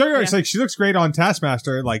this. Yeah. Like, it's like she looks great on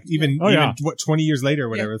Taskmaster, like even 20 years later,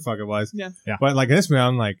 whatever the fuck it was. Yeah. But like in this movie,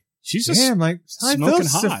 I'm like, She's just damn, like Sally smoking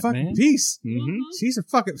Phillips is a hot, fucking man. piece. Mhm. She's a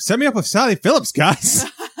fucking set me up with Sally Phillips, guys.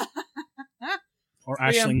 Or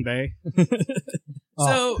Yeah. Aisling Bay.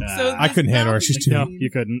 So I couldn't handle her. balcony She's too- No, scene-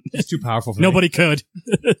 you couldn't. It's too powerful for Nobody could.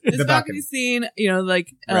 This The balcony balcony. scene,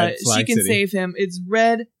 Red she flag can city. save him. It's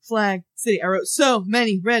Red Flag City. I wrote so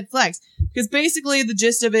many red flags because basically the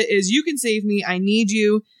gist of it is you can save me. I need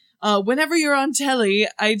you. Whenever you're on telly,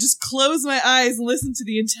 I just close my eyes and listen to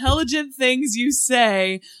the intelligent things you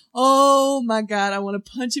say. Oh my God. I want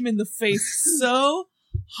to punch him in the face so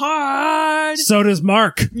hard. So does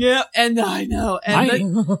Mark. Yeah, and I know.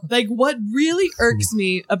 And like what really irks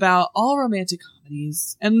me about all romantic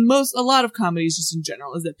comedies and a lot of comedies just in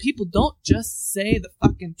general is that people don't just say the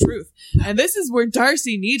fucking truth. And this is where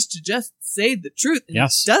Darcy needs to just say the truth. And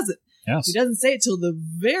Yes. he doesn't. Yes. He doesn't say it till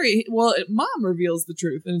mom reveals the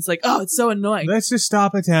truth. And it's like, oh, it's so annoying. Let's just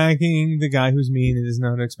stop attacking the guy who's mean and doesn't know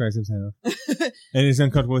how to express himself and is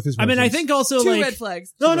uncomfortable with his I mean, I emotions. think also Two like red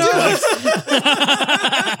flags. No.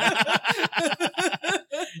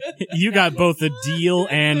 You got both the deal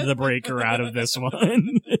and the breaker out of this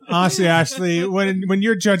one. Honestly, Ashley, when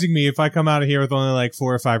you're judging me, if I come out of here with only like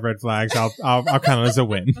 4 or 5 red flags, I'll count it as a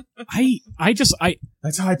win.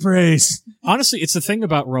 That's high praise. Honestly, it's the thing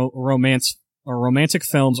about romance or romantic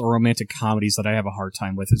films or romantic comedies that I have a hard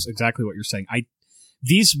time with is exactly what you're saying.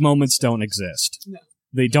 These moments don't exist. No.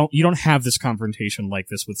 You don't have this confrontation like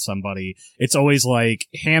this with somebody. It's always like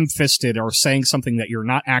ham-fisted or saying something that you're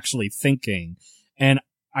not actually thinking. And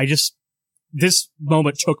this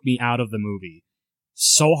moment took me out of the movie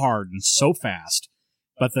so hard and so fast.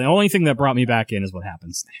 But the only thing that brought me back in is what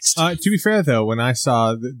happens next. To be fair, though, when I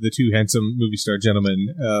saw the two handsome movie star gentlemen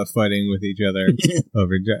fighting with each other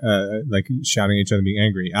over, like shouting at each other, being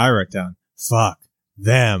angry, I wrote down, "Fuck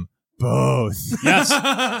them both." Yes,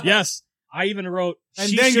 yes. I even wrote, and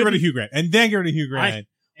then get rid of Hugh Grant, and then get rid of Hugh Grant.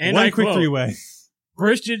 One quick three-way.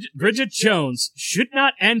 Bridget Jones should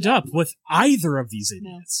not end up with either of these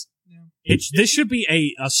idiots. No. This should be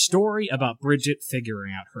a story about Bridget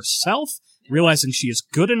figuring out herself, realizing she is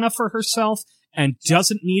good enough for herself and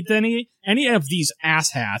doesn't need any of these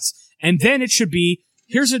asshats. And then it should be,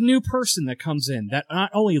 here's a new person that comes in that not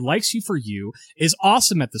only likes you for you, is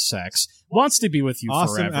awesome at the sex, wants to be with you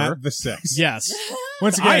awesome forever. At the sex. Yes.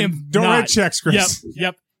 Once again, don't write checks, Chris.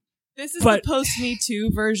 Yep. This is the post-Me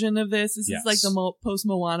Too version of this. This is like the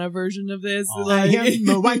post-Moana version of this. I am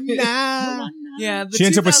Moana. Yeah. She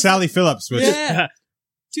ends up with Sally Phillips. Which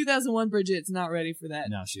 2001 Bridget's not ready for that.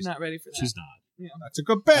 No, she's not ready for that. She's not. Yeah. That's a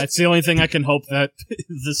good bet. That's the only thing I can hope that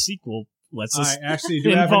the sequel lets us Ashley, do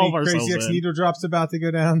you have any Crazy Ex in. needle drops about to go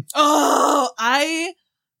down? Oh, I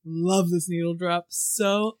love this needle drop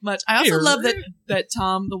so much. I also love that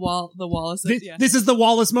Tom the Wallace. This is the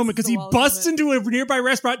Wallace moment because he busts into a nearby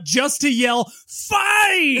restaurant just to yell,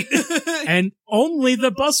 "Fight!" And only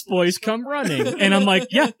the busboys come running. And I'm like,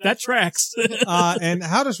 yeah, that tracks. And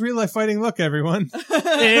how does real life fighting look, everyone?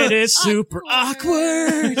 It is super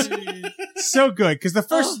awkward. So good because the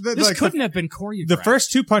first this couldn't have been choreographed. The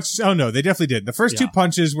first 2 punches. Oh no, they definitely did. The first 2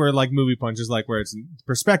 punches were like movie punches, like where it's in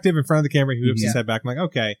perspective in front of the camera. He whips his head back. I'm like,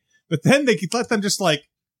 okay, but then they could let them just like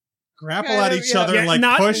grapple at each other and like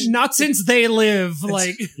push. Not since they live.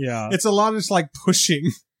 Like, it's a lot of just like pushing.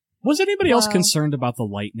 Was anybody else concerned about the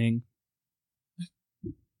lightning?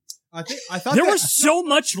 I thought there was so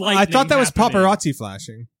much lightning. I thought that was happening. paparazzi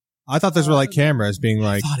flashing. I thought those were like cameras being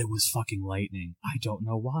like. I thought it was fucking lightning. I don't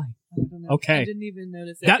know why. I don't know. Okay. I didn't even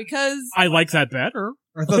notice it because I like that better.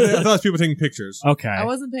 I thought it was people taking pictures. Okay. I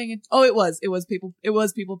wasn't paying it. Oh, it was people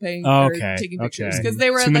paying taking pictures because they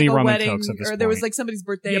were Too at many like a rum and wedding Cokes at this or there was point. like somebody's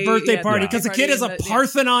birthday. Yeah, birthday party because the kid has a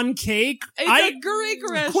Parthenon cake. It's a Greek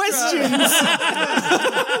restaurant. Questions.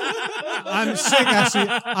 I'm sick, Ashley.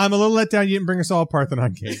 I'm a little let down. You didn't bring us all a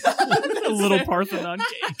Parthenon cake. A little Parthenon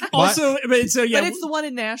cake. Also, but it's the one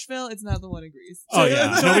in Nashville. It's not the one in Greece. Oh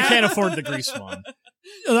yeah, no, we can't afford the Greece one.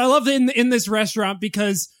 I love in this restaurant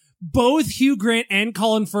because both Hugh Grant and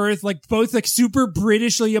Colin Firth both super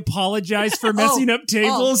Britishly apologize for messing up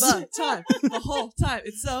tables all the whole time.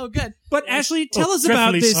 It's so good. But Ashley, tell us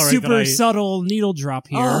about this super subtle needle drop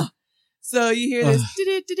here. So you hear this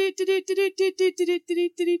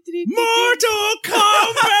Mortal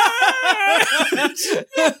Kombat,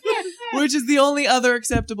 which is the only other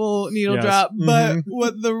acceptable needle drop. But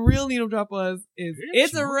what the real needle drop was is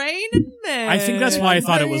it's a Rain Man. I think that's why I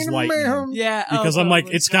thought it was lightning. Yeah, because I'm like,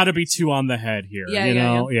 it's got to be 2 on the head here. Yeah, you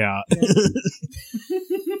know, yeah.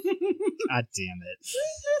 God damn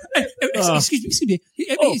it! Excuse me.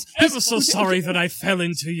 Ever so sorry that I fell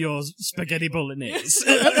into your spaghetti bolognese.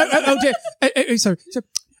 Sorry.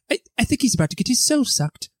 I think he's about to get his soul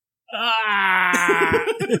sucked. Well,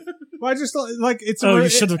 I just like it's. You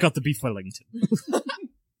should have got the beef Wellington.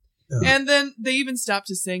 And then they even stopped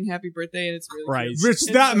to sing "Happy Birthday," and it's really right. Rich,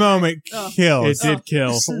 that moment killed. It did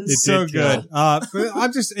kill. It's so good. But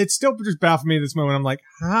I'm just. It's still just baffling me at this moment. I'm like,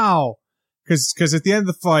 how? Because at the end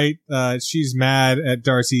of the fight, she's mad at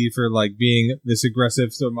Darcy for like being this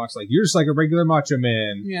aggressive so much. Like, you're just like a regular macho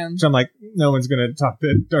man. Yeah. So I'm like, no one's gonna talk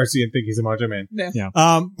to Darcy and think he's a macho man. Yeah.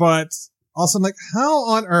 But also, I'm like, how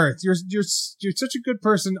on earth you're such a good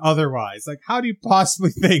person otherwise? Like, how do you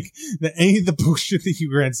possibly think that any of the bullshit that Hugh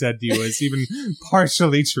Grant said to you is even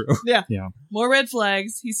partially true? Yeah. Yeah. More red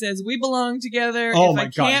flags. He says, we belong together. Oh if my I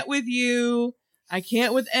God. can't with you, I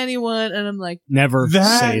can't with anyone. And I'm like, Never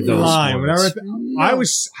That say those line, words. no. I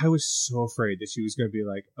was so afraid that she was going to be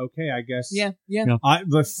like, okay, I guess. Yeah. No.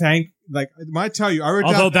 When I tell you, I wrote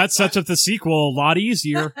Although down. that sets up the sequel a lot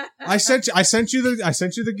easier. I sent you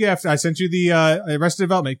the gift. I sent you the Arrested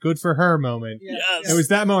Development. Good for her moment. Yeah. Yes. It was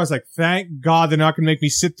that moment. I was like, thank God they're not going to make me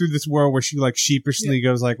sit through this world where she like sheepishly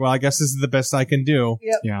goes like, well, I guess this is the best I can do.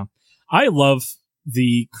 Yeah. I love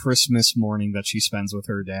the Christmas morning that she spends with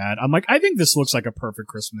her dad. I'm like, I think this looks like a perfect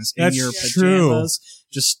Christmas in That's your true. pajamas,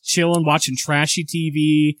 just chilling, watching trashy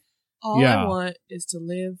TV. All Yeah. I want is to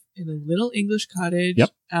live in a little English cottage Yep.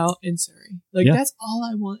 out in Surrey. Like, Yeah. that's all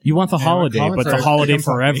I want. You want the Yeah, holiday, Colin but the Firth. holiday Come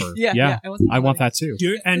for me. forever. Yeah. I want that too.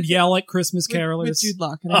 And yell like Christmas carolers. With Jude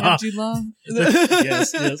Law. Can I have Jude Law?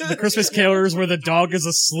 Yes. The Christmas Carolers where the dog is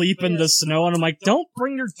asleep in the snow, and I'm like, don't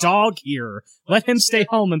bring your dog here. Let him stay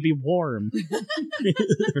home and be warm.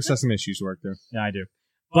 For Sesame issues work there. Yeah, I do.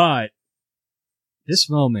 But this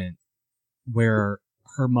moment where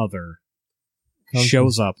her mother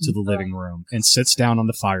shows up to the living room and sits down on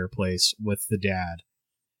the fireplace with the dad,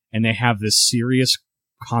 and they have this serious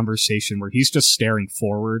conversation where he's just staring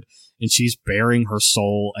forward and she's bearing her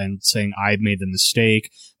soul and saying, I've made the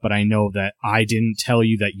mistake, but I know that I didn't tell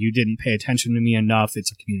you, that you didn't pay attention to me enough.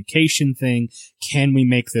 It's a communication thing. Can we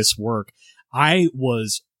make this work? I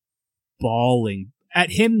was bawling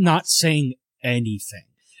at him not saying anything.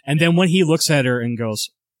 And then when he looks at her and goes,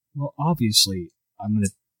 well, obviously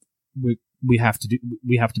we have to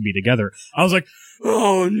be together. I was like,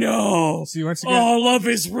 oh no. See, once again, Oh, love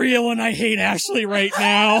is real and I hate Ashley right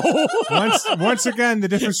now. once again, the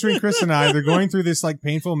difference between Chris and I, they're going through this like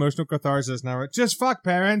painful emotional catharsis now. Just fuck,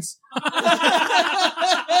 parents.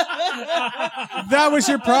 That was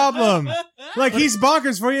your problem. Like, he's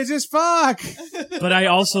bonkers for you. Just fuck. But I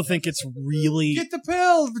also think it's really, Get the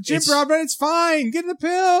pill. Jim It's- Broadbent, it's fine. Get the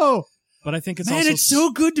pill. but I think it's Man, also it's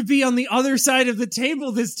so good to be on the other side of the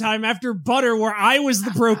table this time after Butter, where I was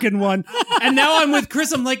the broken one. And now I'm with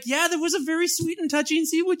Chris. I'm like, yeah, there was a very sweet and touching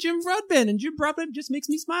scene with Jim Broadbent. And Jim Broadbent just makes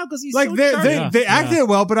me smile because he's Like, so they charming. they acted it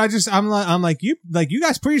well, but I'm like you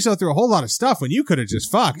guys put yourself through a whole lot of stuff when you could have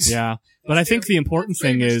just fucked. Yeah. But I think the important That's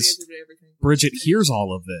pretty thing much the is answer to everything. Bridget hears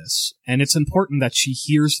all of this, and it's important that she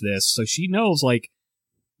hears this so she knows, like,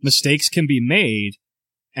 mistakes can be made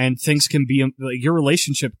and things can be, like, your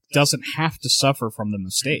relationship doesn't have to suffer from the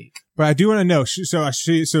mistake. But I do want to know.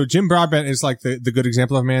 So Jim Broadbent is like the good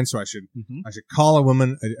example of a man. So I should call a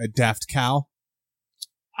woman a daft cow.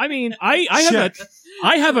 I mean, I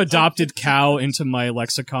have adopted cow into my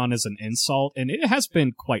lexicon as an insult, and it has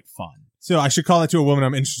been quite fun. So I should call it to a woman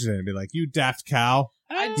I'm interested in and be like, you daft cow.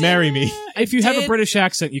 I Marry me. If you have a did- British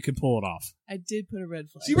accent, you can pull it off. I did put a red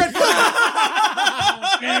flag. She red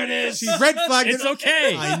flagged. There it is. She red flagged It's it.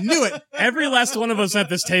 okay. I knew it. Every last one of us at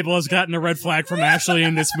this table has gotten a red flag from Ashley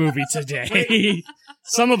in this movie today.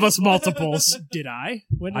 Some of us multiples. Did I?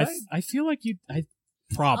 When I did I feel like I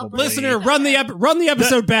probably. Listener, run the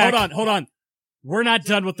episode back. Hold on. We're not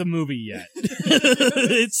done with the movie yet.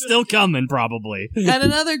 It's still coming, probably. And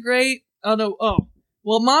another great.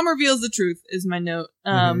 Well, Mom reveals the truth is my note.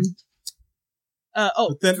 But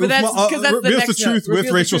then but that's because that's the reveals next the truth note. with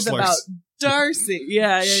Reveals racial the truth slurs. about Darcy.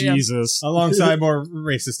 Yeah. Jesus. Alongside more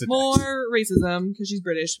racist attacks. More racism because she's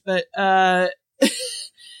British, but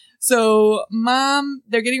so Mom,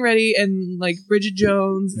 they're getting ready, and like Bridget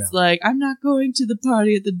Jones is like, I'm not going to the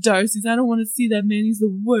party at the Darcy's. I don't want to see that man. He's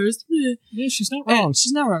the worst. Yeah, she's not And wrong.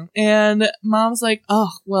 she's not wrong. And Mom's like,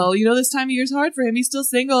 oh, well, this time of year's hard for him. He's still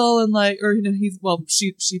single, and like, or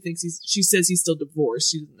she thinks she says he's still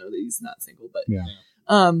divorced. She doesn't know that he's not single, but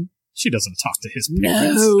Yeah. She doesn't talk to his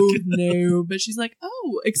parents. No. But she's like,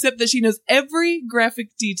 oh, except that she knows every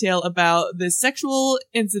graphic detail about this sexual Of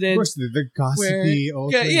incident. course, the gossipy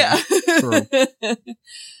old lady. Yeah. True.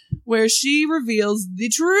 Where she reveals the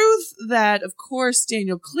truth that, of course,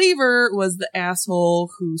 Daniel Cleaver was the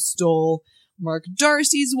asshole who stole Mark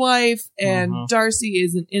Darcy's wife, and Darcy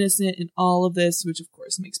isn't innocent in all of this, which of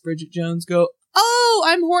course makes Bridget Jones go, oh,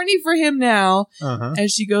 I'm horny for him now.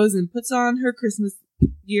 As she goes and puts on her Christmas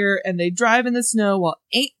gear, and they drive in the snow while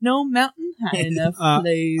ain't no mountain high enough.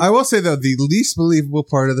 I will say, though, the least believable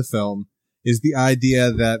part of the film is the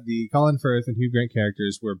idea that the Colin Firth and Hugh Grant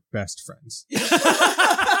characters were best friends.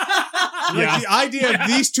 Like, the idea of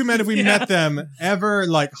these two men, if we met them, ever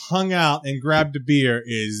like hung out and grabbed a beer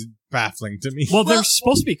is baffling to me. Well, they're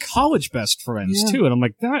supposed to be college best friends too, and I'm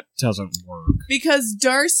like, that doesn't work. Because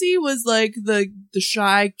Darcy was like the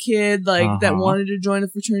shy kid, like that wanted to join a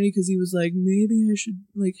fraternity because he was like, maybe I should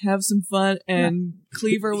like have some fun. And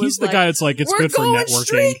Cleaver was He's the guy that's like, it's we're good for going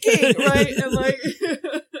networking. streaking, right? And like,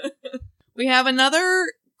 we have another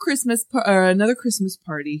Christmas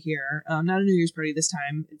party here. Not a New Year's party this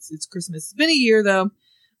time. It's Christmas. It's been a year though.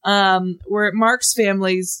 We're at Mark's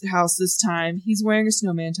family's house this time. He's wearing a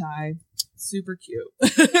snowman tie. Super cute.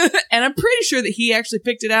 And I'm pretty sure that he actually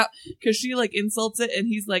picked it out because she like insults it and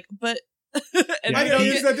he's like, but and I know,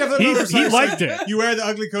 he liked it. You wear the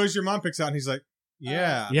ugly clothes your mom picks out, and he's like,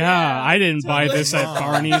 yeah. Yeah, I didn't buy this at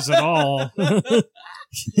Barney's at all.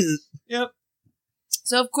 Yep.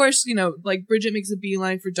 So, of course, you know, like, Bridget makes a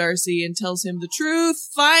beeline for Darcy and tells him the truth.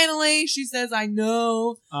 Finally, she says, I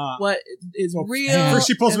know what is real. First,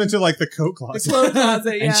 she pulls him into, like, the coat closet. The clothes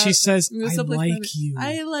closet, yeah. And she says, I like you.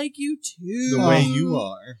 I like you, too. The way you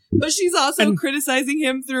are. But she's also criticizing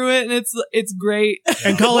him through it, and it's great.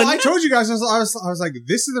 And Colin, I told you guys, I was like,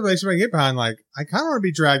 this is the relationship I get behind. Like, I kind of want to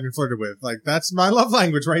be dragged and flirted with. Like, that's my love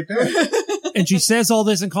language right there. and she says all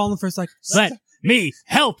this, and Colin first like, let me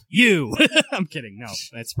help you. I'm kidding. No,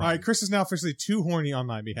 that's all right. right. Chris is now officially too horny on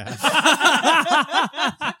my behalf.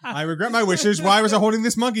 I regret my wishes. Why was I holding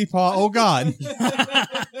this monkey paw? Oh God.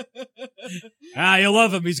 You'll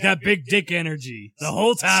love him. He's got big dick energy the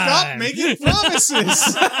whole time. Stop making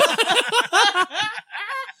promises.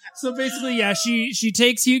 So basically, yeah, she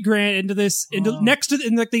takes Hugh Grant next to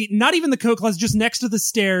in the not even the coat closet, just next to the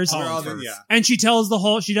stairs, and she does the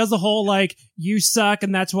whole like you suck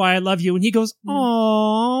and that's why I love you, and he goes,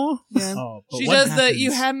 "Aww." Yeah. She does the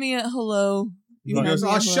you had me at hello. He goes,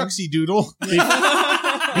 "Oh shucksy doodle."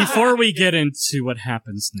 Before we get into what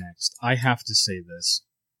happens next, I have to say this.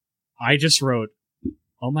 I just wrote,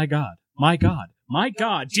 "Oh my God, my God, my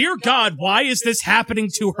God, dear God, why is this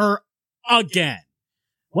happening to her again?"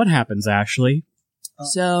 What happens, Ashley?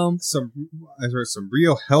 So I heard some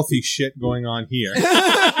real healthy shit going on here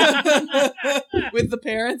with the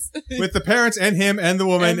parents, and him and the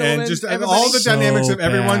woman, and just all the dynamics of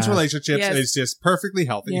everyone's relationships is just perfectly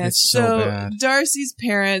healthy. Yes. It's so bad. Darcy's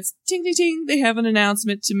parents, ting ting ting, they have an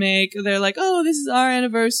announcement to make. They're like, "Oh, this is our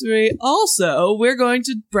anniversary. Also, we're going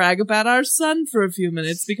to brag about our son for a few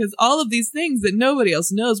minutes because all of these things that nobody else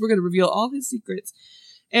knows, we're going to reveal all his secrets."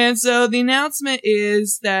 And so the announcement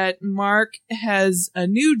is that Mark has a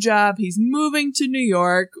new job. He's moving to New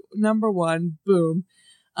York. Number one, boom.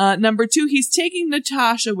 Number two, he's taking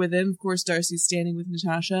Natasha with him. Of course, Darcy's standing with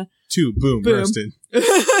Natasha. Two, boom. Roasted.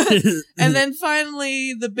 And then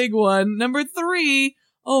finally, the big one. Number three,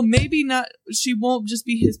 maybe not. She won't just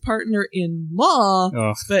be his partner in law,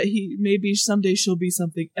 but maybe someday she'll be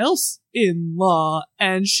something else in law.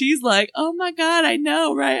 And she's like, "Oh my God, I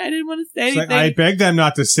know, right? I didn't want to say anything." Like, I begged them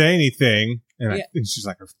not to say anything, and she's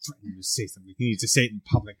like, "I'm threatening to say something. You need to say it in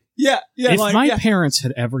public." Yeah. If my parents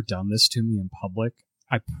had ever done this to me in public,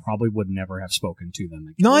 I probably would never have spoken to them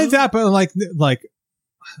again. Not only that, but like,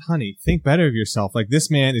 honey, think better of yourself. Like,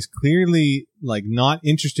 this man is clearly like not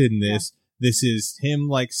interested in this. This is him,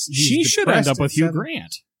 like, she should end up with Hugh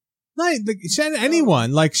Grant. Like,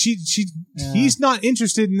 anyone. Like, he's not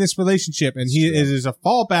interested in this relationship, and it is a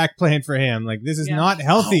fallback plan for him. Like, this is not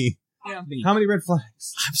healthy. Yeah. How many red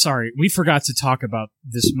flags? I'm sorry. We forgot to talk about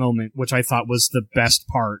this moment, which I thought was the best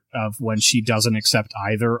part of when she doesn't accept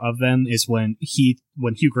either of them, is when Hugh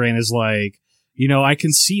Grant is like, you know, I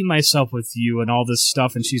can see myself with you and all this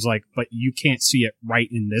stuff. And she's like, but you can't see it right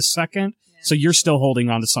in this second. So you're still holding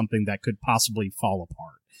on to something that could possibly fall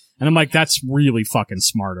apart. And I'm like, that's really fucking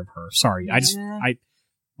smart of her. Sorry. I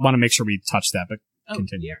want to make sure we touch that, but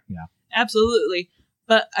continue. Yeah. Absolutely.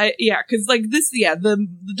 But cause like this, the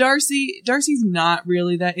Darcy's not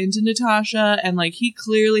really that into Natasha, and like he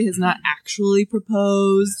clearly has not actually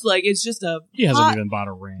proposed. Like it's just he hasn't even bought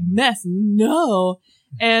a ring. Mess. No.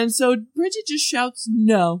 And so Bridget just shouts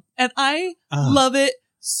no. And I love it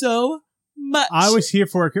so much. I was here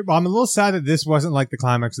for it. I'm a little sad that this wasn't like the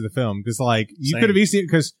climax of the film, because like you could have easily,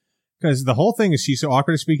 because the whole thing is she's so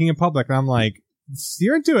awkward at speaking in public, and I'm like,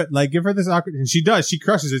 you're into it. Like, give her this awkward, and she does. She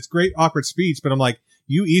crushes. It's great awkward speech, but I'm like,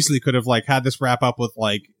 you easily could have like had this wrap up with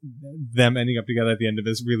like them ending up together at the end of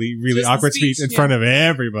this really, really awkward speech in front of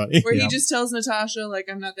everybody. Where he just tells Natasha, like,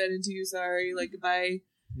 I'm not that into you, sorry, like, goodbye.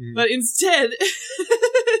 But instead,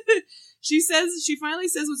 she finally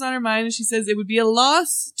says what's on her mind, and she says it would be a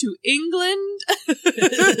loss to England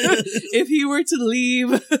if he were to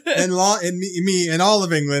leave. and me and all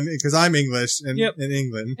of England, because I'm English and in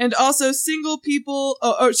England. And also single people.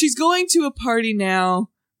 She's going to a party now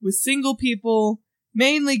with single people,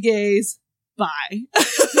 mainly gays. Bye.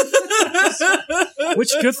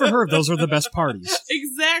 Which, good for her. Those are the best parties.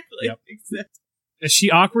 Exactly. Yep. Exactly. As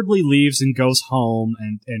she awkwardly leaves and goes home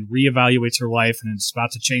and reevaluates her life and is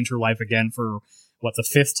about to change her life again for, what, the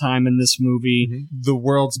 5th time in this movie? The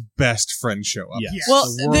world's best friends show up. Yes. Well,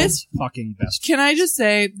 the world's this- fucking best. Can I just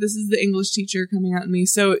say, this is the English teacher coming out in me.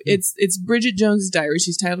 So it's Bridget Jones's Diary.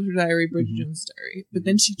 She's titled her diary Bridget Jones's Diary. But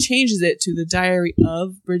then she changes it to the Diary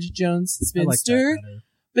of Bridget Jones I like Spinster. that better.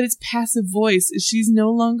 But it's passive voice. She's no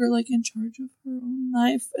longer like in charge of her own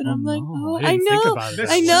life. And I'm like, no, I didn't think know. about it that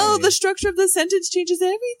I know. way. The structure of the sentence changes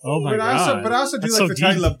everything. Oh my But god! I also do That's like so the deep.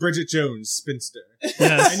 title of Bridget Jones Spinster.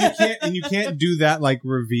 Yes. and you can't do that like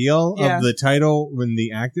reveal Yeah. of the title when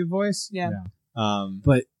the active voice. Yeah.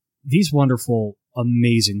 But these wonderful,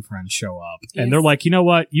 amazing friends show up, Yes. and they're like, you know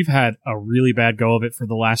what? You've had a really bad go of it for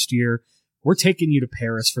the last year. We're taking you to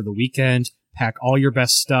Paris for the weekend. Pack all your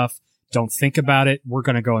best stuff. Don't think about it. We're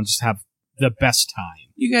gonna go and just have the best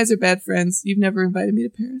time. You guys are bad friends. You've never invited me to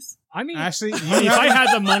Paris. I mean, Ashley, if I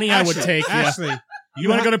had the money, I would take you. Ashley, You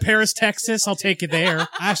want to go to Paris, Texas? I'll take you there.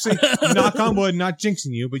 Ashley, knock on wood, not jinxing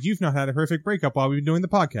you, but you've not had a horrific breakup while we've been doing the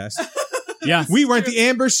podcast. Yeah. We weren't the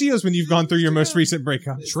Amber Seals when you've gone through your most recent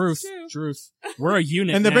breakup. Truth. We're a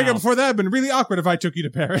unit. And the now. breakup before that would have been really awkward if I took you to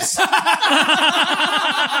Paris.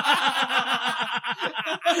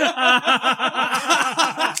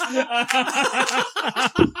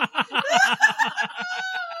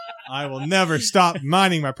 I will never stop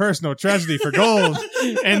mining my personal tragedy for gold.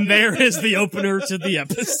 And there is the opener to the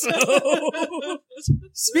episode.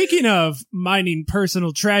 Speaking of mining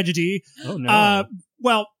personal tragedy, Oh no.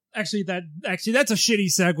 well, actually that's a shitty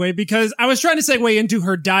segue because I was trying to segue into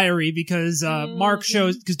her diary because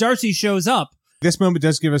Darcy shows up. This moment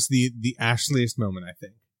does give us the Ashleyest moment, I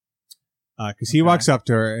think. Because he walks up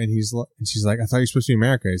to her and she's like, I thought you were supposed to be in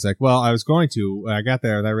America. He's like, well, I was going to. When I got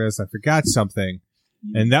there, and I realized I forgot something.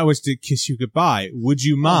 And that was to kiss you goodbye. Would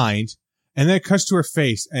you mind? And then it cuts to her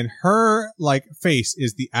face, and her face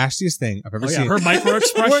is the Ashliest thing I've ever seen. Her micro Where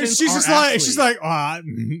expressions. she's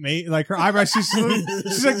mate, like her eyebrows. She's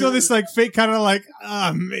like doing this like fake kind of like,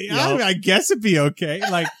 I guess it'd be okay.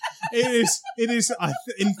 Like it is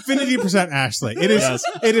infinity percent Ashley. It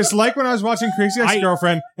is like when I was watching Crazy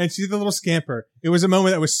Ex-Girlfriend and she did the little scamper. It was a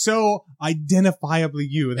moment that was so identifiably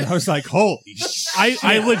you that I was like, holy shit.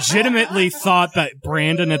 I legitimately thought that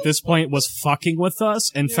Brandon at this point was fucking with us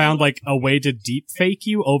and found like a way to deep fake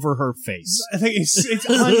you over her face. I think it's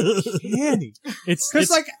uncanny. It's Because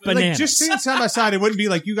like bananas. just sitting side by side, it wouldn't be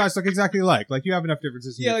like you guys look exactly alike. Like you have enough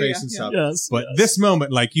differences in your face and stuff. Yes. But this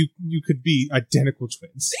moment, like you could be identical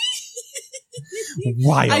twins.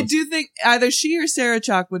 Wild. I do think either she or Sarah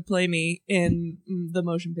Chalk would play me in the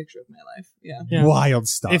motion picture of my life. Yeah. Yeah. Wild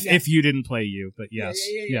stuff. If you didn't play you, but yes.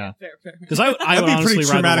 Yeah. Fair. Because I That'd would be honestly pretty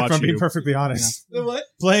rather traumatic watch if I'm being you. perfectly honest. The what?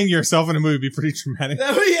 Playing yourself in a movie would be pretty traumatic.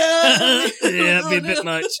 Oh, yeah. Yeah, it'd be a bit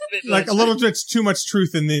much. Like a little bit too much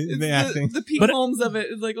truth in the acting. The Pete But- Holmes of it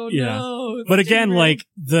is like, oh Yeah. no. it's But too again, real. like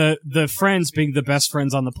the friends being the best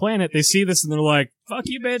friends on the planet, they see this and they're like, "Fuck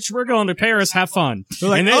you, bitch! We're going to Paris. Have fun." They're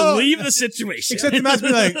like, and they "Oh." leave the situation. Except the match be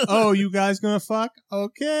like, oh, you guys gonna fuck?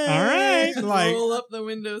 Okay. All right. Like, roll up the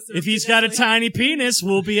window. So If he's got a tiny penis,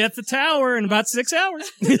 we'll be at the tower in about 6 hours.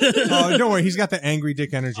 oh, don't worry. He's got the angry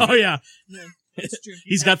dick energy. Oh yeah, It's true.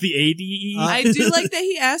 he's got the ADE. I do like that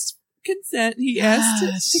he asked consent. He asked to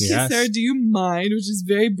kiss Yes. her. Do you mind? Which is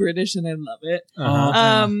very British, and I love it.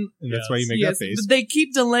 Uh-huh. And that's why you make that Yes, face. but they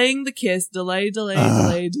keep delaying the kiss. Delay,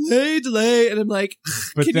 and I'm like,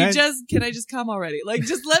 But can then, I just come already? Like,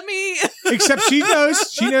 just let me. except she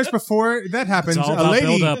knows before that happens, It's all a about lady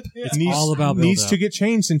build-up. It's needs, all about needs build-up. to get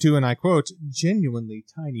changed into, and I quote, genuinely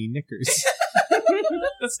tiny knickers.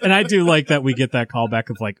 And I do like that we get that callback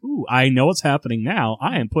of like, "Ooh, I know what's happening now.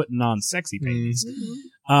 I am putting on sexy panties."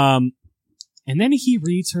 And then he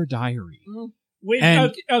reads her diary. Wait,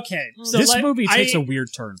 And okay. So this movie takes a weird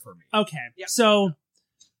turn for me. Okay. So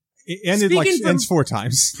It ended Speaking from- ends 4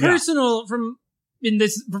 times. Yeah. personal for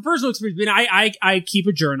personal experience, I keep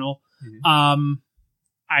a journal.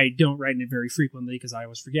 I don't write in it very frequently because I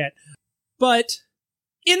always forget. But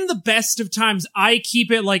in the best of times, I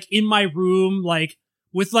keep it like in my room, like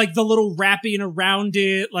with like the little wrapping around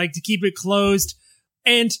it, like to keep it closed.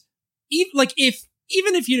 And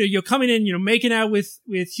even if you're coming in, making out with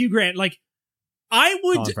Hugh Grant, like I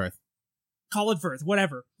would Colin Firth. Colin Firth,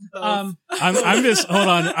 whatever. I'm just hold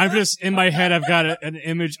on. I'm just in my head. I've got an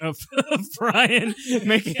image of Brian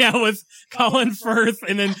making out with Colin Firth,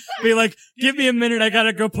 and then be like, "Give me a minute. I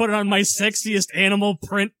gotta go put on my sexiest animal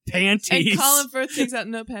print panties." And Colin Firth takes out a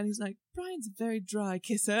notepad. He's like, Brian's a very dry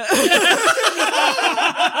kisser.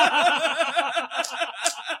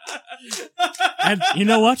 And you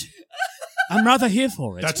know what? I'm rather here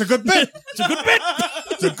for it. That's a good bit. It's a good bit.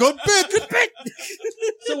 It's a good bit.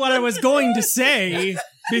 So what I was going to say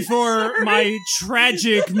before my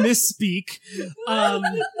tragic misspeak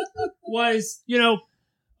was,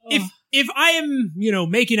 if I am,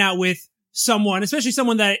 making out with someone, especially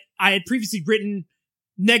someone that I had previously written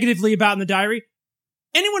negatively about in the diary,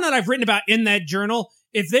 anyone that I've written about in that journal,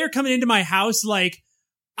 if they're coming into my house, like,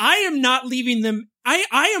 I am not leaving them.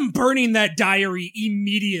 I am burning that diary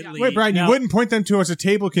immediately. Wait, Brian, you wouldn't point them towards a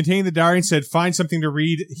table containing the diary and said, find something to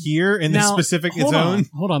read here in this specific zone?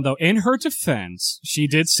 Hold on, though. In her defense, she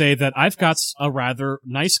did say that I've got a rather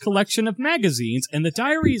nice collection of magazines, and the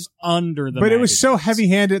diary's under the But it was so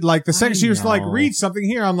heavy-handed. Like, the second she was like, read something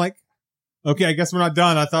here, I'm like, okay, I guess we're not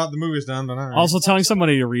done. I thought the movie was done, but all right. Also, telling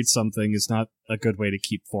somebody to read something is not a good way to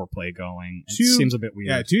keep foreplay going. It seems a bit weird.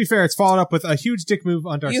 Yeah, to be fair, it's followed up with a huge dick move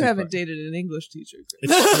on Darcy's You haven't part. dated an English teacher.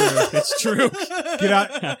 It's true. Get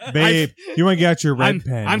out. Babe, you want to get out your red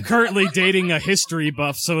pen. I'm currently dating a history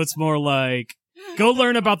buff, so it's more like, go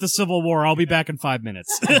learn about the Civil War. I'll be back in 5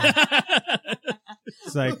 minutes.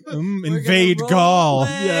 It's like, invade Gaul.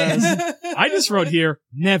 Yes. I just wrote here,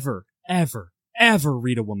 never, ever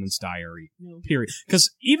read a woman's diary. No. Period. Because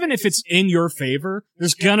even if it's in your favor,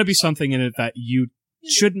 there's gonna be something in it that you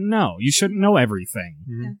shouldn't know. You shouldn't know everything.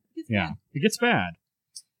 Mm-hmm. Yeah. It gets bad.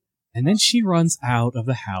 And then she runs out of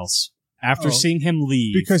the house after seeing him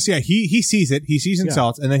leave. Because, he sees it. He sees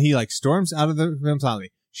insults, and then he, like, storms out of the room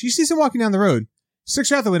silently. She sees him walking down the road, sticks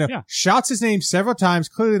her out the window, shouts his name several times,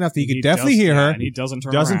 clearly enough that he could definitely hear her. And he doesn't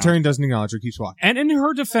turn doesn't around. doesn't acknowledge her, keeps walking. And in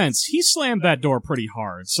her defense, he slammed that door pretty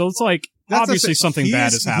hard. So it's like, obviously something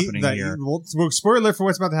bad is happening here. Well, spoiler alert for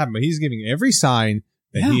what's about to happen, but he's giving every sign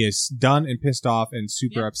that he is done and pissed off and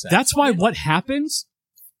super upset. That's why what happens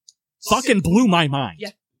fucking blew my mind.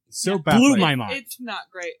 Yeah. So baffling. Blew my mind. It's not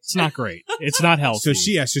great. It's not great. It's not healthy.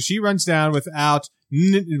 So she runs down without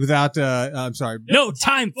I'm sorry. No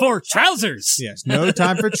time for trousers. Yes, no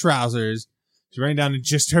time for trousers. She's running down in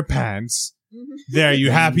just her pants. There,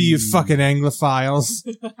 you happy, you fucking Anglophiles?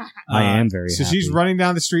 I am very So happy. she's running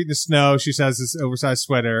down the street in the snow. She has this oversized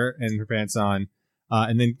sweater and her pants on,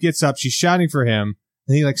 and then gets up. She's shouting for him,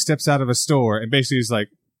 and he like steps out of a store and basically is like,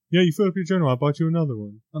 "Yeah, you filled up your journal. I bought you another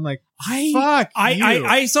one." I'm like, "Fuck you."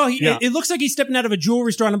 I saw it looks like he's stepping out of a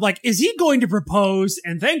jewelry store, and I'm like, is he going to propose?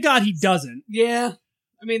 And thank God he doesn't. Yeah.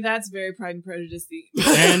 I mean, that's very Pride and Prejudice-y.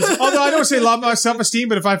 And although I don't say a lot about self-esteem,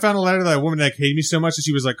 but if I found a letter that a woman that hated me so much that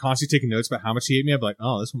she was like constantly taking notes about how much she hated me, I'd be like,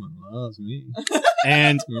 "Oh, this woman loves me."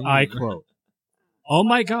 And I quote, "Oh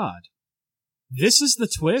my God, this is the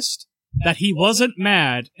twist? That he wasn't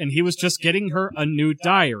mad and he was just getting her a new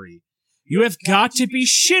diary. You have got to be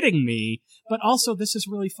shitting me. But also, this is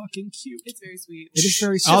really fucking cute." It's very sweet. It is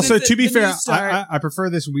very sweet. Also, the- to be the fair, new start- I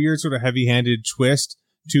prefer this weird sort of heavy-handed twist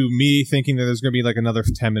to me thinking that there's going to be like another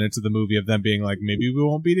 10 minutes of the movie of them being like, maybe we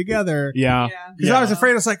won't be together. Yeah. Because I was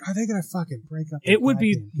afraid, I was like, are they going to fucking break up? It would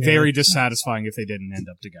be very dissatisfying if they didn't end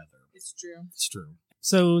up together. It's true. It's true.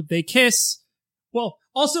 So they kiss. Well,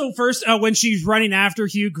 also first, when she's running after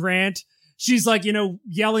Hugh Grant, she's like,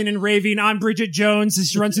 yelling and raving, "I'm Bridget Jones," as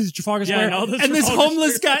she runs through the Trafalgar Square. I know, the And this Trafalgar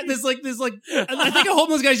homeless guy, this I think a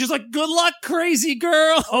homeless guy's just like, "Good luck, crazy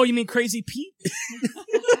girl." Oh, you mean Crazy Pete?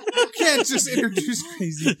 You can't just introduce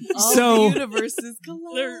crazy. All So- the universes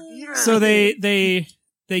collide. So they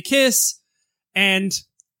kiss, and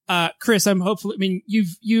Chris,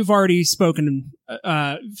 you've already spoken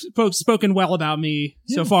well about me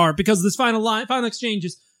so far, because this final exchange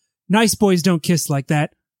is, "Nice boys don't kiss like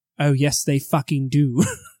that." "Oh yes, they fucking do."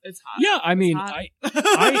 It's hot. Yeah, I mean, hot.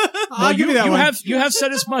 I'll give you that one. you have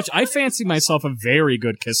said as much. I fancy myself a very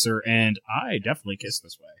good kisser, and I definitely kiss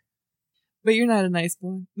this way. But you're not a nice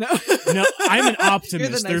boy. No. No, I'm an You're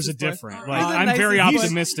optimist. the There's a nicest boy. different. You're Like, the I'm very nicest boy.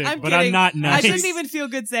 optimistic, I'm but I'm kidding. not I nice. shouldn't even feel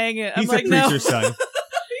good saying it. I'm He's like, the no. preacher's son. He's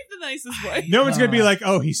the nicest boy. No one's going to be like,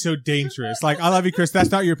 "Oh, he's so dangerous." Like, "I love you, Chris." That's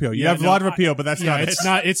not your appeal. You have a lot of appeal, but that's Yeah,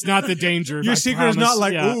 not it. it's not the danger. Your I secret is promise. not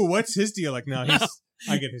like, Yeah. "Ooh, what's his deal?" Like, no,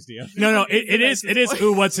 I get his deal. No, it is.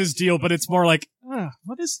 Ooh, what's his deal? But it's more like,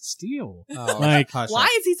 what is his deal? Like, Why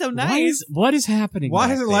is he so nice? what is happening? Why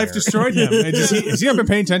back hasn't life there? destroyed him? Has he not been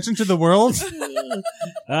paying attention to the world?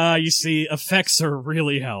 You see, effects are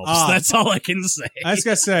really helps. Ah. That's all I can say. I just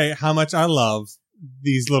gotta say how much I love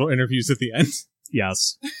these little interviews at the end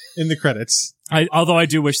Yes. in the credits. Although I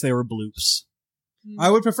do wish they were bloops.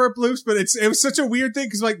 I would prefer bloops, but it was such a weird thing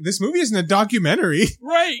because like this movie isn't a documentary.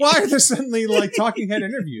 Right. Why are there suddenly like talking head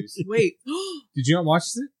interviews? Wait. Did you not watch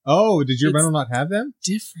it? Oh, did your It's- rental not have them?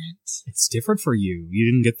 Different. It's different for you. You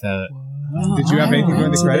didn't get the. Did you have anything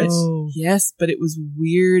during the credits? Yes, but it was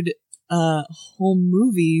weird. home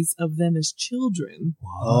movies of them as children.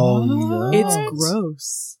 Oh, no. It's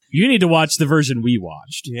gross. You need to watch the version we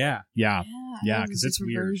watched. Yeah. Yeah. Yeah, it was 'cause a it's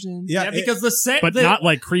different weird. version. Yeah. because the set, But not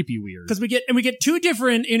like creepy weird. because we get two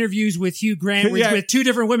different interviews with Hugh Grant Yeah. with two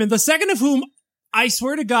different women. The second of whom, I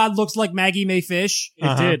swear to God, looks like Maggie May Fish. It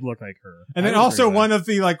Uh-huh. did look like her. And I then would also agree with one of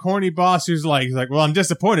the like horny boss who's like, well, I'm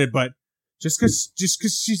disappointed, but just cause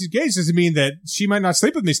she's engaged doesn't mean that she might not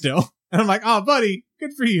sleep with me still. And I'm like, oh, buddy,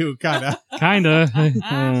 good for you, kinda. that.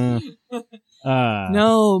 Kinda.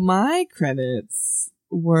 No, my credits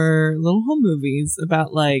were little home movies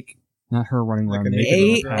about like Not her running Like around a naked. naked in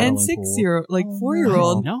a 8 paddling and pool. 6-year-old, like Oh,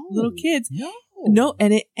 4-year-old no. little kids. No. No,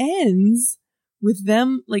 and it ends with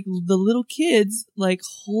them, like the little kids, like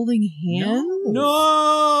holding hands.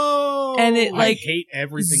 No! And it I like hate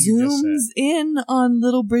everything you just zooms said. in on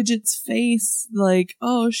little Bridget's face, like,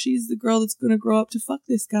 oh, she's the girl that's gonna grow up to fuck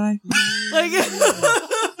this guy. Like,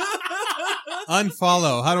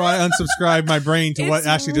 Unfollow. How do I unsubscribe my brain to what it's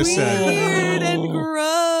Ashley just said? Weird and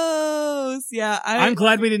gross. Yeah, I'm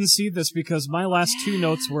glad we didn't see this because my last two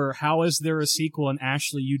notes were, how is there a sequel? And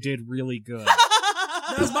Ashley, you did really good.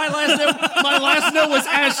 That was my last note. My last note was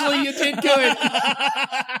Ashley, you did good.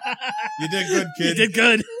 You did good, kid. You did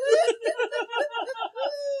good.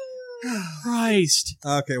 Christ.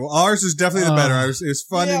 Okay, well, ours is definitely the better. It was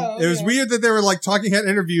fun. Yeah, and it was okay. weird that they were like talking head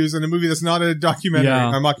interviews in a movie that's not a documentary, Yeah.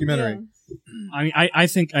 a mockumentary. I mean, I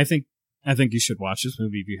think you should watch this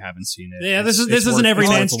movie if you haven't seen it. Yeah, this It's isn't worth- every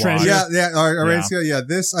it's man's worth a watch. treasure. Yeah, all right, Yeah. Scale, yeah,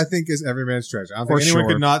 this I think is every man's treasure. I don't For think anyone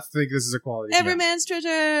sure. could not think this is a quality. Every film. man's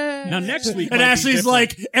treasure. Now next week, And might be Ashley's different.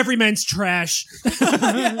 like, every man's trash. She's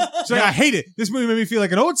like, I hate it. This movie made me feel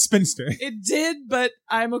like an old spinster. It did, but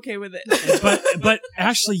I'm okay with it. but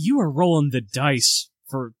Ashley, you are rolling the dice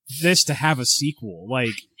for this to have a sequel.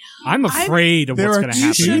 Like, I'm afraid of There what's are going to two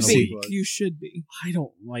happen in should the sequels. be. week. You should be. I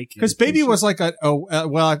don't like it. Because Baby was like it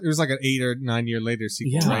was like an 8 or 9 year later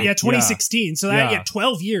sequel. Yeah. Right? Yeah, 2016. So that, Yeah.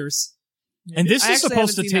 12 years. And this I is actually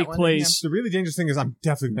supposed to haven't seen that take one, place. The really dangerous thing is I'm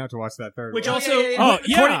definitely going to have to watch that third Which one. also, yeah. Oh,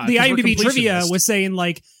 yeah, according- the 'cause we're IMDb trivia completionists. was saying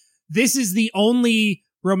like, this is the only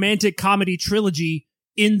romantic comedy trilogy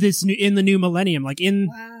in the new millennium, like in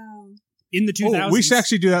the 2000s. Oh, we should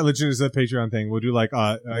actually do that legit as a Patreon thing. We'll do like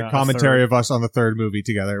a Yeah, commentary a of us on the third movie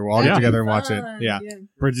together. We'll all get Yeah. together and watch it. Yeah.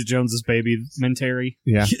 Bridget Jones's Baby Mentary.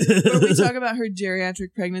 Yeah. Where we talk about her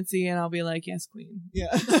geriatric pregnancy, and I'll be like, "Yes, queen." Yeah.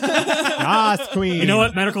 Ah, queen. You know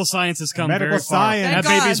what? Medical science has come Medical very far. science. Have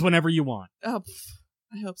Thank babies God. whenever you want. Oh,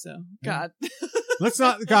 I hope so. God. Let's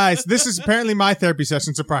not, guys. This is apparently my therapy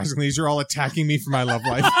session. Surprisingly, as you're all attacking me for my love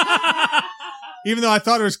life, even though I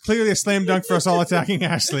thought it was clearly a slam dunk for us all attacking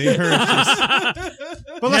Ashley. and her issues.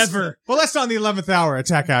 But Never. let's not in the 11th hour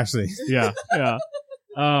attack Ashley. Yeah, yeah.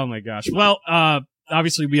 Oh my gosh. Well,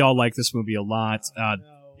 obviously we all like this movie a lot.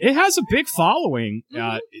 It has a big following.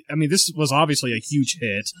 I mean, this was obviously a huge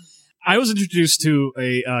hit. I was introduced to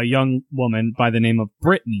a young woman by the name of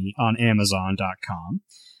Brittany on Amazon.com.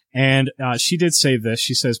 And she did say this.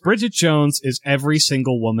 She says, Bridget Jones is every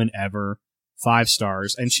single woman ever. 5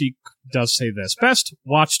 stars. And she does say this. Best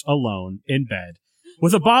watched alone in bed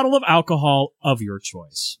with a bottle of alcohol of your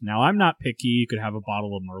choice. Now, I'm not picky. You could have a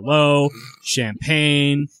bottle of Merlot,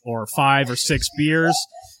 champagne, or 5 or 6 beers.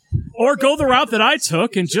 Or go the route that I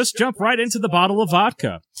took and just jump right into the bottle of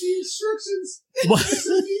vodka. The instructions. What?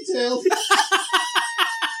 So detailed.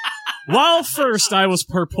 While first I was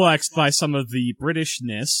perplexed by some of the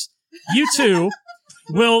Britishness, you too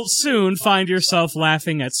will soon find yourself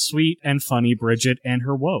laughing at sweet and funny Bridget and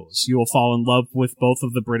her woes. You will fall in love with both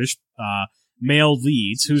of the British male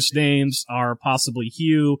leads, whose names are possibly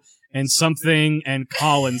Hugh and something and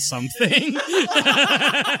Colin something.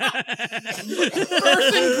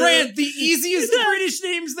 Earth and Grant, the easiest British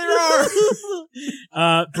names there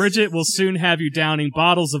are. Bridget will soon have you downing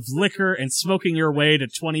bottles of liquor and smoking your way to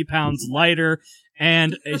 20 pounds lighter,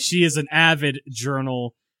 and she is an avid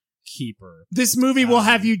journal keeper. This movie will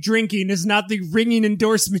have you drinking is not the ringing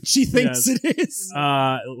endorsement she thinks Yes. it is.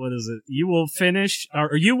 What is it? You will finish,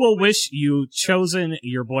 or you will wish you chosen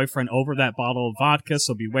your boyfriend over that bottle of vodka,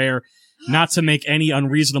 so beware not to make any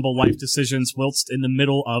unreasonable life decisions whilst in the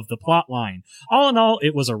middle of the plot line. All in all,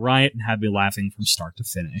 it was a riot and had me laughing from start to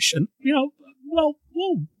finish. And, you know, well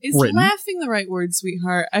Is written. laughing the right word,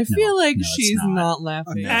 sweetheart? I feel like no, it's she's not. not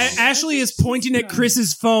laughing. No. Ashley is pointing at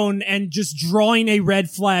Chris's phone and just drawing a red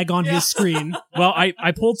flag on his screen. Well,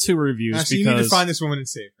 I pulled 2 reviews Actually, because you need to find this woman and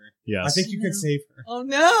save her. yes. I think you can save her. Oh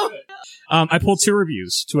no! I pulled 2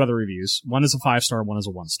 reviews, 2 other reviews. One is a 5-star, one is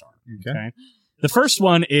a 1-star. Okay. Okay. The first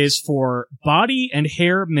one is for Body and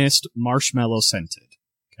Hair Mist Marshmallow Scented.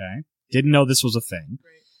 Okay. Didn't know this was a thing.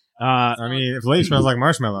 I mean, if lady smells like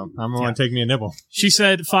marshmallow, I'm going to take me a nibble. She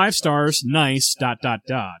said 5 stars, nice, ...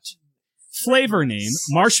 Flavor name,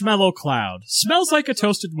 Marshmallow Cloud. Smells like a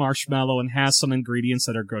toasted marshmallow and has some ingredients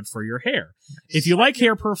that are good for your hair. If you like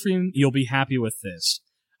hair perfume, you'll be happy with this.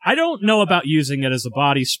 I don't know about using it as a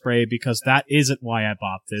body spray because that isn't why I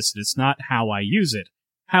bought this, and it's not how I use it.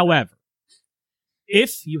 However,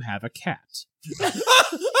 if you have a cat...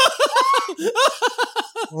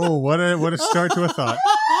 Oh, what a start to a thought.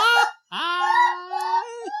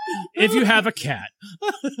 If you have a cat,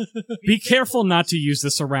 be careful not to use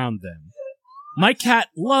this around them. My cat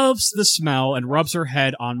loves the smell and rubs her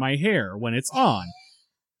head on my hair when it's on,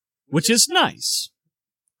 which is nice,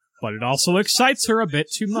 but it also excites her a bit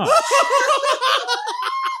too much.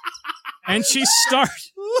 And she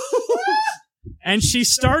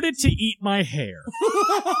started to eat my hair.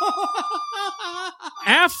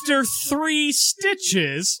 After 3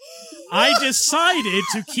 stitches, I decided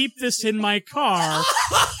to keep this in my car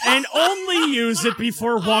and only use it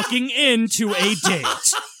before walking into a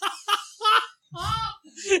date.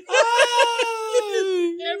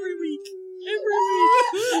 Every week.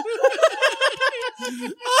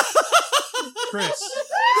 Chris.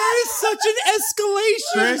 There is such an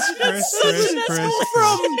escalation. Chris.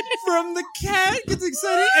 From the cat gets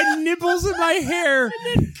excited and nibbles at my hair. And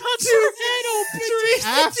then cuts her head open.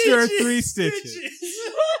 After 3 stitches.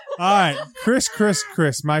 All right,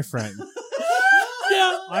 Chris, my friend.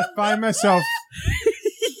 Yeah. I find myself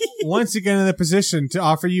once again in the position to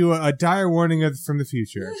offer you a dire warning from the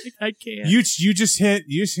future. I can't. You just hit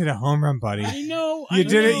a home run, buddy. I know. You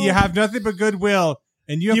did it. You have nothing but goodwill.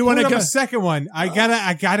 And you want to go a second one. I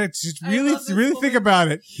gotta just really think about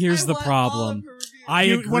it. Here's the problem. I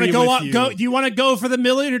Do agree with you. Do you want to go for the $1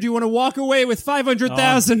 million or do you want to walk away with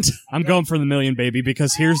 500,000? I'm going for the $1 million, baby,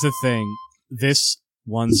 because here's the thing. This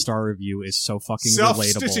 1-star review is so fucking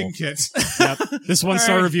Self-stitching relatable. kit. Yep. This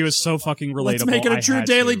 1-star right. review is so fucking relatable. Let's make it a true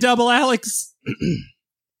daily double, Alex.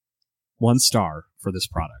 1 star for this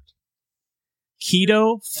product.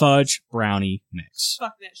 Keto Fudge Brownie Mix.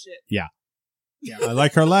 Fuck that shit. Yeah. I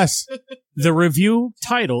like her less. The review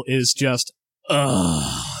title is just,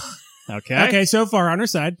 ugh. Okay? Okay, so far on her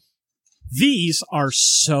side. These are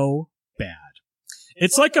so bad.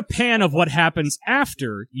 It's like a pan of what happens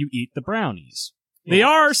after you eat the brownies. They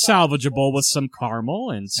are salvageable with some caramel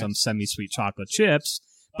and some semi-sweet chocolate chips,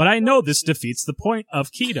 but I know this defeats the point of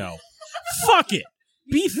keto. Fuck it.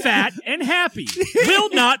 Be fat and happy. Will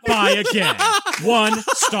not buy again. 1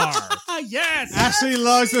 star. Yes. Ashley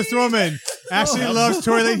loves this woman. Ashley loves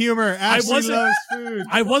toilet humor. Ashley loves food.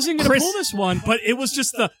 I wasn't going to pull this one, but it was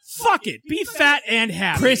just the fuck it. Be fat and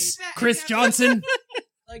happy. Chris Johnson,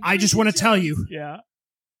 I just want to tell you. Yeah.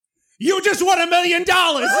 You just won $1 million.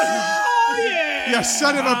 Yeah. You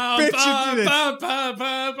son of a bitch, you did it.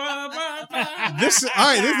 This is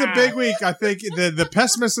a big week. I think the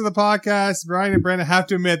pessimists of the podcast, Brian and Brandon, have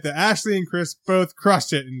to admit that Ashley and Chris both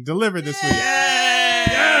crushed it and delivered this week.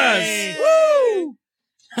 Yes. Woo!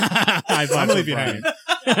 I'm gonna leave you hanging.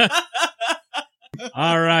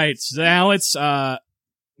 All right. So now it's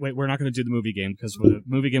wait, we're not going to do the movie game because the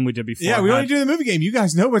movie game we did before. Yeah, we only do the movie game. You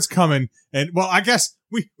guys know what's coming. And, well, I guess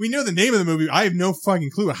we know the name of the movie. I have no fucking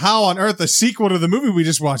clue how on earth a sequel to the movie we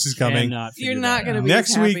just watched is coming. You're not going to be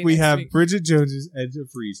Next week, we have week. Bridget Jones's Edge of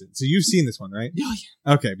Reason. So you've seen this one, right? Oh,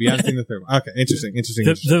 yeah. Okay, but you haven't seen the third one. Okay, interesting.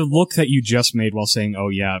 The look that you just made while saying, oh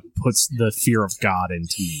yeah, puts the fear of God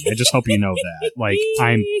into me. I just hope you know that. Like,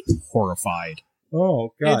 I'm horrified.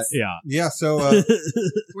 Oh, God. Yeah. Yeah, so...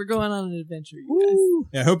 we're going on an adventure, you guys.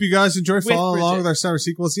 Yeah, I hope you guys enjoy following along Bridget. with our summer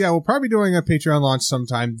sequels. Yeah, we'll probably be doing a Patreon launch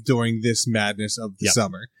sometime during this madness of the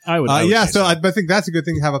summer. I would yeah, say so I think that's a good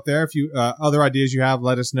thing to have up there. If you other ideas you have,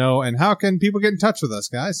 let us know. And how can people get in touch with us,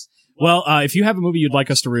 guys? Well, if you have a movie you'd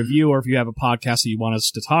like us to review, or if you have a podcast that you want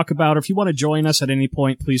us to talk about, or if you want to join us at any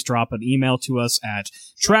point, please drop an email to us at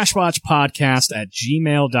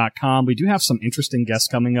trashwatchpodcast@gmail.com. We do have some interesting guests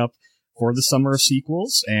coming up for the summer of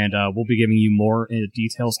sequels, and we'll be giving you more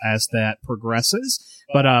details as that progresses.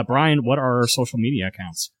 But Brian, what are our social media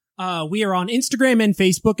accounts? We are on Instagram and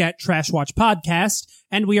Facebook at Trashwatch Podcast,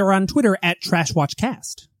 and we are on Twitter at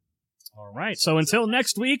Trashwatchcast. All right, so until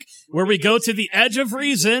next week, where we go to the edge of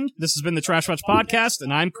reason, this has been the Trash Watch Podcast,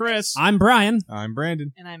 and I'm Chris. I'm Brian. I'm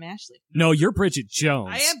Brandon. And I'm Ashley. No, you're Bridget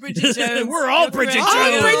Jones. I am Bridget Jones. We're all Bridget Jones.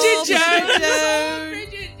 I'm Bridget Jones.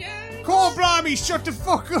 Call Blimey, shut the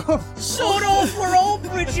fuck up. Sort of, we're all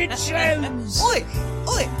Bridget Jones. Oi!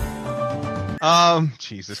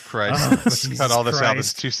 Jesus Christ. Let's cut all this out. This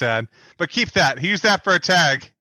is too sad. But keep that. Use that for a tag.